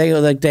girlfriend,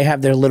 they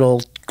have their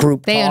little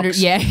group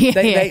talks.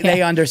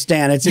 They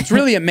understand. It's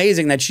really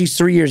amazing that she's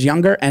 3 years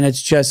younger, and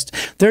it's just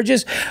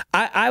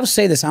I'll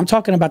say this. I'm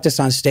talking about this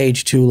on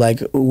stage too.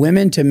 Like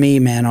women to me,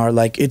 man, are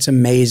like, it's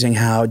amazing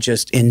how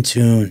just in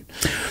tune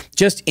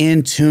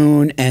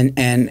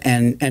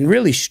and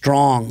really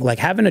strong. Like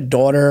having a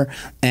daughter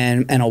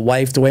and a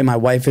wife the way my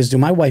wife is.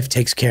 My wife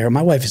takes care.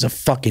 My wife is a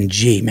fucking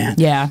G, man.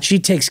 Yeah. She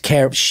takes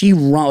care. She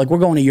run like we're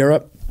going to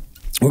Europe.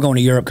 We're going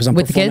to Europe because I'm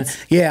with performing. The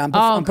kids. Yeah,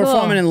 I'm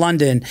performing in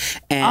London.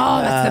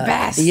 And, that's the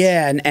best.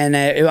 Yeah, and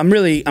I'm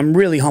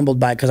really humbled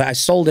by it because I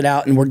sold it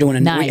out and we're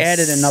doing we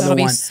added another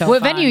one. So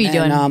what fun. venue are you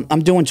doing?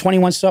 I'm doing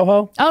 21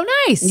 Soho.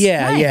 Oh, nice.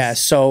 Yeah, yeah.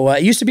 So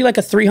it used to be like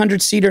a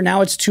 300 seater. Now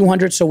it's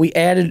 200. So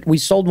we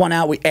sold one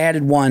out. We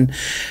added one.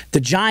 The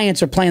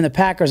Giants are playing the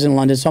Packers in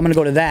London, so I'm going to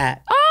go to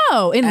that.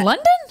 Oh, in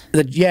London?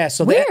 So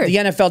the Weird.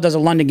 NFL does a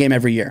London game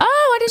every year. Oh,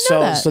 I didn't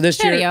know that. So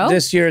this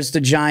year it's the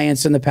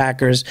Giants and the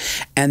Packers,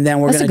 and then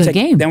we're going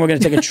to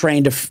take a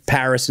train to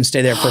Paris and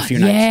stay there for a few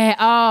nights. Yeah.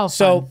 Oh.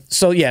 So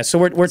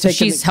we're taking.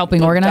 She's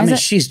helping organize it.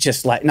 She's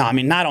just like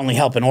not only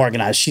helping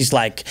organize. She's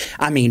like,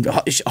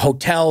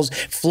 hotels,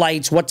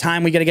 flights, what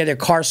time we got to get there,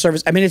 car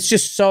service. I mean, it's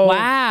just so.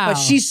 Wow. But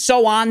she's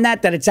so on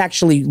that it's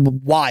actually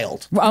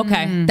wild.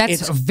 Okay,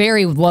 that's a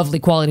very lovely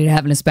quality to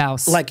have in a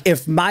spouse. Like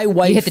if my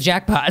wife, you hit the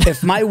jackpot.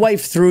 If my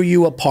wife threw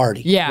you a party,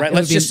 right?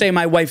 Let's just say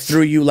my wife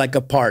threw you like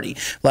a party.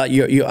 Like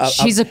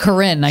she's a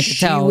Corinne. I could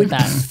tell with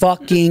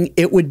that.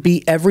 It would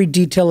be every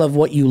detail of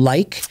what you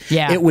like.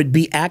 Yeah. It would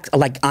be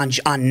like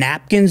on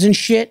napkins and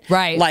shit.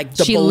 Right. Like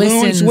the she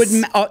balloons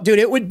listens. would, dude.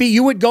 It would be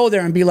you would go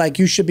there and be like,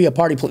 you should be a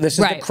party. This is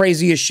right. the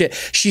craziest shit.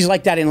 She's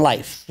like that in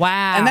life.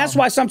 Wow. And that's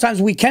why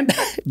sometimes we can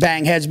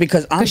bang heads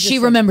because she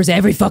remembers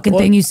every fucking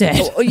thing you said.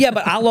 Yeah,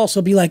 but I'll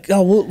also be like,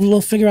 oh,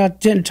 we'll figure out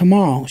dinner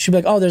tomorrow. She'll be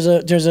like, oh, there's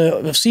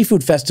a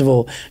seafood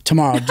festival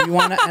tomorrow. Do you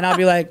want to? And I'll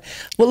be like,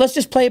 well, let's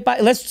just play it by.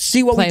 Let's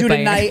see what we do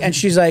tonight. And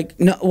she's like,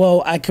 no,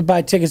 well, I could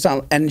buy tickets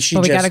on. And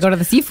we got to go to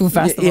the seafood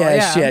festival.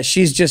 Yeah.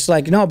 She's just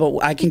like, no,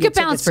 but I can get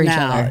tickets for now.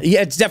 Each other.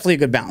 Yeah, it's definitely a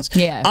good balance.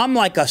 Yeah, I'm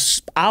like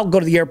I'll go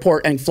to the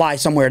airport and fly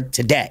somewhere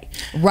today.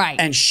 Right.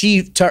 And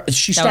she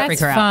started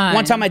fun.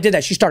 One time I did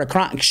that. She started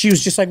crying. She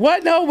was just like,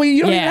 what? No,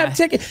 you don't even have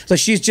tickets. So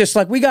she's just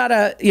like, we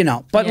gotta,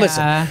 But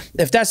listen,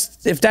 if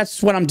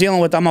that's what I'm dealing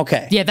with, I'm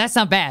okay. Yeah, that's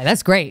not bad.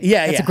 That's great.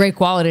 Yeah, that's a great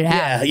quality to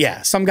have.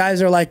 Yeah. Some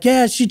guys are like,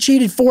 yeah, she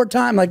cheated 4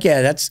 times. Like,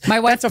 yeah, that's my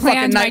wife that's a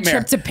planned fucking nightmare. my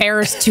trip to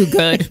air's too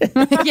good.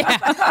 Yeah.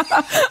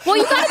 Well,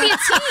 you gotta be a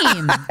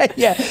team.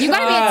 Yeah. You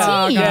gotta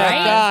be a team,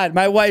 right? God,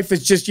 my wife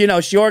is just,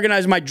 she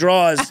organized my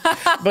drawers,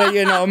 but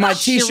my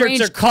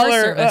t-shirts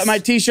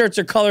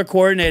are color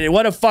coordinated.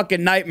 What a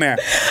fucking nightmare.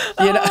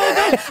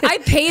 I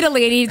paid a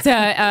lady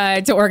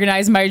to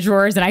organize my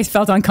drawers, and I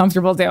felt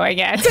uncomfortable doing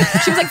it.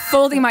 She was like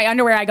folding my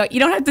underwear. I go, you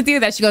don't have to do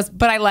that. She goes,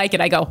 but I like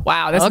it. I go,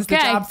 wow, this is the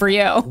job for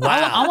you. Wow.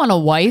 I want a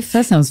wife.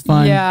 That sounds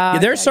fun. Yeah,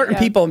 there are certain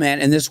people,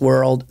 man, in this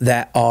world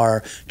that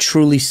are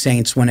truly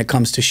saints when it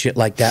comes to shit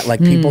like that. Like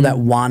people that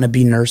want to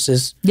be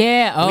nurses.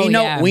 Yeah.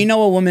 Oh, we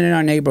know a woman in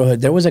our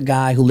neighborhood. There was a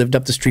guy who lived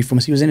up the street from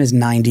us. He was in his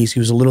 90s. He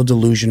was a little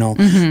delusional.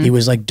 He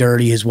was like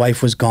dirty. His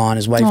wife was gone.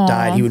 His wife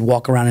died. He would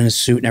walk around in a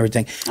suit and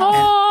everything.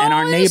 And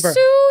our neighbor,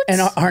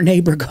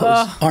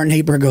 our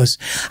neighbor goes,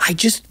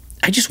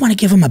 I just want to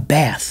give him a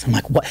bath. I'm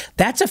like, what?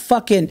 That's a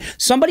fucking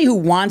somebody who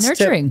wants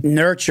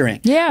nurturing.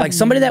 Yeah. Like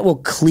somebody that will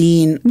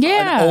clean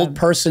an old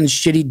person's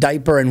shitty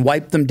diaper and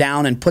wipe them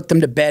down and put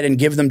them to bed and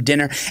give them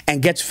dinner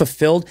and gets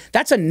fulfilled.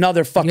 That's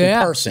another fucking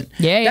person.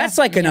 Yeah. That's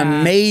like an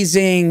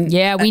amazing.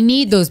 Yeah, we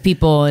need those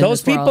people.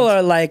 Those people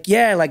are like,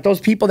 like those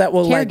people that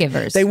will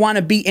caregivers. They want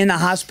to be in a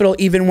hospital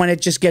even when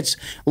it just gets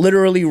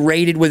literally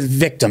raided with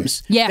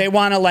victims. Yeah. They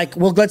want to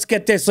well, let's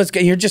get this.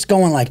 You're just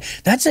going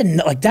that's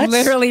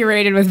literally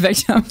raided with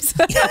victims.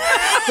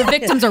 The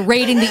victims are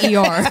raiding the ER.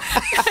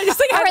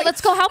 All right,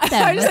 let's go help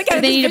them.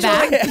 They need a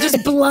bath.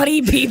 Just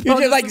bloody people.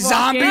 Just like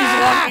zombies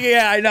walking.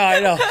 Yeah,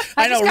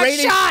 I know.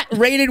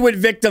 Raided with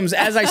victims.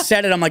 As I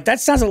said it, I'm like, that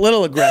sounds a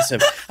little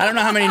aggressive. I don't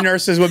know how many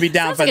nurses would be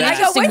down for that. I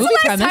go, when's the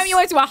last time you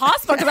went to a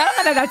hospital? Because I don't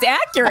know that that's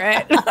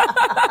accurate.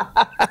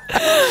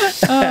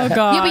 Oh,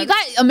 God. Yeah, but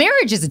a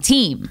marriage is a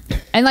team.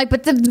 And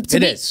but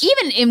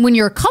even when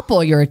you're a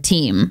couple, you're a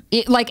team.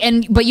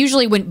 But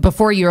usually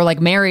before you're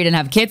married and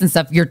have kids and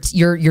stuff, your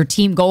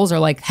team goals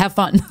are have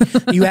fun.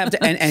 You have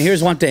to, and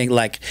here's one thing,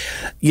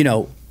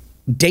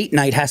 date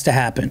night has to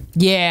happen.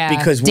 Yeah,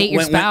 because date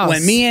your spouse.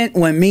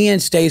 When me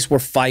and Stace were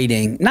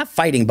fighting, not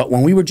fighting, but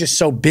when we were just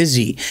so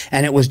busy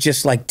and it was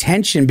just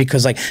tension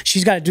because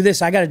she's got to do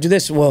this, I got to do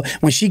this. Well,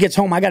 when she gets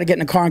home, I got to get in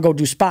the car and go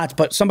do spots,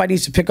 but somebody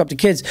needs to pick up the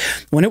kids.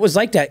 When it was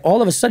like that,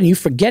 all of a sudden you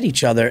forget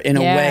each other in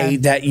a way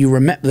that you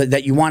remember,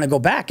 that you want to go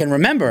back and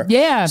remember.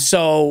 Yeah.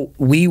 So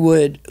we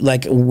would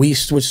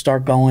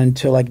start going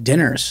to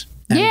dinners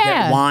and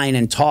get wine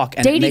and talk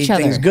and date it made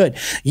things good.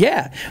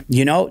 Yeah,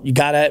 you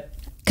gotta.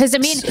 Because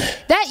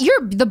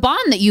the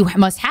bond that you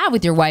must have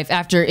with your wife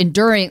after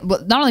enduring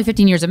not only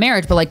 15 years of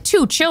marriage, but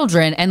 2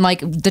 children and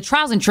the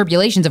trials and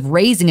tribulations of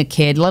raising a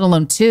kid, let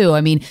alone 2.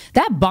 I mean,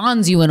 that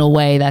bonds you in a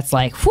way that's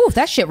whew,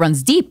 that shit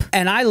runs deep.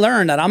 And I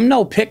learned that I'm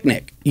no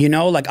picnic.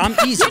 I'm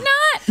easy. You're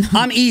not.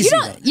 I'm easy.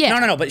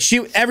 No. But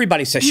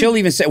everybody says, she'll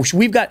even say,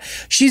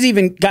 she's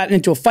even gotten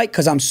into a fight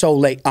because I'm so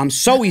late. I'm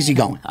so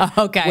easygoing.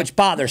 Okay. Which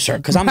bothers her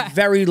because I'm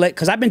very late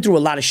because I've been through a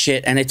lot of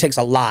shit and it takes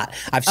a lot.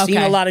 I've seen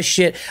a lot of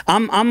shit.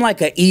 I'm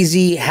like an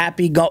easy,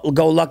 happy, go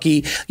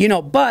lucky,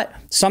 but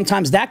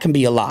sometimes that can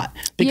be a lot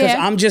because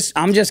I'm just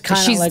kind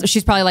of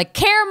she's probably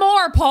care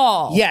more,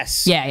 Paul.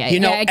 Yes. Yeah.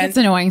 It gets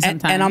annoying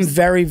sometimes. And I'm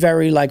very,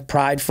 very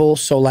prideful.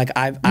 So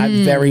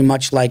I'm very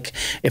much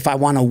if I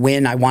want to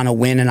win, I want to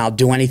win and I'll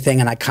do anything.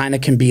 And I kind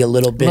of can be a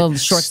little bit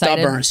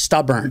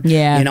stubborn.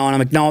 Yeah. And I'm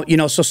like,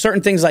 no, so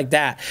certain things like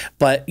that.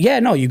 But yeah,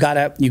 no, you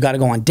gotta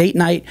go on date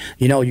night.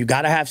 You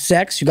gotta have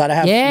sex. You gotta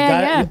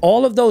have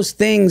all of those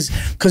things.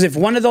 Because if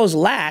one of those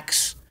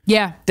lacks,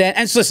 then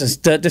and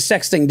listen, the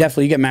sex thing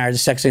definitely. You get married, the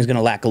sex thing is going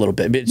to lack a little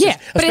bit. But is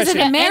it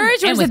the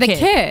marriage or is it the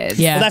kids?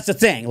 Yeah, well, that's the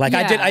thing.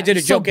 I did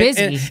a joke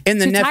in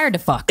the tired to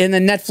fuck. In the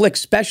Netflix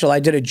special. I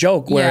did a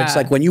joke where it's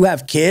when you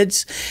have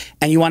kids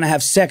and you want to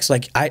have sex,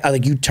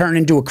 you turn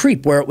into a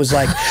creep. Where it was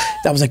I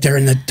was they're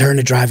in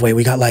the driveway.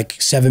 We got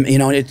 7.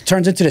 And it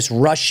turns into this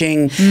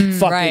rushing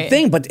fucking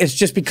thing. But it's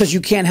just because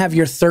you can't have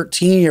your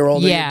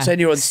 13-year-old and your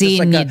 10-year-old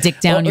seeing you dick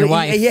down your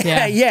wife.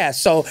 Yeah.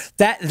 So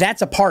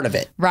that's a part of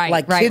it.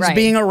 Right. Kids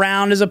being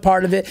around is a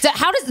part of it. So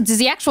how does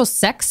the actual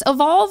sex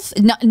evolve?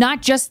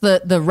 Not just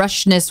the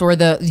rushness or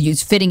the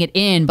fitting it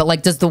in,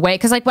 but does the way?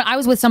 Because when I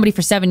was with somebody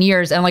for 7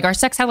 years and our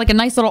sex had a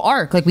nice little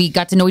arc. We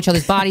got to know each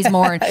other's bodies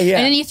more, and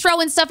then you throw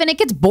in stuff and it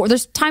gets boring.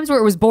 There's times where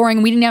it was boring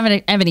and we didn't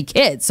have any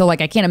kids, so I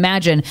can't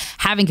imagine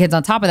having kids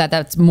on top of that.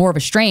 That's more of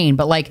a strain.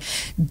 But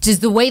does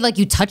the way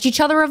you touch each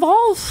other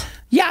evolve?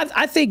 Yeah,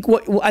 I think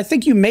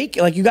you make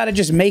you got to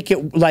just make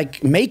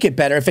it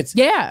better. If it's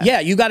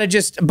you got to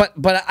just.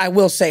 But I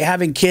will say,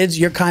 having kids,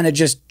 you're kind of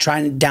just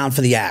trying down for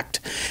the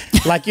act.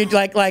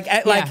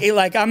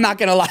 I'm not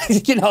gonna lie,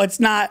 it's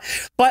not.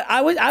 But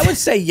I would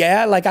say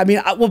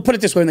we'll put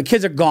it this way: when the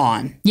kids are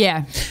gone,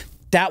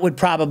 that would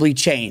probably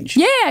change.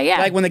 Yeah, yeah.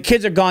 Like when the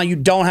kids are gone, you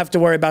don't have to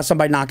worry about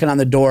somebody knocking on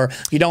the door.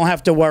 You don't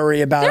have to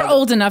worry about. They're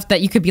old enough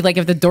that you could be like,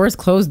 if the door's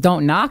closed,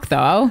 don't knock,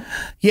 though.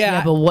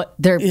 Yeah, but what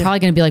they're probably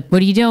going to be like,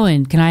 what are you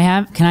doing? Can I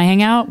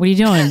hang out? What are you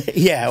doing?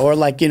 Yeah, or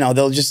like, you know,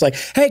 they'll just like,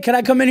 hey, can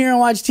I come in here and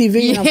watch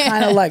TV? And I'm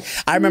kind of like,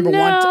 I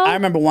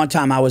remember one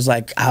time I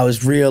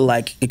was real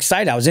like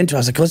excited. I was into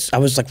it. I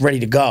was like ready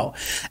to go.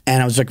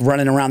 And I was like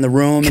running around the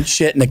room and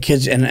shit. And the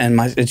kids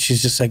and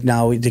she's just like,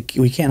 no,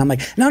 we can't. I'm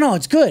like, no,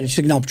 it's good. She's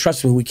like, no,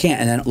 trust me, we can't.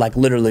 And then like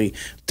literally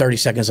 30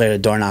 seconds later, the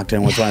door knocked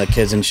and it was one of the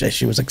kids. And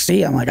she was like,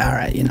 see? I'm like, all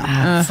right, you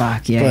know.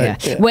 Fuck, yeah.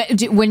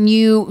 When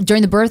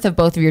during the birth of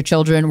both of your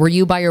children, were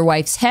you by your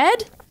wife's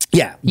head?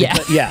 Yeah.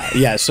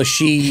 Yeah. So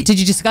she... Did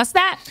you discuss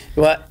that?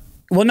 Well,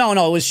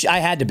 no, it was... I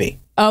had to be.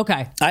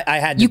 Okay. I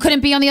had to. You couldn't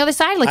be on the other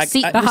side? Like,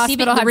 the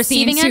hospital had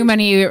seen too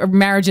many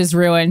marriages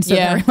ruined. So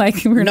they're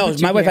like, no,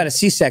 my wife had a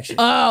C-section.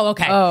 Oh,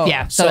 okay. Oh.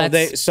 Yeah. So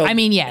I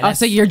mean, yeah.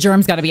 So your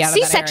germs got to be out of that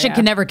area. C-section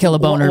can never kill a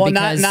boner. Well,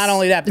 not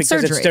only that,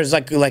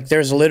 because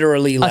there's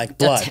literally like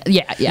blood.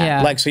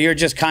 Yeah. Like, so you're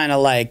just kind of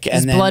like...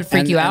 Does blood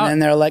freak you out? And then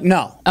they're like,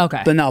 no.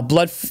 Okay. But no,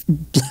 blood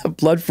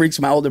freaks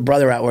my older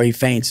brother out where he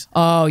faints.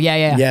 Oh,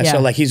 yeah. Yeah,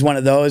 so like he's one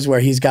of those where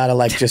he's got to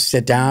like just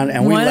sit down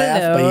and we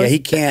laugh. But yeah, he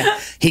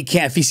can't.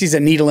 If he sees a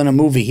needle in a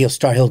movie, he'll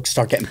start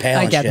getting pale.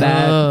 I and get shit.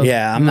 that.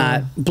 Yeah, I'm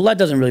not. Blood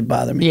doesn't really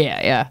bother me.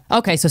 Yeah.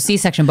 Okay, so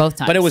C-section both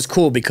times. But it was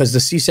cool because the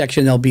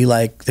C-section they'll be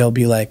like,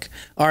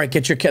 all right,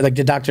 get your like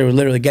the doctor would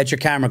literally get your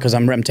camera because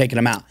I'm taking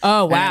him out.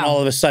 Oh wow! And then all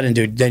of a sudden,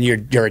 dude, then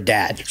you're a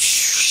dad.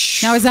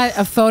 Now is that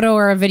a photo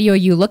or a video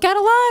you look at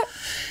a lot?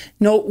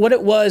 No, what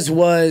it was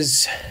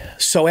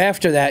so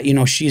after that, you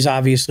know, she's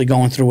obviously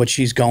going through what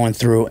she's going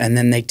through, and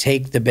then they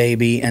take the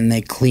baby and they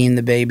clean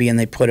the baby and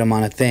they put him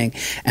on a thing,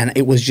 and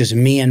it was just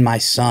me and my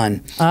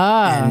son,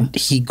 and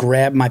he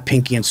grabbed my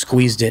pinky and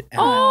squeezed it.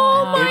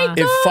 And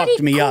it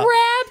fucked me up.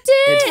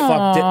 It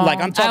fucked it.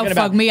 Like I'm talking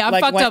about. Fuck me. I'm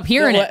fucked up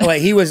hearing it.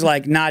 Like he was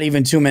like not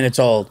even 2 minutes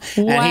old,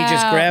 and he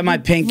just grabbed my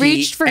pinky,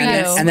 reached for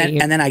and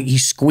then he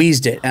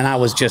squeezed it, and I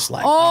was just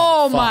like,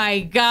 oh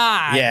my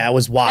god. Yeah, it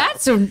was wild.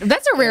 That's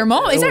a rare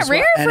moment. Is that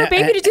rare for a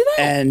baby to do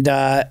that? And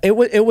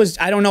it was.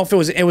 I don't know if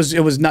it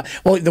was not.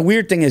 Well, the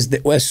weird thing is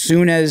that as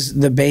soon as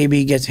the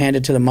baby gets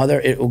handed to the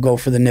mother, it will go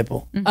for the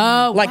nipple.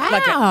 Oh, like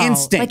an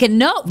instinct, like a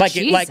no,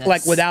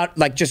 like without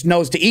just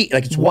knows to eat.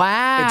 Like it's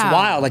wow, it's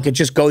wild. Like it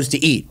just goes to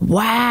eat.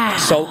 Wow.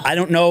 So I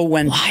don't know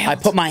when I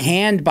put my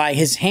hand by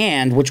his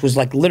hand, which was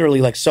like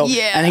literally like so,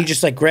 and he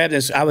just like grabbed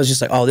this. I was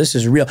just like, oh, this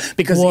is real.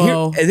 Because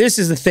this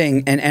is the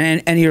thing,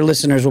 and your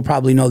listeners will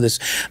probably know this.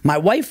 My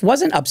wife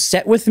wasn't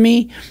upset with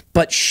me,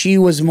 but she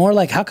was more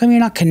like, how come you're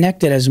not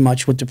connected as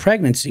much with the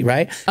pregnancy,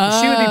 right?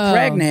 She would be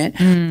pregnant,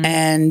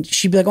 and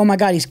she'd be like, oh my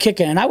God, he's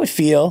kicking. And I would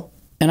feel,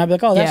 and I'd be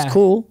like, oh, that's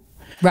cool.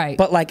 Right.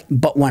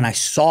 But when I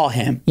saw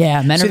him.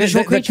 Yeah, men are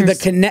visual creatures.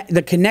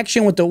 The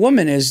connection with the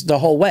woman is the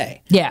whole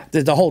way. Yeah.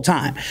 The whole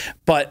time.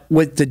 But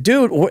with the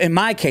dude, in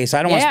my case,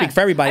 I don't want to speak for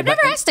everybody. I've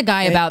never asked a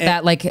guy about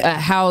that. Like,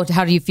 how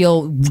do you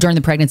feel during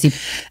the pregnancy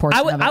portion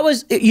of it? I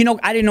was, you know,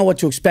 I didn't know what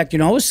to expect. You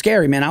know, it was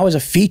scary, man. I was a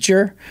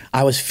feature.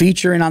 I was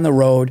featuring on the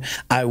road.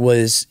 I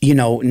was, you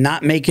know,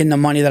 not making the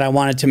money that I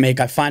wanted to make.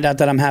 I find out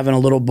that I'm having a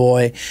little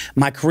boy.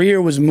 My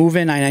career was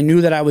moving. And I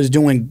knew that I was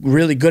doing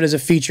really good as a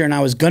feature, and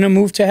I was going to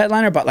move to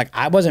headliner, but like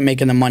I wasn't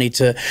making the money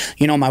to,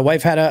 you know, my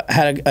wife had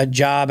a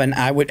job, and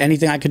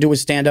anything I could do with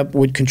stand up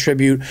would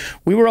contribute.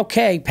 We were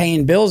okay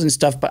paying bills and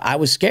stuff, but I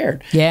was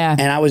scared. Yeah.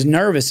 And I was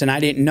nervous, and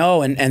I didn't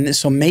know, and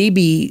so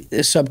maybe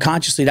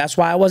subconsciously that's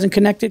why I wasn't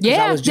connected, because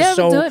I was just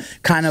so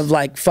kind of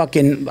like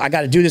fucking, I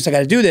got to do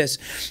this.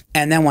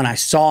 And then when I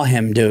saw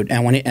him, dude,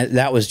 and when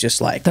that was just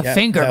like the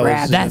finger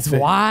grab. That's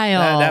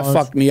wild. That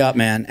fucked me up,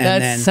 man.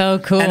 And that's so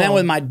cool. And then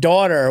with my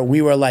daughter,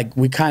 we were like,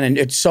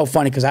 it's so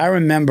funny because I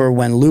remember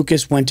when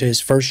Lucas went to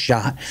his first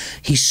shot,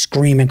 he's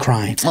screaming,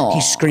 crying. Aww.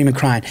 He's screaming,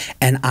 crying.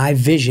 And I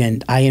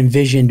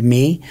envisioned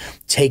me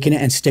taking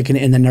it and sticking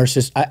it in the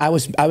nurse's. I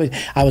was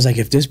like,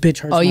 if this bitch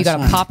hurts, you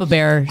got a Papa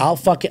Bear. I'll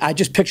fuck it. I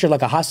just pictured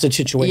like a hostage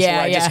situation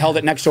where I just held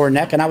it next to her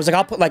neck, and I was like,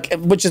 I'll put like,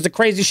 which is the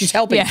crazy, she's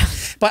helping. Yeah.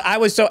 But I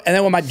was so, and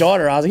then with my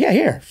daughter, I was like, yeah,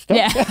 here.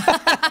 Yeah.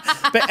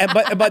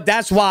 but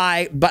that's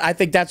why. But I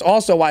think that's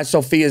also why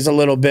Sophia's a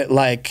little bit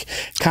like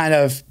kind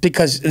of,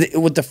 because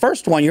with the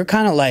first one, you're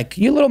kind of like,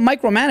 you little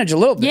micromanage a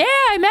little bit. Yeah,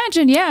 I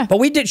imagine. Yeah. But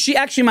we did.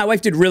 My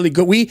wife did really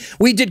good.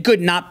 We did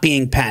good not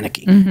being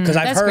panicky,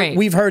 because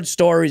we've heard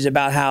stories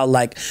about how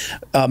like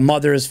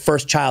mother's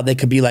first child, they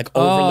could be like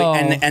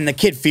overly, and the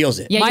kid feels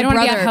it. Yeah, you don't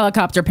want to be a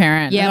helicopter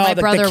parent. Yeah, my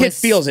brother the kid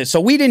feels it.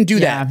 So we didn't do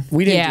that.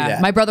 We didn't do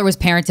that. My brother was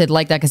parented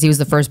like that because he was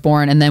the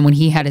firstborn, and then when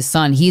he had his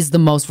son, he's the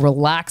most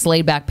relaxed,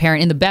 laid back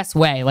parent in the best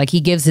way. Like he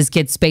gives his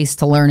kids space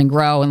to learn and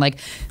grow, and like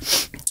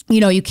you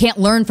know, you can't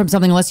learn from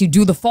something unless you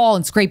do the fall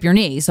and scrape your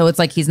knee. So it's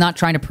like he's not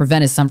trying to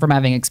prevent his son from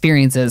having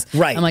experiences.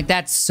 Right. I'm like,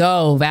 that's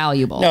so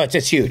valuable. No,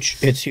 it's huge.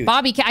 It's huge.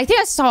 Bobby, I think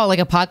I saw like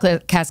a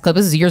podcast clip.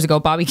 This is years ago.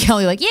 Bobby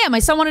Kelly, like, yeah, my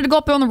son wanted to go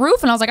up on the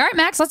roof, and I was like, all right,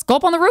 Max, let's go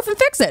up on the roof and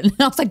fix it. And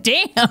I was like,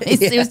 damn.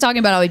 He was talking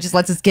about how he just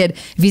lets his kid,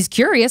 if he's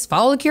curious,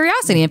 follow the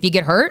curiosity. If you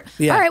get hurt,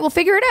 all right, we'll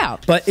figure it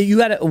out. But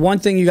one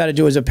thing you got to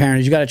do as a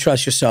parent is you got to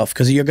trust yourself,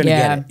 because you're gonna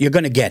get it. You're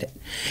gonna get it.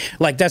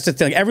 Like, that's the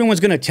thing. Everyone's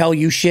gonna tell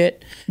you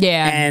shit.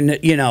 Yeah. And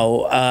you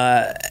know,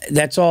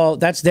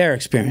 that's their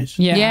experience.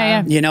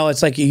 Yeah. You know,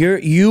 it's like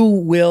you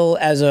will,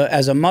 as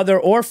a mother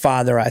or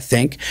father, I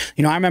think.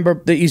 You know, I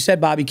remember that you said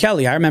Bobby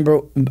Kelly. I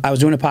remember I was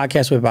doing a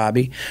podcast with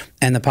Bobby,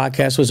 and the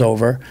podcast was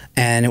over,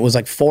 and it was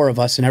like 4 of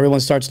us, and everyone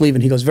starts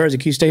leaving. He goes, Virzi,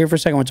 can you stay here for a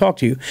second? I want to talk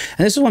to you.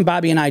 And this is when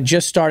Bobby and I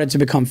just started to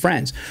become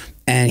friends.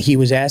 And he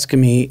was asking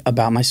me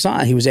about my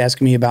son. He was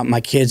asking me about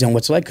my kids and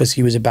what's like, because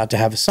he was about to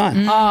have a son.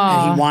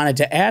 And he wanted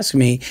to ask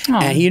me.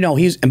 And you know,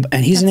 he's an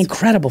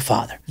incredible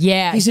father.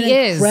 Yeah, he's an he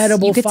is.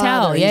 incredible You could father.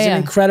 tell. He's an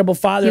incredible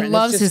father. He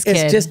loves his kid.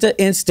 It's just an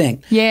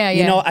instinct. Yeah.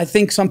 You know, I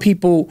think some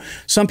people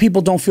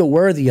don't feel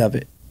worthy of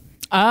it.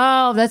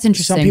 Oh, that's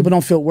interesting. Some people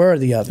don't feel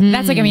worthy of it.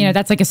 That's like, I mean,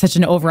 that's like such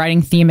an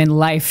overriding theme in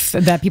life,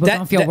 that people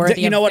don't feel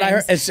worthy. You know of what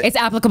things. I heard? It's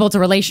applicable to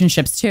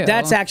relationships too.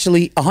 That's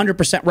actually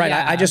 100% right.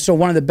 Yeah. I just saw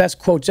one of the best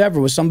quotes ever.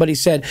 Was somebody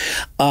said,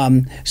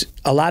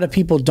 a lot of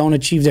people don't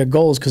achieve their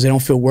goals because they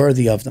don't feel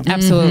worthy of them.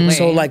 Absolutely.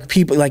 So like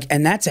people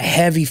and that's a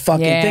heavy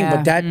fucking thing.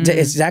 But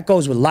that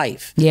goes with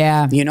life.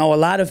 Yeah. You know, a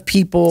lot of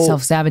people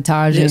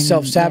self-sabotaging.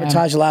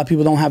 A lot of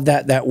people don't have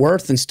that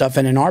worth and stuff.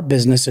 And in our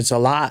business, it's a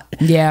lot.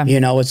 Yeah. You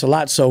know, it's a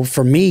lot. So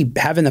for me,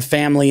 having the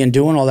family and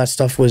doing all that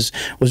stuff was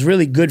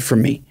really good for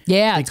me.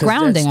 Yeah, it's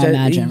grounding, I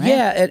imagine, right?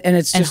 Yeah, and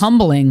it's just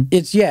humbling.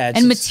 It's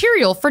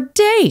material for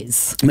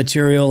days.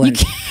 Material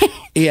and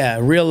yeah,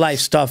 real life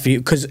stuff.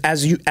 Because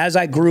as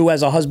I grew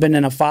as a husband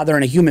and a father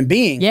and a human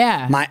being,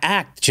 my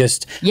act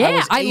just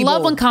I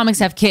love when comics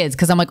have kids,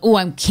 because I'm like, oh,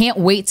 I can't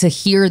wait to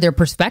hear their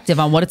perspective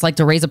on what it's like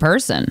to raise a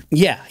person.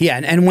 Yeah,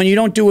 and when you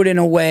don't do it in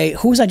a way,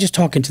 who was I just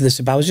talking to this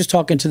about? I was just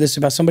talking to this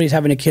about somebody's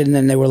having a kid, and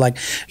then they were like,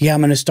 yeah,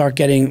 I'm going to start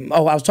getting.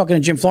 Oh, I was talking to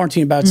Jim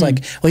Florentine about it's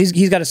like, well,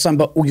 he's got a son,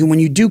 but when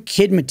you do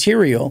kid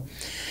material,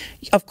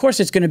 of course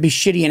it's going to be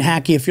shitty and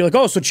hacky if you're like,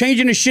 oh, so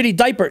changing a shitty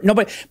diaper. No,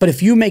 but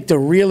if you make the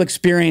real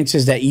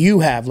experiences that you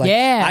have, like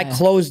I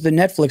closed the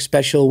Netflix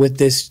special with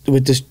this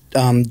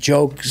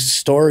joke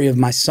story of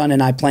my son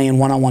and I playing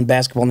one-on-one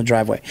basketball in the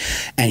driveway,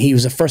 and he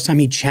was the first time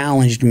he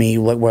challenged me.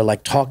 We're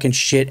like talking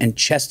shit and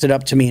chested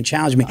up to me and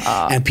challenged me,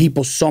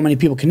 and so many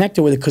people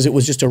connected with it because it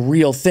was just a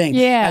real thing,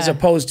 as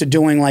opposed to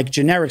doing like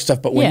generic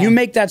stuff. But when you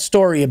make that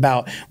story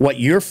about what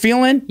you're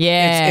feeling,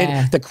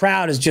 the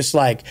crowd is just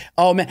like,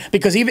 oh man,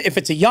 because even if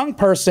it's a young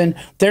person,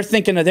 they're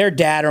thinking of their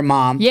dad or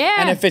mom,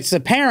 and if it's a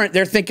parent,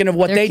 they're thinking of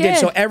what they did.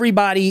 So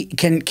everybody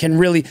can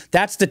really,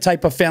 that's the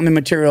type of family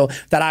material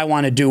that I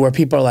want to do, where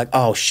people are like,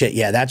 oh shit,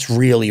 yeah, that's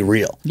really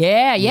real.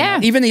 Yeah. You know?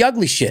 Even the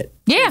ugly shit.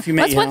 Yeah,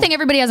 that's one thing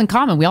everybody has in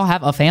common. We all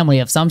have a family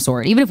of some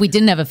sort. Even if we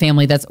didn't have a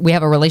family, we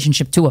have a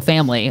relationship to a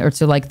family, or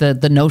to like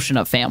the notion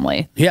of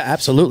family. Yeah,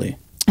 absolutely.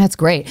 That's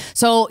great.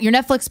 So your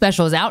Netflix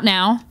special is out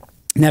now.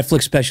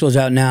 Netflix special is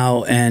out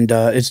now, and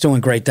it's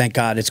doing great, thank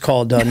God. It's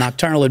called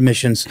Nocturnal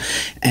Admissions,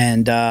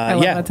 and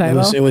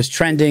it was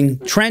trending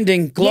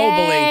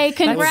globally. Yay,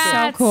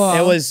 congrats! So cool.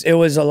 It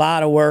was a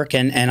lot of work,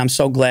 and I'm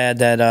so glad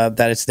that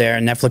it's there.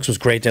 And Netflix was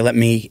great. They let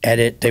me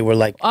edit. They were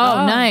like,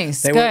 oh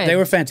nice, they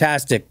were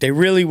fantastic. They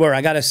really were.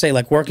 I got to say,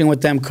 like, working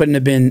with them couldn't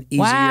have been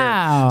easier.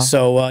 Wow.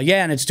 So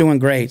and it's doing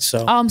great.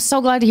 So I'm so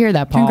glad to hear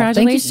that, Paul.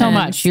 Congratulations. Thank you so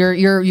much.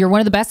 You're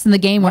one of the best in the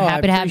game. We're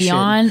happy to have you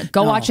on.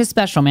 Go watch his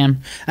special,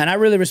 man. And I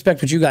really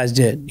respect what you guys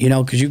did, you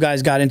know, because you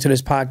guys got into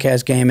this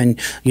podcast game, and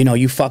you know,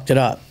 you fucked it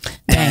up.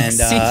 And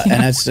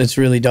it's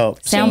really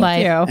dope.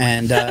 Soundbite.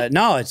 And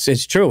no,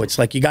 it's true. It's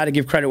like you got to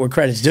give credit where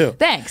credit's due.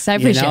 Thanks, I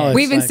appreciate it.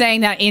 We've been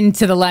saying that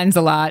into the lens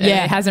a lot.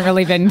 Yeah, it hasn't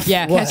really been.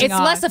 Yeah, it's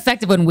less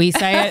effective when we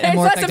say it, and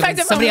more effective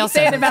when somebody else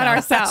says it about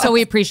ourselves. So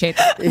we appreciate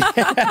that.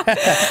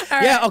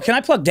 Yeah. Oh, can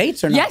I plug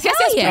dates or not?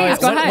 Yes.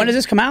 Go ahead. When does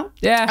this come out?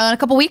 Yeah, in a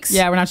couple weeks.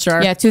 Yeah, we're not sure.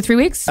 Yeah, 2-3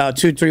 weeks.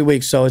 2-3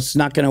 weeks. So it's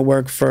not going to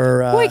work for.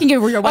 Well, you can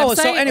give your website. Oh,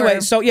 so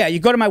anyway, you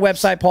go to my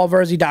website,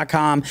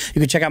 paulvirzi.com. You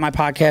can check out my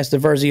podcast, The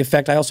Virzi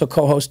Effect. I also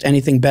co-host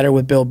Anything Better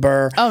with Bill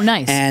Burr. Oh,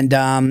 nice. And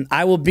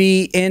I will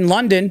be in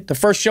London. The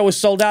first show is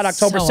sold out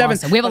October 7th.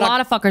 Awesome. We have a lot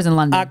of fuckers in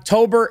London.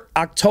 October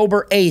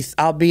 8th,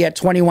 I'll be at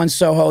 21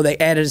 Soho. They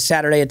added a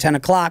Saturday at 10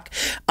 o'clock.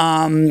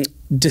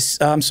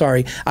 I'm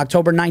sorry,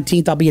 October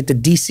 19th, I'll be at the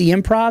DC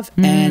Improv,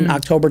 and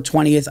October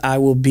 20th, I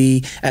will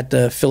be at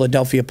the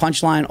Philadelphia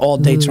Punchline. All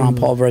dates are on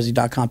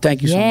paulvirzi.com.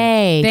 Thank you so much.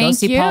 Yay. Thank Go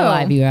see you. Paul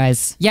live, you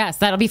guys. Yes,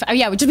 that'll be fun.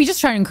 Yeah, we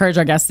just try to encourage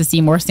our guests to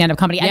see more stand-up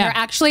comedy. And they're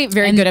actually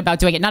very good about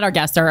doing it. Not our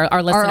guests,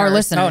 our listeners. Our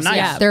listeners. Oh, nice.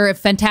 Yeah. They're a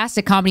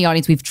fantastic comedy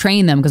audience. We've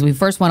trained them, because we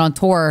first went on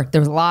tour. There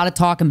was a lot of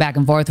talking back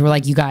and forth. We're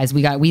like, you guys,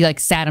 we like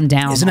sat them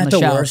down. Isn't that the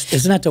worst?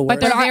 Isn't that the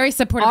worst? But they're very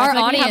supportive. Our I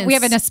feel like audience, we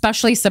have an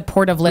especially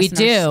supportive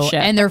listenership. We do.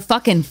 And they're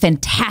fucking fantastic.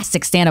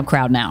 fantastic stand-up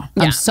crowd now.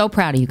 I'm so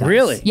proud of you guys.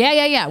 Really?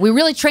 Yeah. We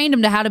really trained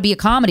him to how to be a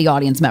comedy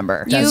audience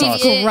member. That's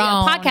awesome.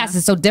 Podcast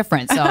is so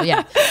different. So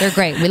yeah, they're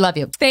great. We love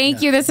you.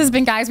 Thank you. This has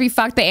been Guys We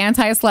Fcked, the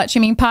anti-slut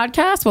shaming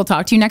podcast. We'll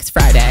talk to you next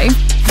Friday.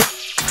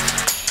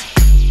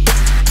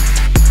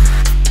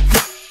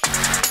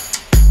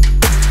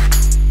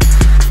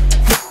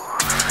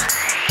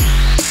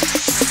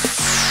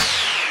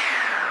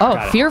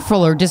 Oh,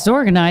 fearful or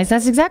disorganized.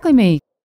 That's exactly me.